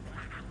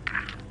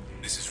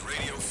 This is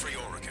Radio Free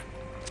Oregon.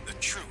 The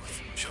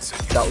truth shall set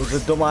you That was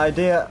a dumb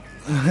idea.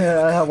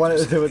 I wanted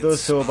to do it though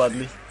so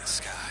badly. the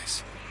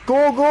skies.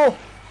 Go, go! You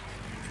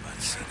might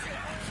have seen them.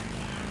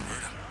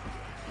 Heard them.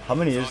 How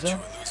many is Thought you there?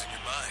 were losing your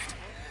mind.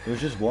 There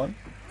was just one.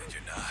 And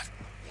you're not.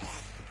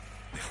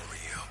 They're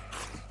real.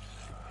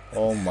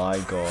 Oh my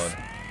god.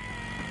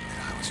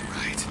 And I was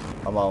right.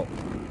 I'm out.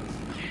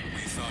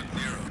 We thought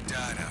Nero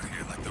died out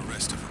here like the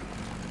rest of them.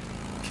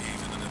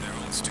 Caving under their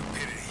own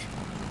stupidity.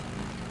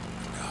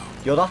 No.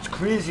 Yo, that's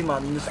crazy,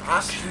 man. There's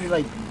actually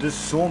like, there's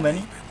so many.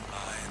 Been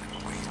lying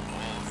and wait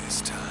all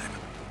this time.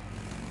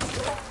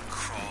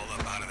 Crawl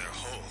up out of their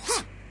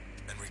holes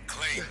and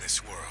reclaim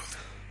this world.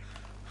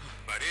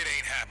 But it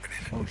ain't happening.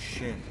 Oh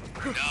shit.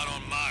 Not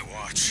on my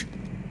watch.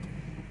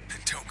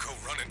 And don't go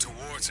running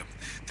towards them,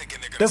 thinking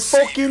they're The gonna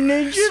save fucking your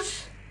ass.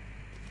 ninjas?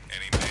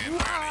 Any man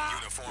wearing a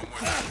uniform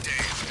worth a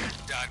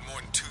damn died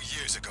more than 2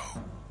 years ago.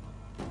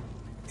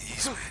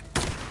 These men,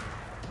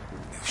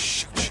 they'll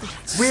shoot you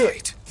in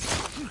Wait. sight.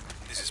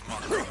 This is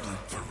Mnqrv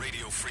for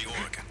Radio Free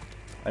Oregon.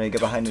 I need to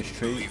get behind this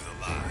tree. Believe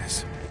the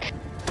lies.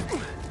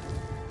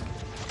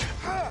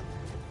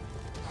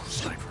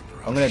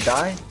 I'm gonna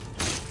die.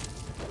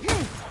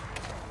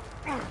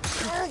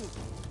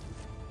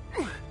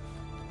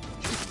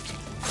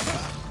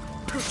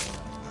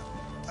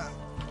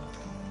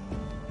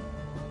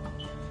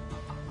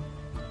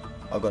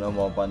 I've got no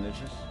more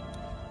bandages.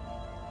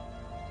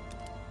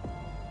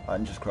 I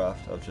can just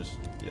craft. I'll just,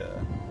 yeah.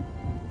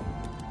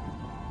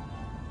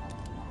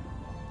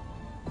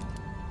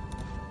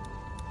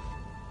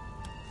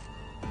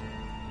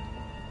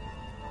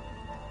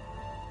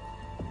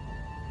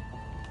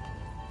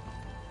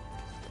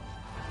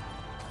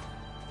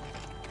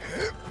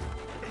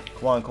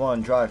 Come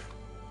on, drive.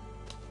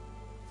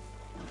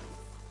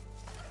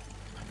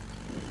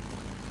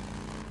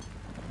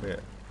 Wait.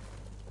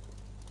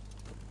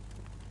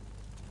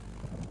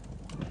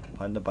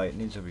 Find the bike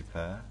needs a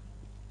repair.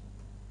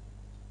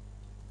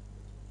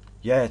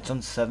 Yeah, it's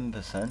on 7%.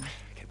 I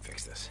can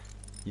fix this.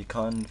 You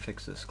can't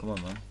fix this. Come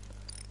on, man.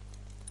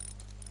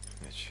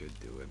 That should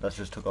do it. That's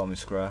just took all my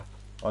scrap.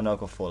 Oh no, I've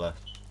got 4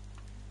 left.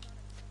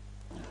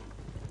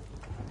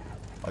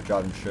 I'll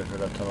drive him straight through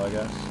that tunnel, I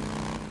guess.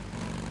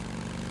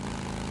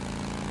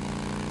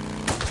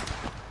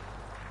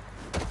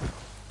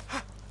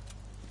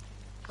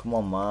 Come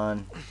on,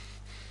 man.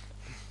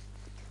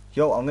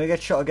 Yo, I'm gonna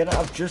get shot again.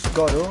 I've just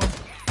got up.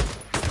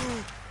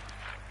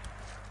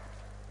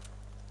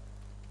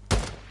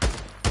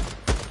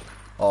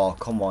 Oh,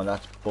 come on.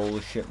 That's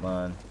bullshit,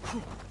 man.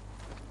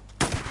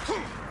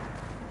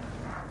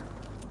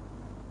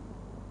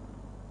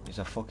 He's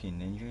a fucking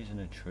ninja. He's in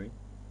a tree.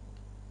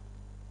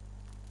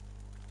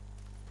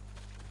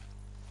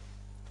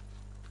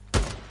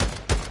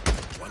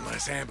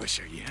 Let's ambush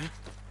her, yeah?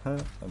 Huh?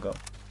 I got.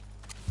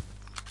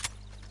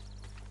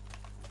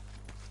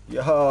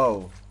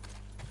 Yo!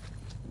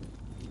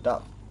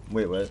 That.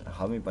 Wait,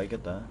 how many bike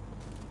get there?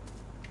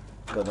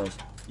 God knows.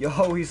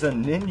 Yo, he's a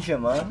ninja,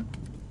 man!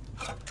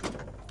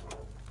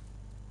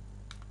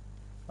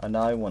 And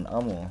I want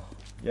ammo.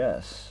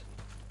 Yes.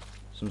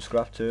 Some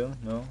scrap too?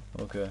 No?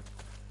 Okay.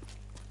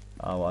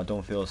 Oh, I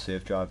don't feel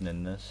safe driving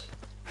in this.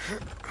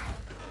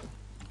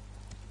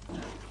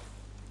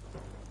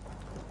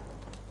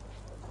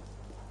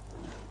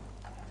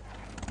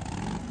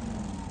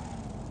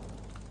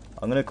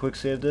 I'm gonna quick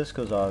save this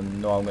because I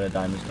know I'm gonna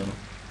die in this tunnel.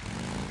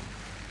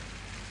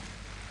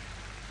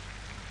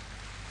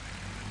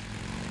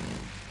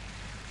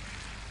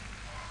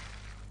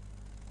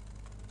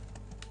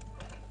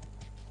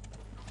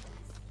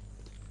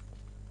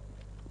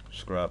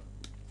 Scrap.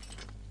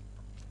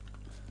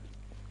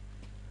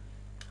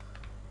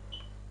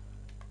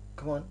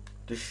 Come on.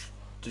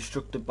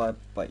 Destructed by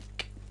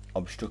bike.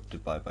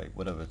 Obstructed by bike,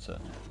 whatever it said.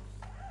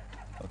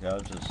 Okay, I'll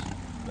just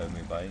let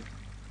me bike.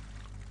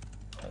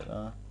 Like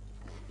that.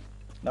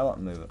 Now I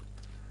can move it.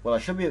 Well, I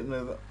should be able to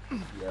move it.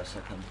 Yes,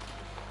 I can.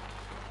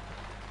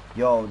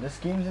 Yo, this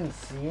game's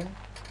insane.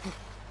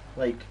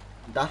 Like,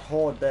 that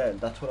horde there,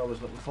 that's what I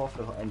was looking for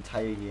the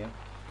entire game.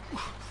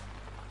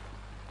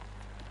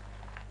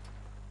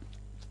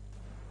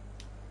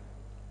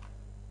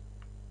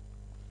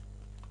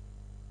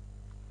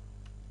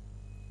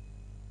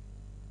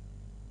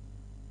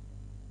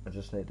 I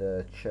just need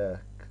to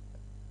check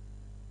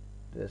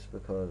this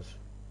because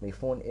my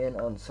phone ain't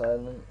on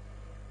silent.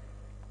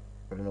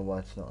 I don't know why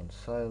it's not on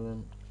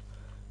silent.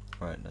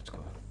 Right, let's go.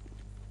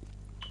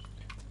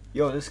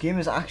 Yo, this game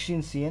is actually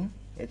insane.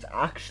 It's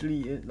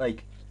actually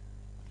like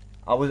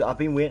I've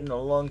been waiting a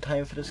long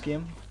time for this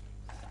game.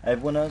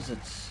 Everyone has.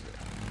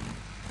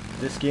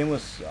 This game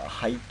was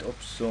hyped up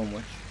so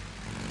much.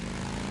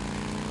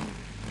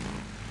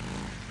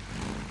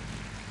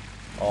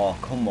 Oh,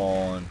 come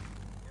on.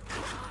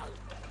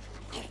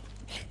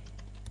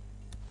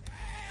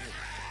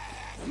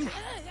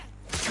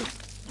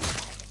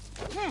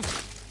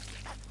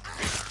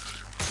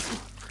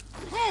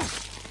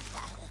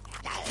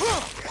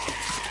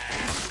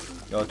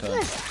 Your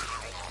turn.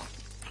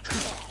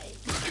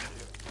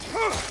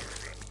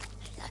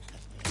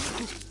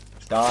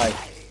 Die.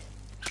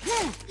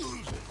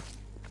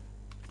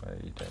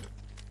 Right, you dead.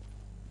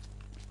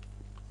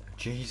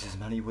 Jesus,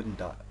 man, he wouldn't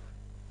die.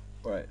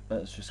 Right,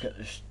 let's just get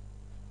this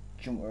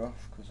jumper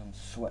off because I'm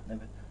sweating a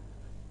bit.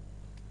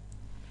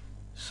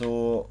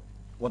 So,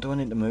 what do I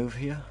need to move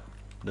here?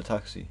 The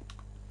taxi.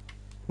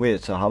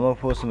 Wait, so how am I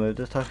supposed to move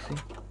the taxi?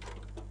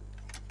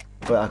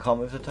 Wait, I can't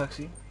move the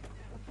taxi?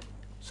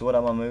 So what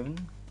am I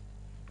moving?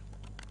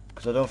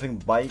 Because I don't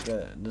think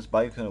this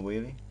bike can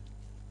wheelie.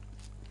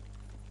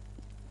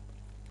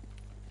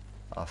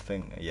 I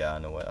think, yeah, I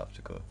know where I have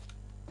to go.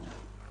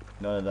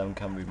 None of them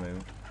can be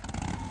moved.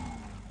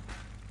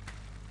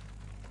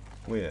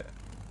 Wait.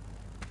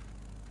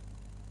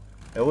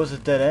 It was a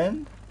dead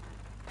end?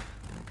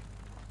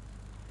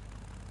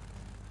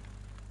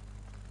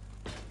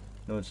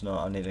 No, it's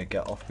not. I need to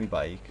get off my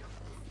bike.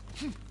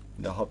 Need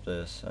to hop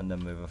this and then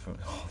move it from.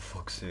 Oh,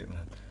 fuck's sake,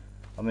 man.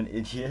 I'm an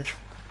idiot.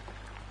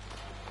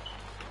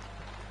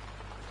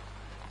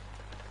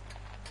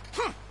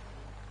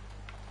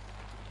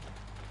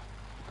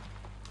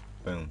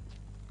 Boom.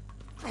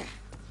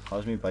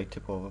 How's my bike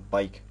tip over?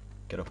 Bike,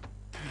 get up.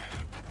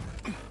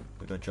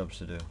 We got jobs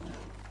to do.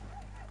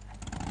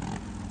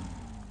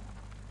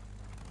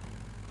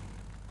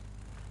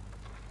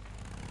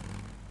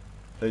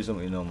 Please don't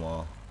be no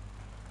more.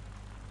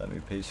 Let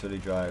me peacefully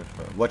drive.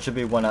 What should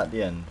be one at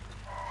the end?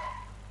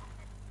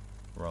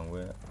 Wrong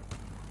way.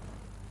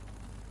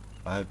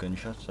 I heard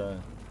gunshots there.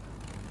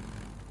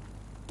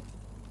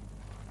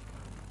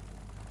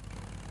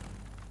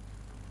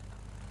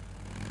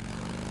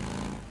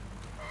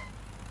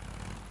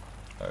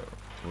 Alright,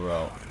 we're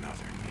out.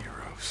 Another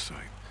Mnqrv site.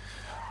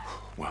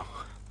 Well,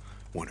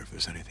 wonder if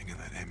there's anything in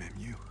that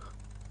MMU.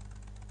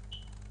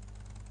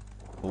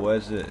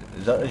 Where's it?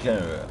 Is that the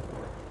generator?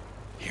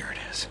 Here it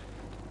is.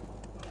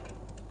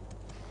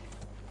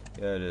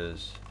 Yeah, it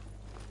is.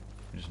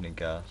 We just need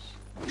gas.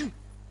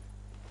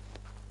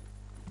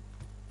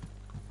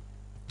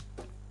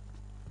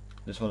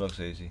 This one looks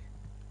easy.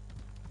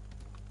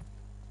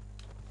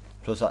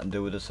 Plus that can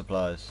do with the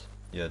supplies.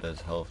 Yeah,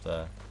 there's health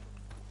there.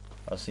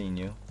 I've seen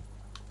you.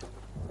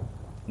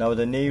 Now with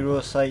the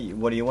Mnqrv site,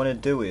 what you want to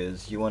do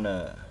is, you want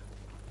to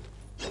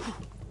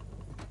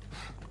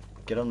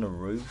get on the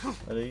roof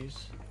of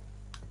these.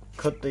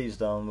 Cut these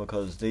down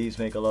because these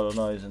make a lot of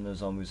noise and the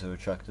zombies are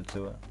attracted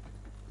to it.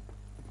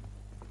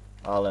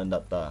 I'll end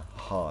up the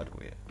hard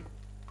way.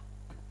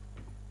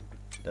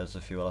 There's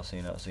the fuel, I've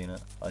seen it, I see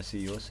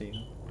you, I see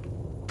you.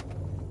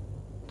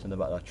 It's in the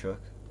back of that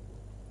truck.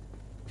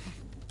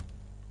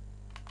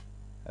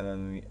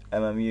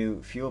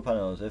 MMU fuel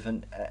panels. If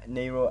an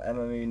Mnqrv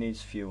MMU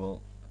needs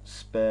fuel,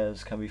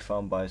 spares can be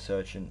found by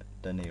searching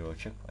the Mnqrv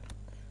checkpoint.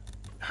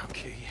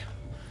 Okay,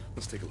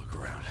 let's take a look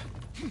around.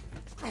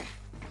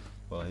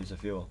 Well, here's the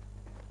fuel.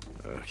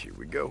 Here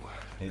we go.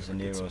 Here's the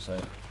Nero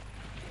site.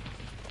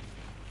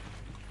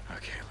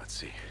 Okay, let's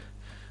see.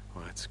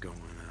 What's going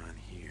on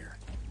here?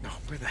 Oh,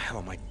 where the hell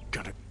am I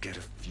gonna get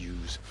a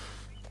fuse?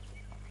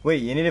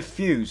 Wait, you need a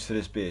fuse for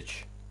this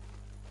bitch?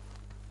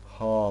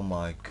 Oh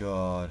my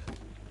god.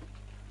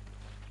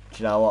 Do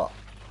you know what?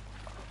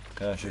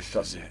 Can I just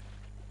drop it?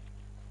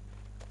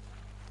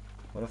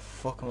 What the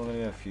fuck am I gonna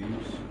get a fuse?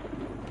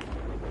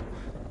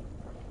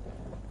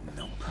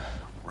 Nope.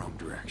 Wrong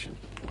direction.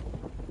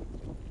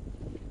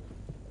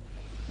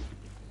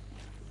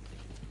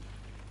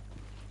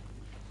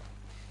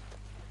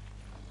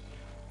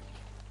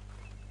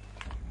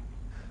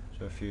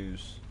 So a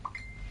fuse.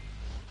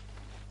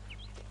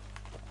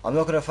 I'm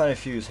not gonna find a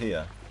fuse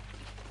here.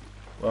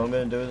 What I'm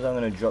gonna do is I'm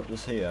gonna drop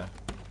this here,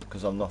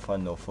 because I'm not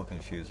finding no fucking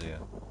fuse here.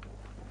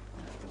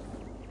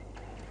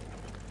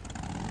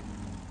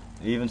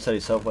 He even said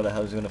himself where the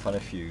hell is he gonna find a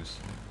fuse.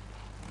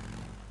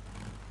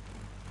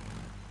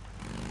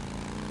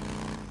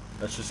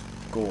 Let's just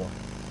go.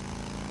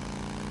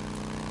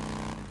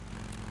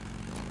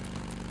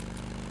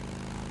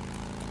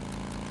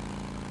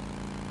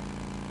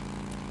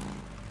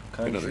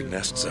 Another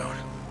nest zone.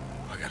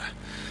 I gotta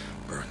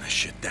burn this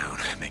shit down,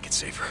 make it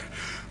safer.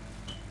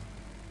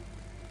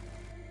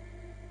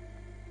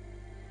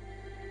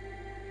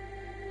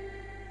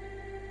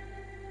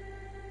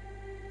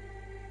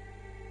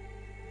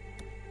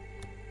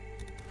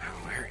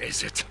 Where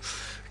is it?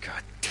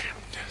 God damn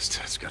nest.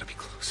 That's gotta be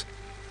close.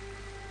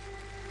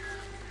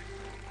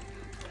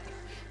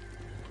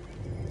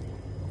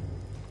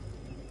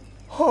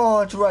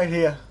 Oh, it's right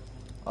here.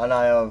 And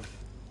I have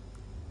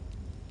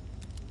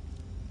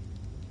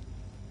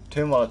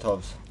 2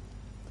 Molotovs.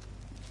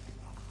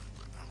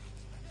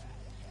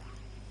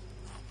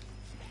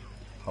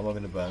 How am I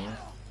gonna burn them?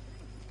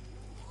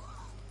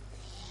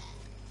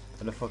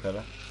 Where the fuck are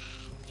they?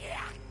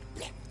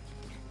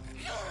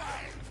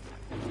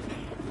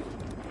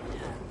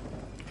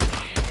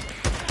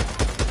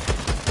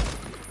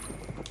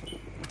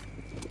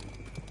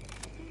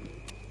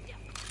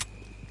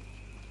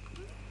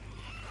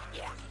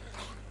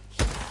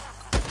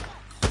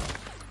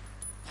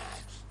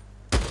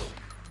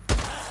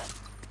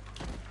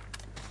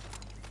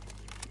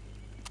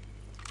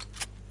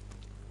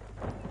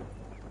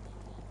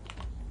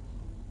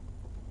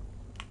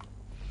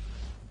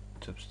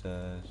 It's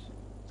upstairs.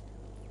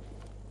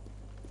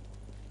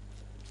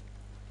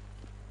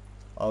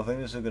 I think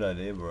this is a good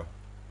idea, bro.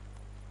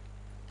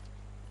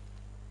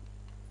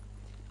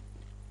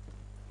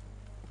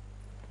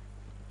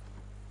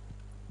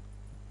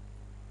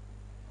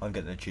 I'll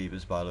get the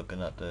cheapest by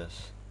looking at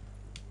this.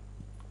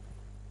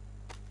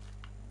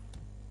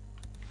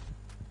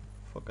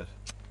 Fuck it.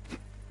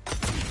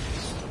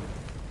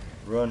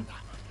 Run.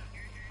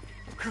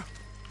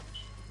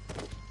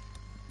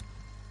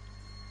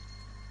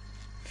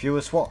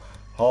 Fewer SWAT.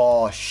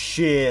 Oh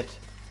shit.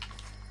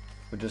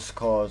 We just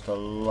caused a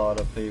lot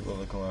of people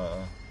to come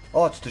out.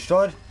 Oh, it's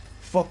destroyed.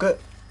 Fuck it.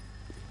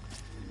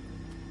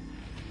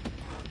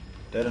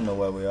 They don't know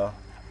where we are.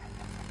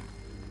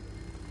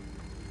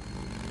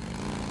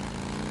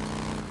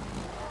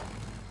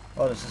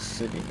 Oh, this is a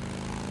city.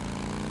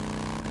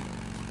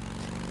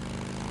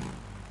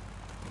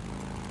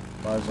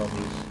 Bye,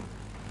 zombies.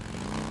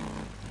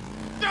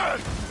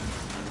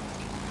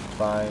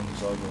 Fine,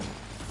 it's all good.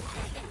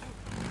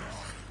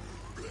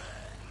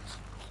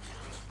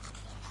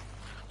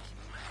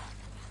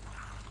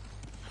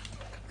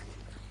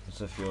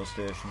 It's a fuel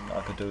station.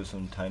 I could do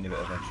some tiny bit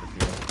of extra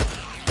fuel.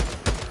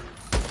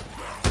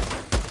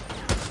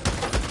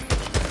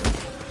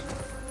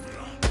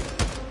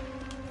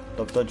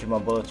 Stop dodging my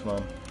bullets,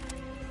 man.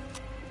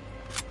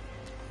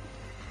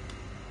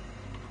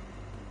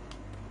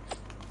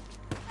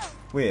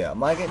 Wait,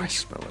 am I getting... I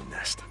smell a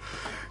nest.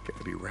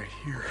 Gotta be right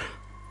here.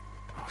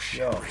 Oh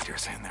shit, Yo.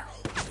 Raiders in there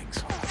holding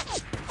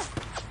something.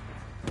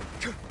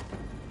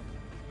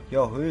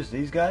 Yo, who is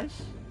these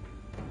guys?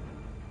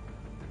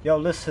 Yo,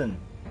 listen.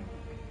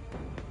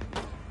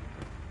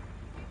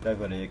 They're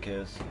gonna your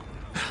kids.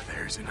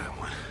 There's another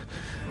one.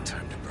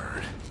 Time to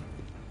burn.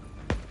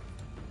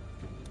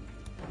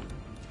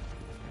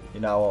 You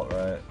know what,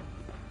 right?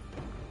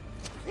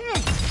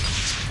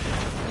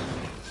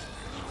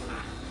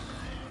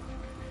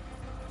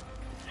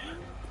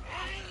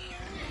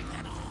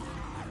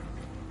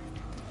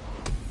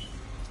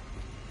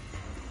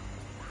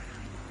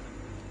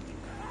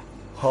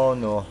 Oh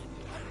no.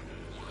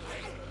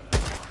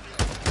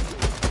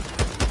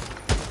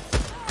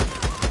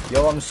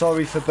 Yo, I'm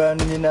sorry for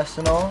burning your nest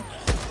and all.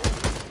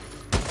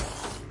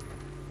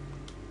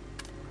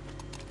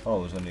 Oh,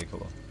 it was only a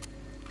couple.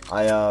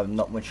 I have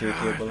not much here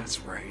capable. That's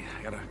right.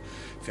 I gotta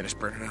finish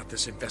burning out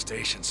this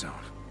infestation zone.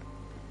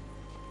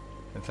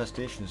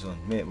 Infestation zone?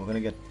 Mate, we're gonna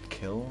get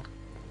killed.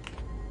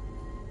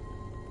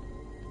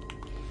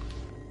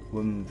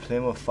 We're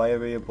playing with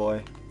fire here,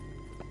 boy.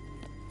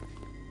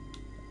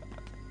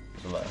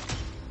 There's a letter.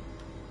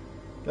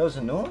 There's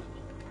a note?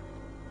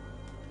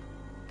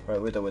 Right,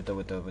 with the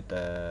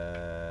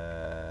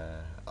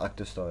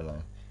active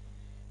storyline.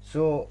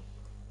 So,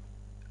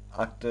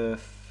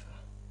 active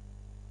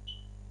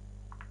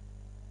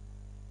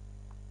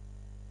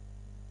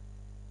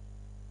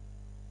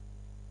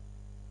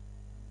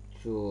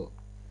So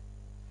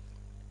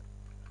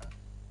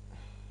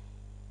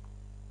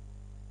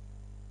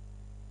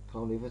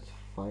can't believe it's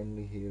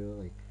finally here.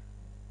 Like,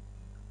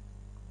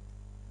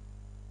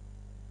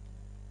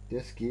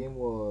 this game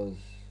was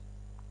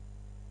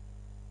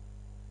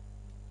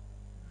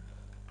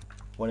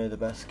one of the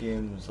best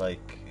games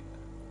like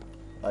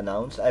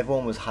announced.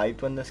 Everyone was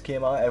hyped when this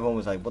came out. Everyone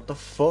was like, what the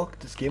fuck,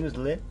 this game is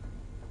lit.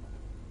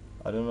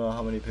 I don't know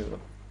how many people.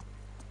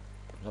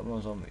 Is that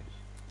more zombies?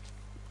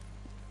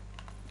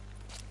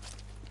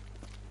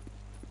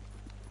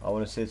 I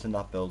want to say it's in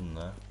that building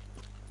there.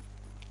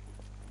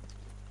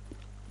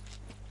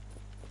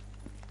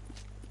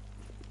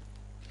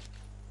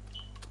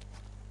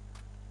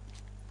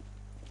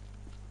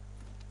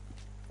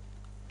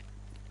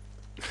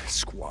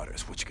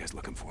 Squatters, what you guys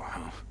looking for,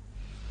 huh?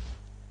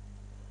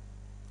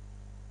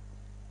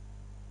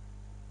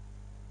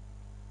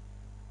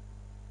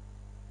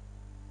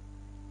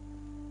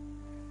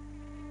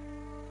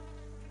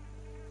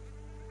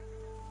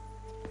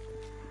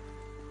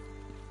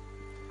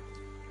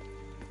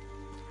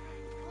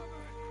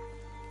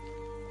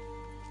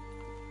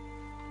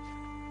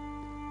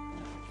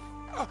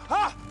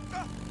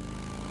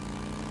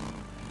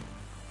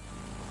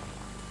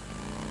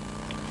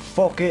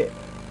 Fuck it.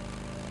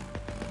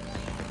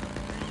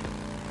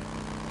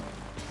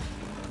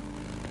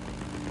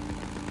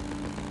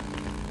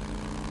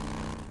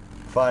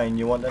 Fine,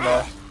 you want the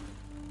nest?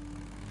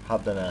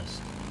 Have the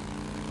nest.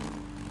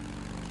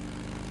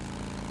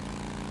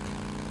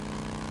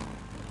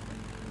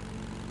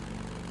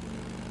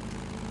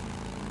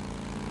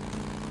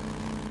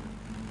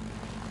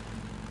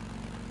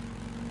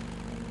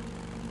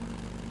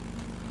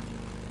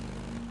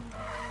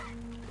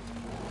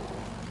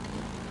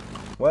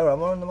 Where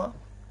am I on the map?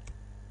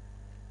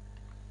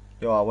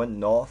 Yo, I went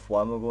north.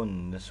 Why am I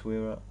going this way?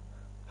 Right?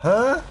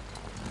 Huh?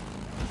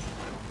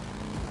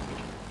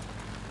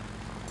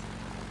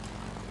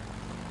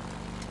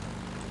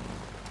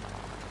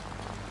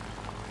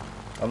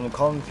 I'm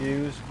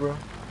confused, bro.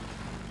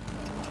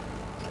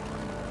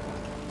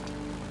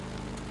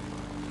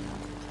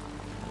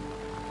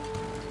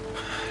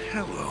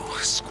 Hello,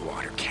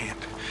 squatter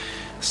camp.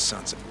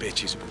 Sons of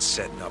bitches have been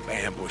setting up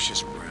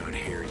ambushes around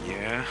here,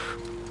 yeah?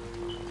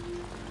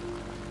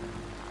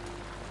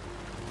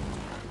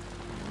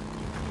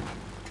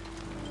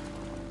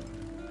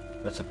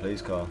 That's a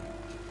police car.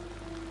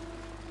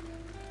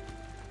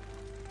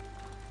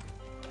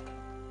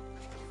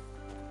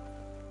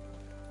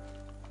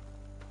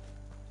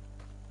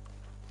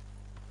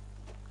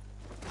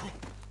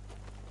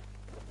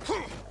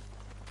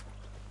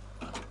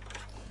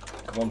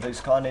 Come on,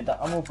 police car, need that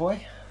ammo,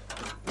 boy.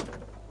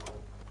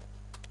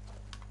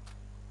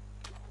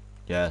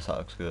 Yes, that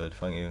looks good,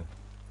 thank you.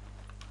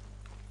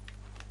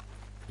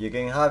 You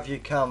can have your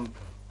camp,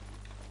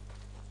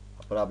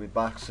 but I'll be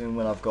back soon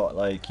when I've got,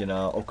 like, you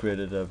know,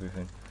 upgraded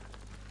everything.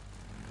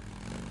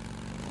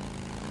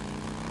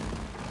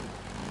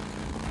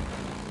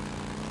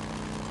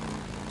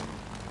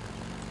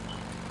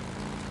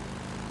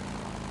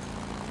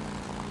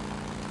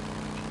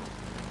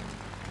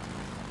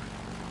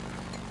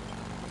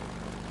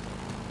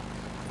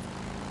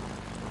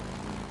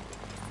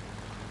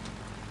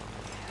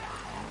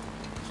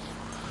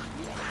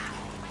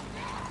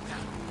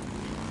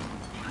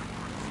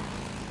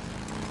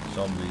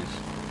 Zombies.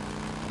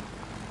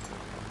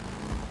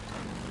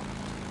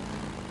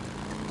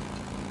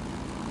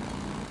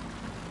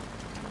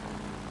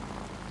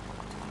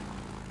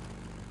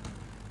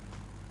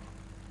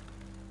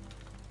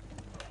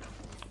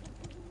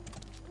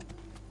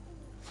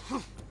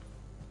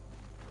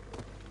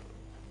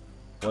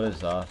 What is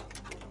that?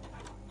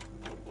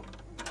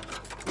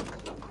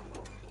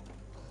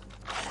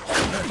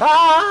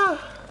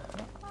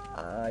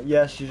 Ah!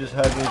 Yes, you just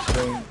heard me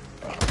scream.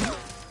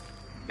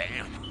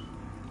 Damn.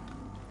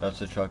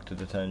 That's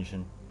attracted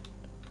attention.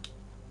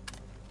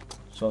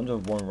 So under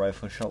one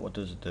rifle shot, what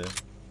does it do?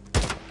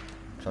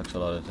 Attracts a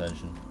lot of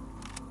attention.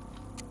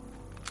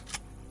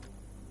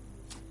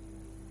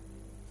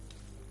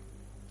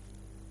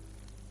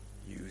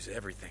 Use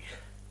everything.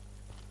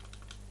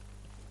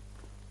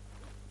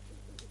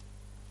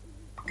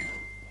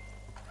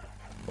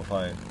 Well,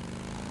 fine.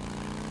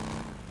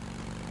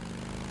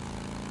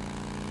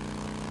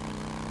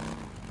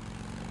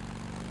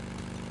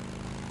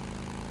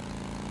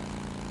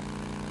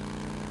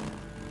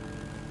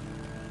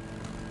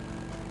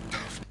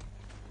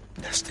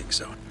 Nesting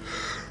zone.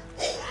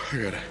 Oh, I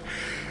gotta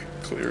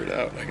clear it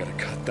out. I gotta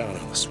cut down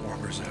on the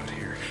swarmers out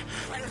here.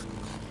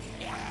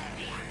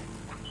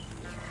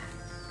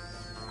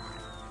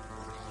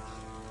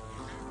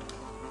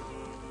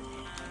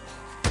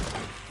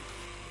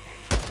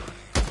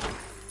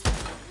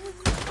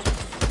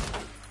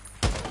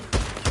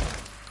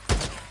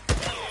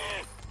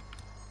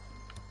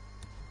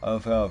 I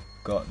don't think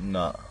I've gotten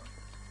that.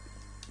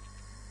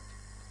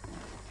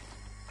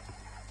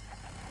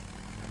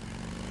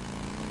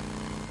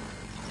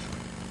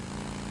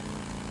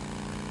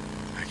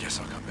 I guess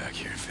I'll come back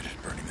here and finish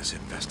burning this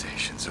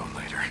infestation zone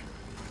later.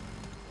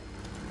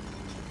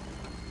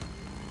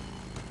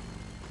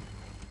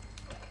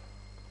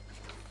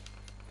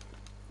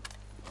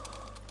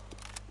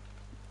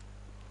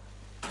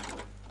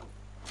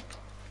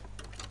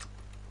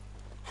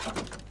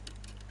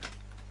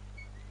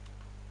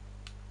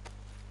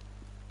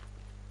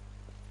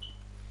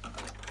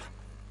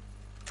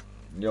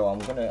 Yo,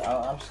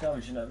 I'm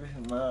scavenging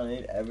everything, man. I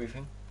need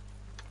everything.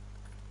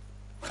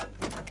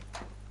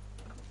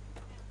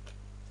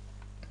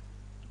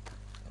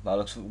 That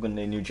looks like we're gonna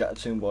need a new jacket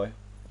soon, boy.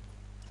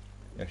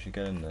 You actually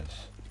get in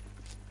this.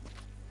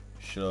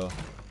 Sure.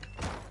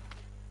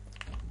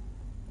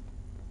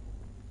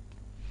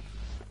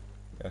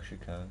 You actually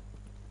can.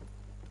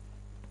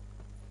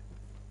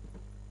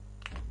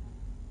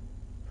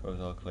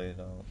 Throws all cleared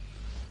out.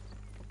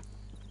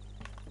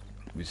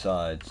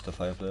 Besides the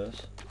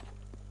fireplace,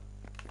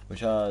 which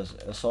has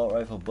assault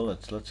rifle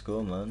bullets. Let's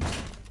go, man.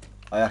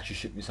 I actually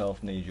shit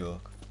myself, no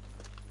joke.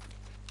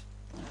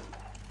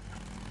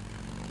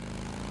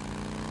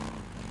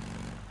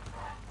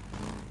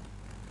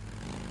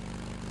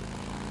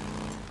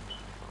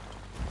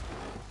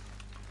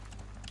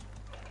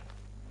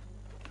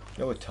 You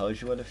know what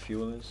tells you where the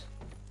fuel is?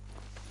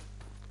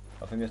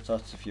 I think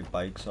that's if your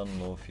bike's on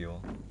low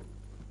fuel.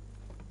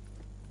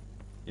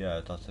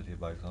 Yeah, that's if your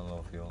bike's on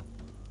low fuel.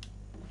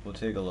 We'll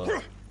take a look.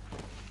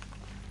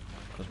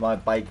 Because my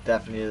bike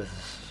definitely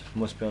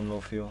must be on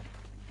low fuel.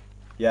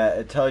 Yeah,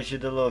 it tells you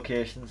the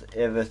locations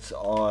if it's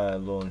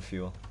on low on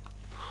fuel.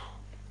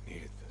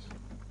 Needed this.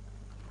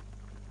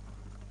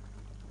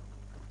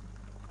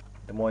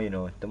 The more you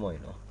know, the more you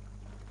know.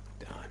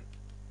 Done.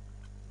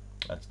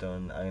 That's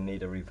done. I need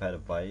to repair the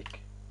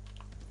bike.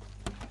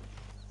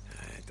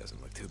 It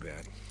doesn't look too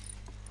bad.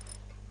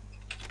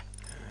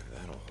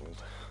 That'll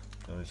hold.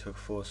 Only took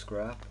 4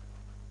 scrap.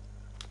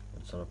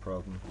 That's not a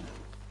problem.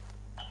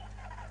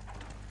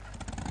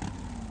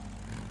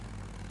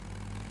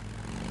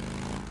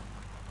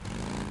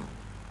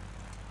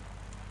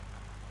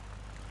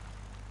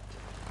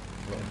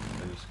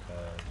 Loose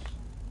cars.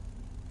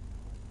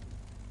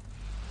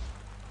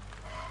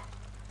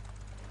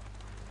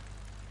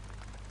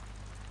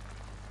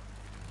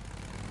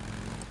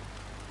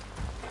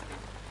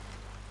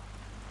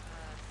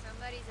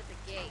 Somebody's at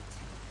the gate.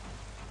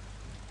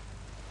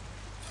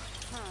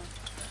 Huh.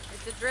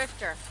 It's a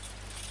drifter.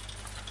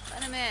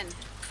 Let him in.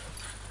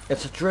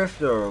 It's a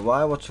drifter.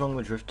 Why? What's wrong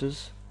with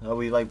drifters? Are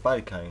we like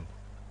bad kind?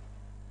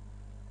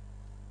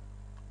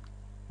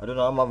 I don't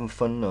know. I'm having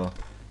fun though.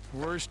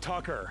 Where's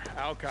Tucker?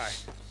 Alki.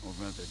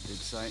 Over at the dig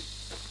site.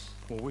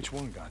 Well, which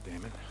one,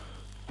 goddammit?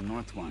 The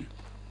north one.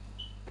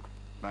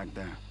 Back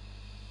there.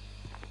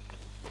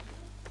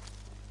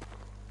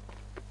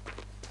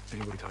 If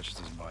anybody touches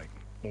this bike,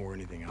 or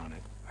anything on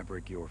it, I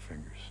break your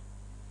fingers.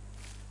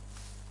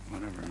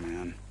 Whatever,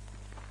 man.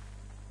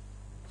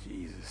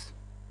 Jesus.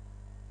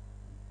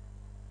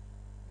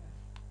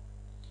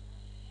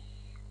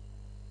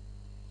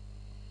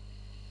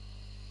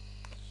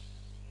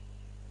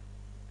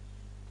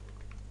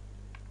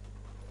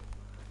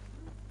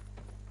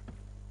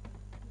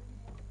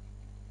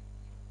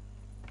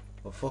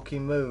 Well,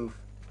 fucking move.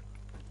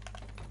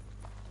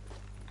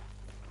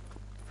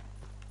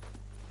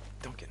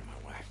 Don't get in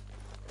my way.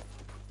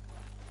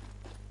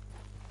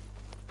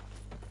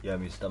 Yeah,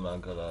 my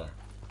stomach got a...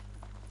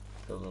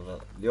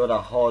 The other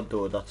hard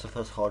though, that's the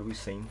first hard we've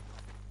seen.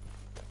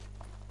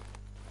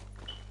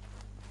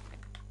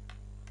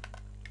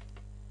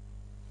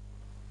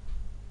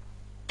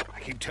 I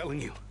keep telling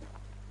you.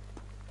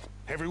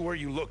 Everywhere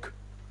you look,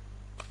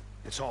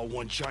 it's all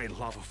one giant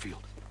lava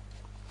field.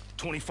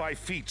 25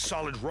 feet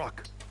solid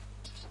rock.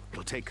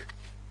 It'll take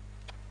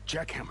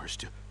jackhammers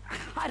to...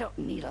 I don't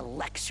need a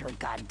lecture,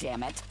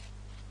 goddammit.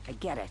 I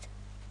get it.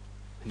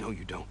 No,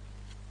 you don't.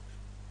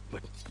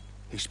 But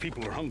these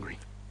people are hungry.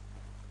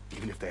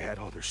 Even if they had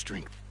all their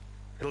strength.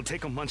 It'll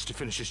take them months to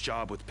finish this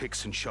job with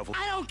picks and shovels.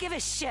 I don't give a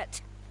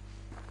shit.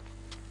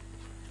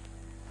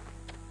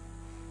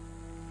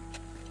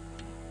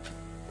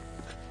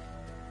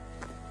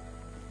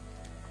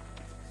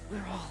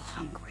 We're all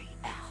hungry,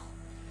 Al.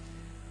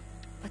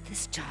 But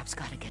this job's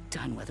gotta get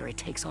done whether it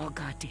takes all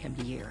goddamn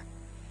year.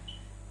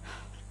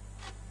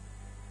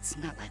 It's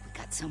not like we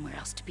got somewhere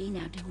else to be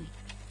now, do we?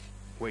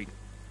 Wait.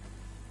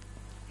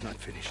 Not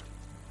finished.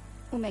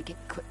 We'll make it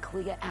quick,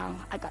 will ya, Al?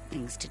 I got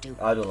things to do.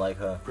 I don't like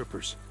her.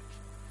 Rippers.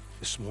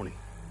 This morning,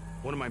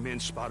 one of my men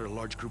spotted a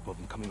large group of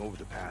them coming over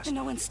the pass. And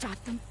no one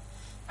stopped them?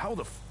 How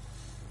the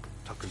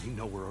Tucker, you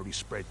know we're already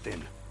spread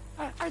thin.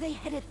 Are they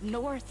headed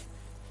north?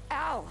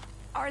 Al,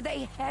 are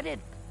they headed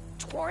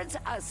towards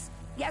us?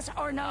 Yes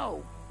or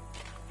no?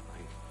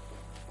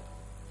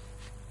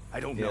 I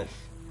don't know.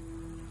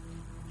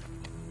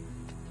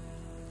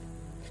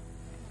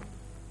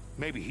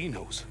 Maybe he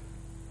knows.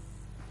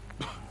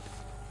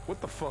 What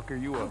the fuck are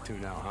you up to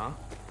now, huh?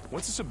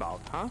 What's this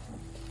about, huh?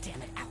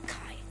 Damn it,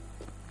 Alki.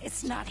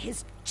 It's not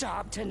his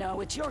job to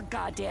know. It's your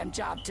goddamn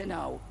job to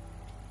know.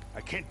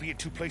 I can't be at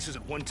 2 places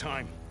at one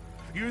time.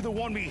 You either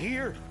want me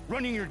here,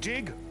 running your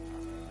dig,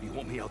 or you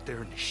want me out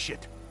there in the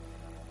shit,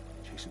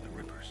 chasing the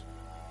Rippers.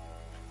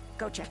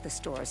 Go check the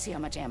store, see how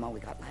much ammo we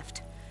got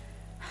left.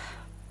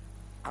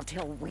 I'll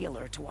tell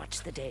Wheeler to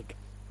watch the dig.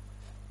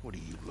 What are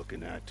you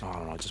looking at? I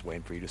don't know, just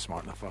waiting for you to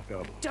smarten the fuck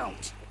up.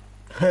 Don't!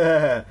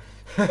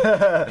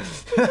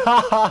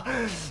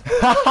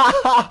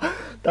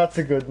 That's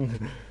a good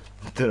one.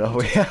 Don't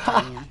know.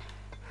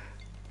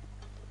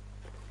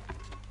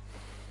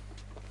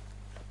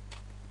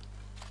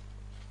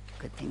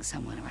 think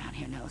someone around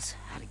here knows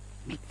how to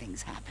make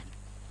things happen.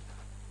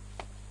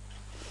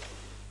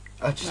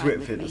 I just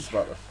wait for it to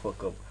start to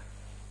fuck up.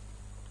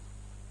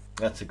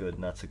 That's a good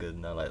one.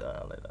 I like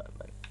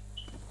that.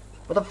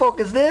 What the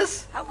fuck is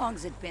this? How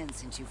long's it been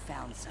since you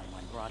found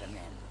someone, brought him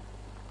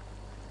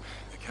in?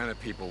 The kind of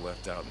people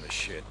left out in the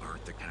shit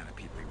aren't the kind of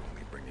people you want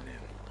me bringing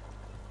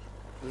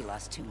in. We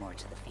lost 2 more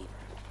to the fever.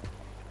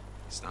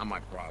 It's not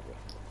my problem.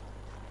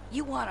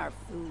 You want our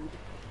food?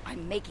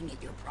 I'm making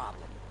it your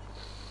problem.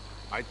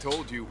 I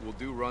told you we'll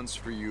do runs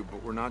for you,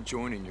 but we're not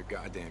joining your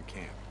goddamn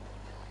camp.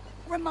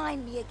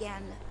 Remind me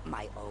again,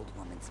 my old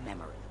woman's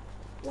memory.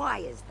 Why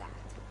is that?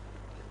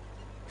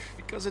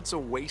 Because it's a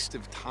waste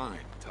of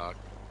time, Tuck.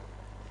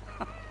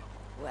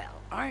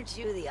 Well, aren't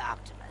you the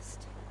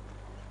optimist?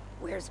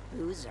 Where's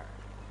Boozer?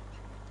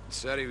 He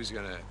said he was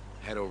gonna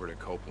head over to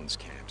Copeland's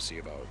camp, see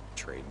about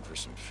trading for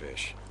some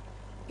fish.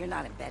 You're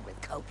not in bed with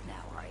Cope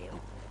now, are you?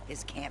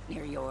 His camp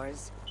near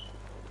yours?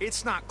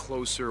 It's not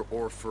closer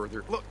or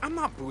further. Look, I'm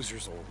not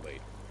Boozer's old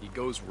lady. He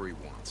goes where he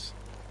wants.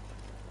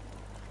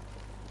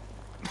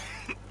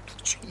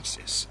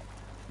 Jesus.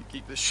 You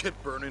keep this shit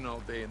burning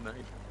all day and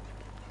night.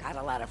 Got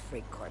a lot of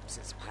freak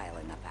corpses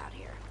piling up out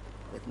here.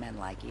 With men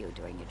like you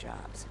doing your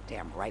jobs.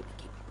 Damn right we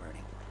keep it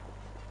burning.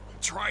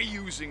 Try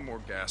using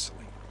more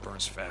gasoline.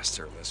 Burns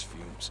faster, less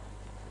fumes.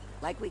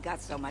 Like we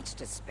got so much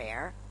to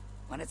spare?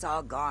 When it's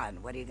all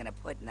gone, what are you gonna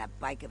put in that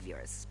bike of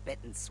yours? Spit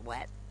and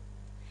sweat?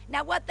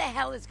 Now what the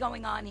hell is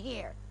going on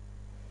here?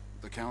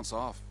 The count's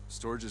off.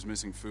 Storage is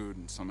missing food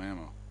and some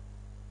ammo.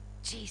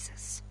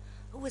 Jesus.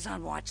 Who was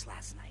on watch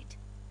last night?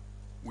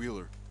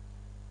 Wheeler.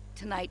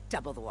 Tonight,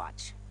 double the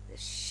watch.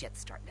 This shit's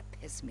starting to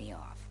piss me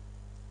off.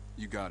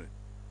 You got it.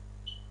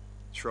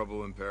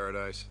 Trouble in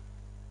paradise?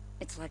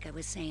 It's like I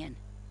was saying.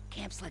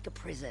 Camp's like a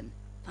prison.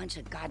 Bunch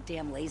of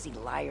goddamn lazy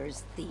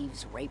liars,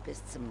 thieves,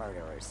 rapists, and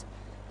murderers.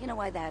 You know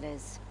why that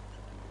is?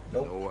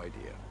 Nope. No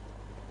idea.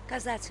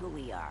 'Cause that's who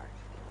we are.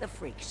 The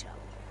freak show.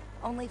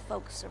 Only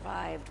folks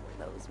survived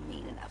were those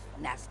mean enough,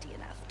 nasty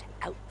enough to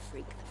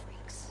out-freak the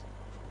freaks.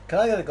 Can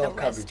I get a gold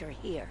The rest are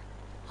here.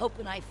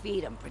 Hoping I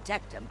feed them,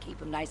 protect them, keep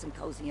them nice and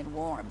cozy and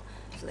warm,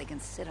 so they can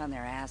sit on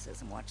their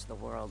asses and watch the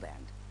world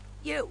end.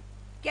 You!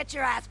 Get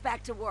your ass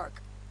back to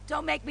work.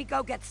 Don't make me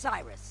go get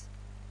Cyrus.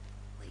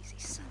 Lazy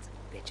sons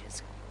of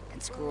bitches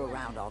can screw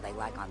around all they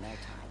like on their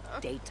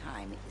time.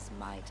 Daytime is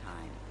my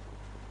time.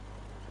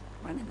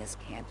 Running this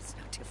camp is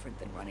no different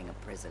than running a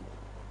prison.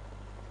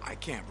 I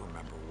can't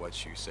remember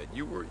what you said.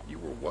 You were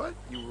what?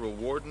 You were a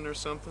warden or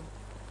something?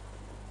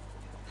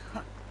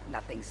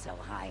 Nothing so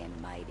high and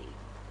mighty.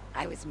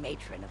 I was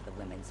matron of the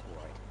women's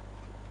ward.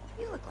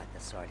 You look like the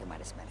sort who might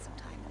have spent some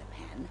time in the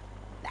pen,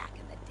 back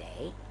in the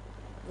day.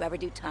 You ever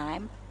do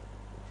time?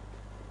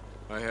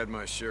 I had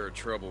my share of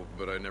trouble,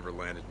 but I never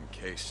landed in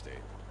K-State.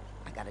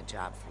 I got a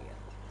job for you.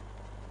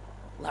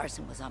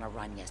 Larson was on a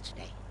run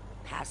yesterday.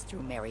 Passed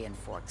through Marion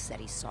Fork, said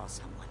he saw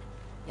someone.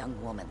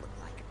 Young woman looked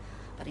like,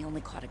 but he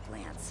only caught a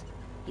glance.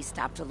 He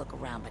stopped to look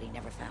around, but he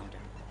never found her.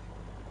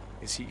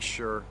 Is he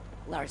sure?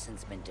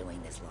 Larson's been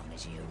doing this long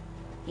as you.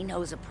 He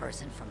knows a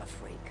person from a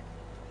freak.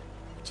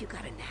 But you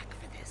got a knack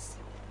for this.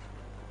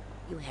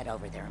 You head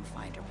over there and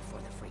find her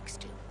before the freaks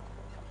do.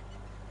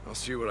 I'll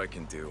see what I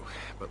can do.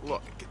 But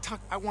look,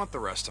 Tuck, I want the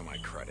rest of my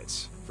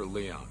credits. For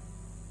Leon.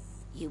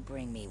 You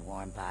bring me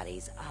warm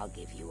bodies, I'll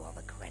give you all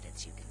the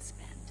credits you can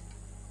spend.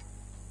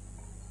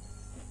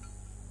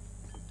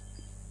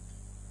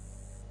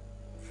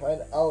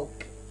 Find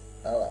Elk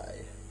Ally.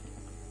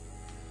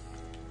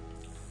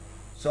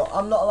 So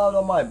I'm not allowed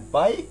on my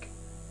bike?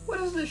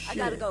 What is this shit? I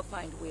gotta go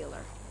find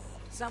Wheeler.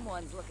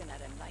 Someone's looking at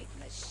a night in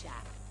the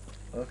shack.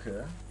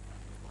 Okay.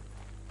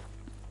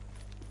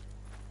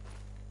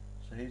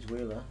 So he's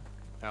Wheeler.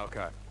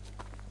 Alcott.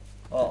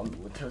 Oh,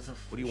 what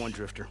do you want,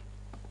 Drifter?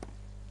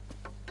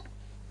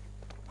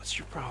 What's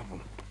your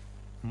problem?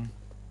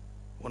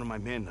 One of my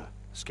men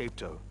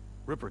escaped a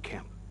Ripper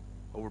camp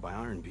over by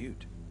Iron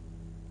Butte.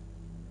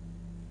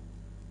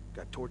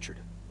 Got tortured,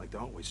 like they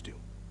always do.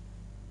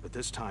 But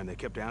this time they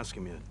kept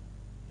asking me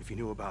if you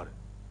knew about it.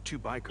 2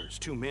 bikers,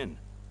 2 men,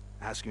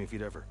 asking me if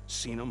you'd ever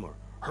seen them or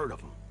heard of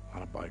them. A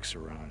lot of bikes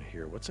around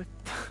here. What's it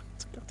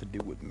got to do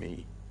with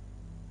me?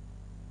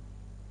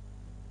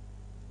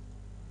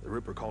 The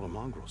Ripper called them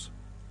mongrels.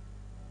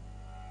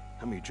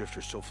 How many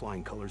drifters still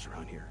flying colors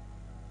around here?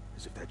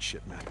 As if that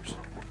shit matters.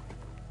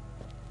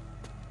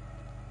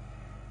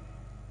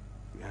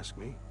 You ask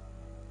me,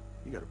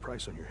 you got a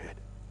price on your head.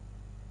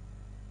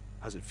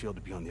 How's it feel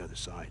to be on the other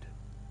side?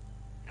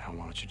 Now,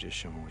 why don't you just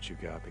show me what you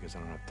got, because I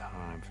don't have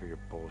time for your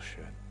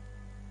bullshit.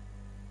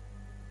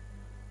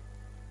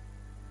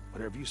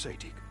 Whatever you say,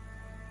 Deke.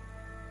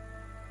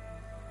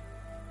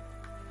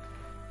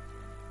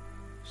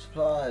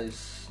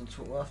 Supplies. That's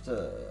what we're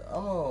after.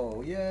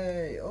 Ammo.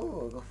 Yay.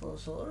 Oh, I got full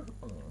assault.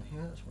 Oh,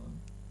 yes, man.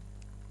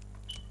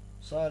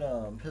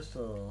 Sidearm.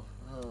 Pistol.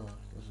 Oh,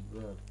 this is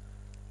bad.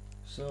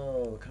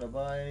 So, can I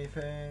buy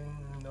anything?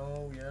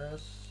 No.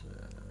 Yes.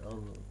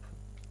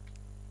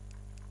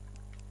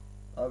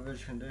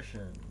 Average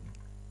condition.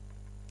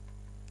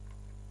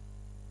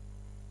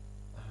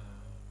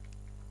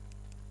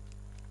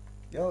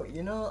 Yo,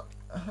 you know,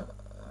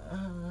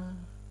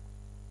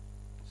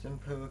 it's in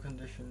poor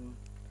condition.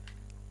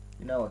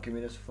 You know what? Give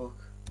me this fuck.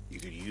 You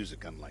could use a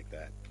gun like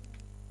that.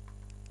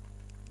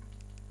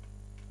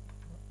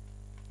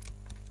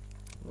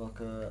 Look,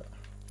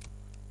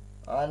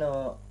 I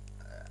know.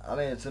 I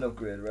mean, it's an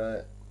upgrade,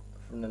 right?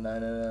 From the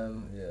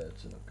 9mm. Yeah,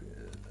 it's an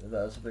upgrade.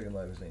 That's a bigger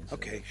magazine. So.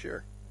 Okay,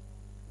 sure.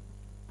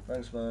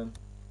 Thanks, man.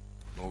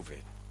 Move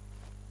it.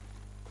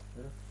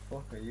 Where the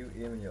fuck are you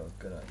aiming your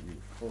gun at, you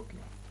fucking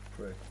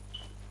prick?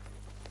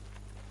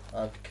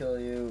 I'll kill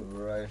you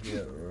right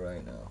here,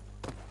 right now.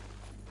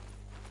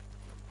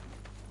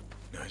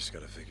 Now I just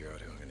gotta figure out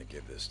who I'm gonna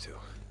give this to.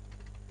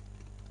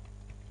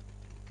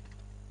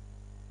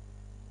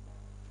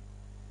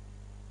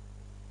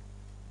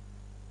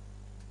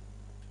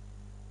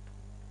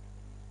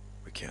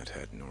 We can't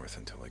head north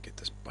until I get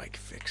this bike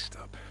fixed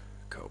up.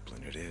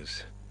 Copeland it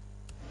is.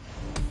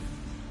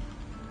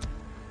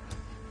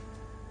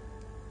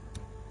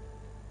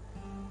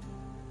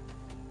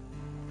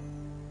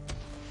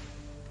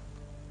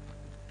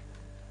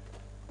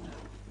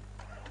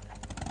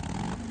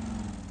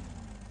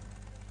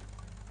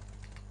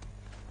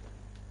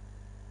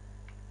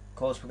 Of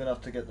course, we're gonna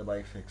have to get the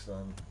bike fixed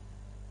on.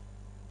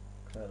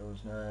 That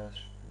was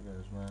nice. That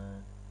was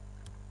mine.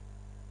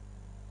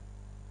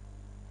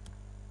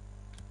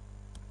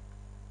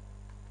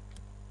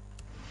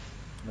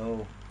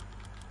 No.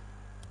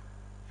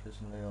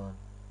 Tristan Leon.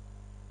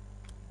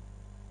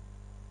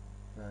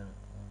 Right.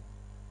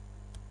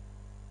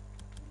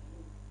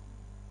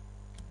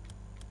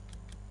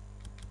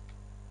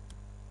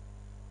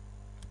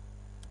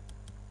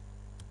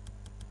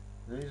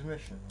 These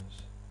missions.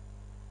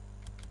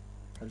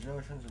 How do you know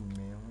which one's a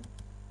meal?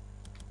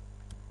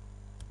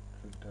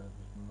 Clicked out of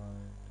his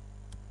mind.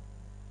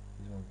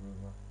 He's my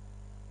brother.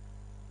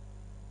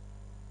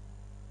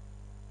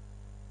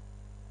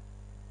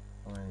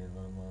 I need a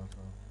little more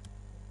stuff.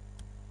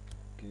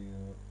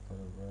 Gear for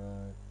the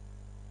ride.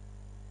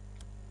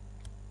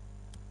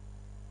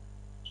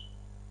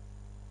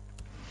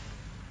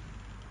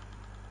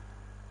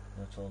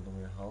 That's all the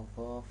way how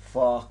far?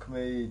 Fuck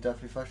me.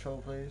 Definitely fast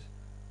travel, please.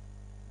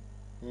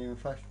 Can you even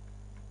fast?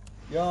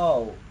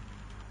 Yo!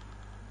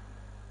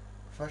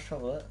 Fast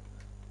travel it.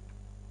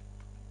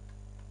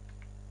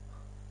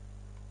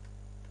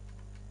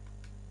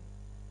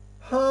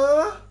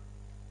 Huh?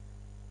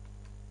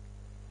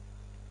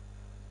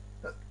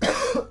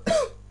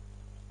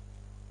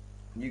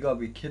 You gotta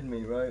be kidding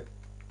me, right?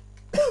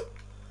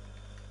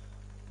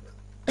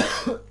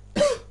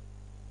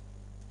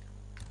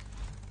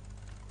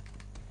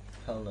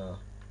 Hell no.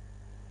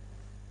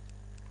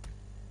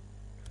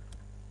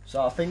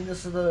 So I think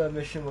this is the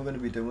mission we're going to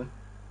be doing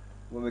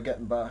when we're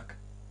getting back.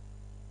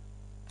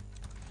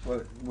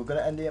 We're going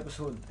to end the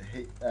episode.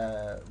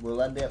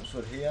 We'll end the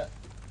episode here,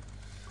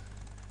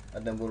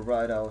 and then we'll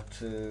ride out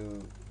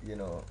to, you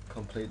know,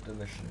 complete the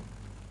mission.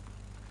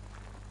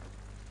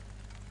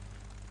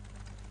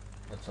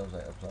 That sounds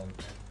like a plan.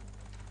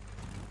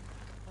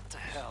 What the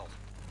hell?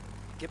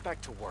 Get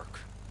back to work.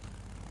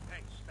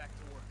 Thanks, back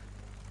to work.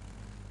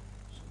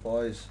 So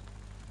boys,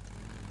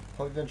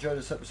 hope you've enjoyed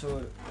this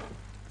episode.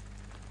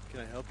 Can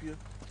I help you?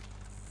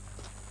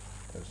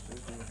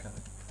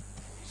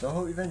 So I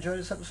hope you've enjoyed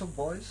this episode,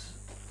 boys.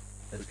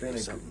 It's been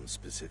something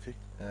specific.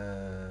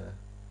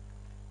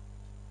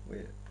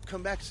 Wait.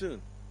 Come back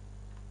soon.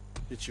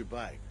 It's your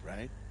bike,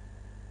 right?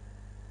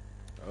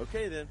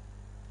 Okay then.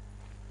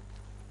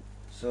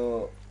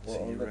 So See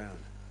you around.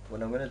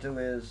 What I'm gonna do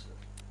is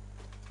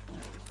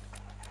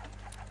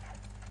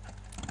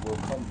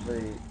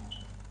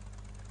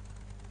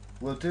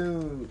we'll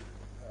do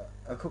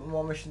a couple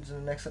more missions in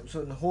the next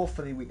episode, and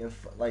hopefully we can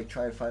like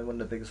try and find one of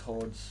the biggest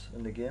hordes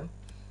in the game.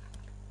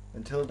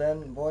 Until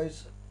then,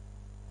 boys,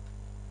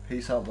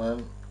 peace out,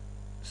 man.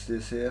 Stay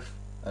safe,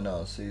 and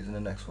I'll see you in the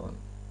next one.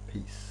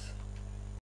 Peace.